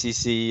the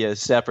ACC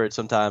separate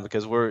sometime,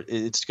 because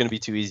it's going to be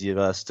too easy of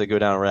us to go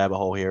down a rabbit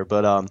hole here.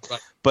 But all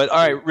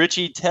right,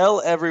 Richie,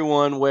 tell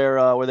everyone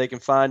where they can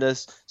find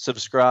us,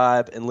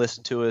 subscribe, and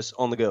listen to us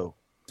on the go.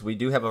 We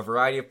do have a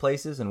variety of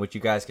places in which you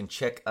guys can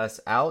check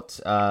us out.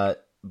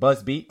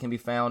 BuzzBeat can be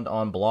found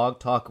on Blog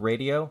Talk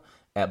Radio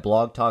at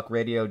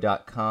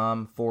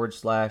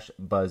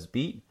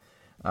blogtalkradio.com/BuzzBeat.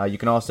 You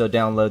can also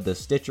download the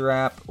Stitcher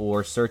app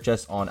or search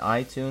us on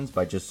iTunes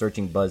by just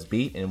searching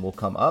BuzzBeat, and we'll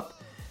come up.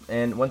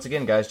 And once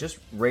again, guys, just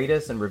rate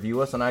us and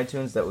review us on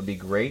iTunes. That would be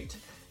great.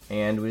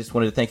 And we just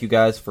wanted to thank you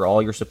guys for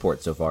all your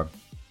support so far.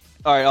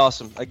 All right,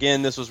 awesome.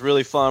 Again, this was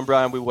really fun,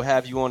 Brian. We will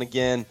have you on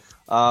again.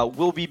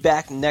 We'll be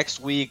back next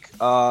week.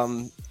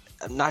 I'm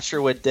not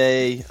sure what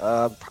day.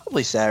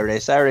 Probably Saturday.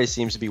 Saturday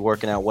seems to be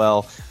working out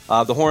well.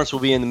 The Hornets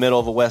will be in the middle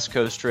of a West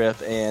Coast trip,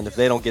 and if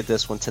they don't get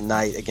this one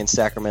tonight against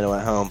Sacramento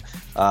at home,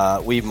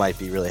 we might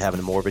be really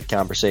having a morbid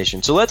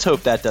conversation. So let's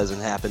hope that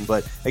doesn't happen.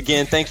 But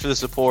again, thanks for the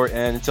support,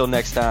 and until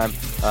next time,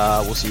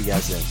 we'll see you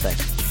guys then.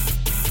 Thanks.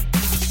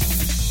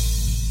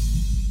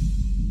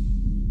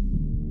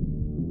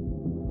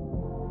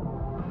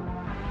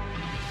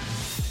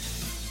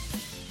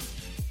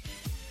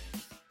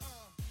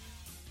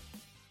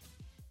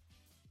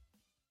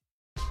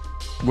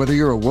 Whether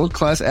you're a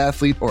world-class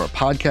athlete or a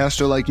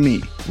podcaster like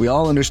me, we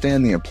all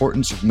understand the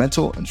importance of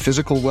mental and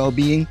physical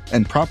well-being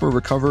and proper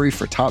recovery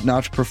for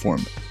top-notch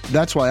performance.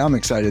 That's why I'm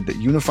excited that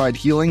Unified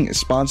Healing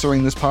is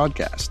sponsoring this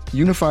podcast.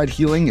 Unified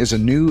Healing is a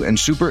new and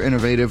super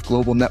innovative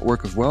global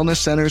network of wellness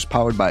centers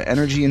powered by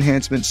Energy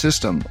Enhancement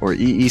System, or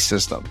EE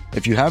System.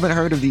 If you haven't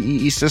heard of the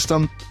EE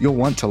System, you'll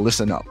want to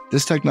listen up.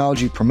 This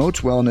technology promotes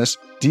wellness,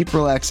 deep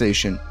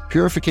relaxation,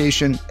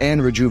 purification,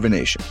 and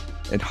rejuvenation.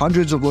 At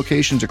hundreds of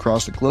locations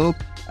across the globe,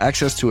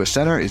 access to a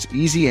center is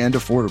easy and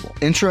affordable.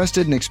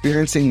 Interested in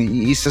experiencing the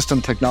EE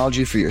System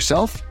technology for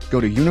yourself?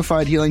 Go to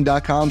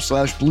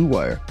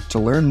unifiedhealing.com/bluewire to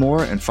learn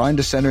more and find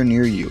a center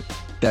near you.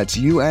 That's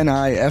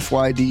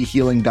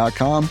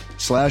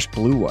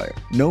unifydhealing.com/bluewire.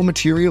 No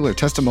material or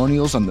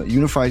testimonials on the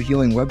Unified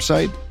Healing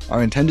website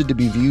are intended to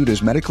be viewed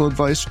as medical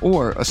advice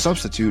or a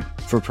substitute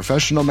for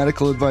professional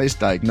medical advice,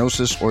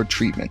 diagnosis, or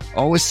treatment.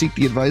 Always seek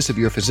the advice of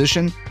your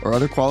physician or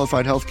other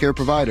qualified healthcare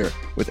provider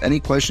with any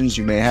questions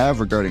you may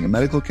have regarding a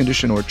medical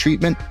condition or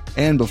treatment,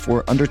 and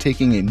before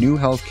undertaking a new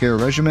healthcare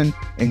regimen,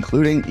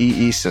 including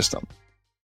EE System.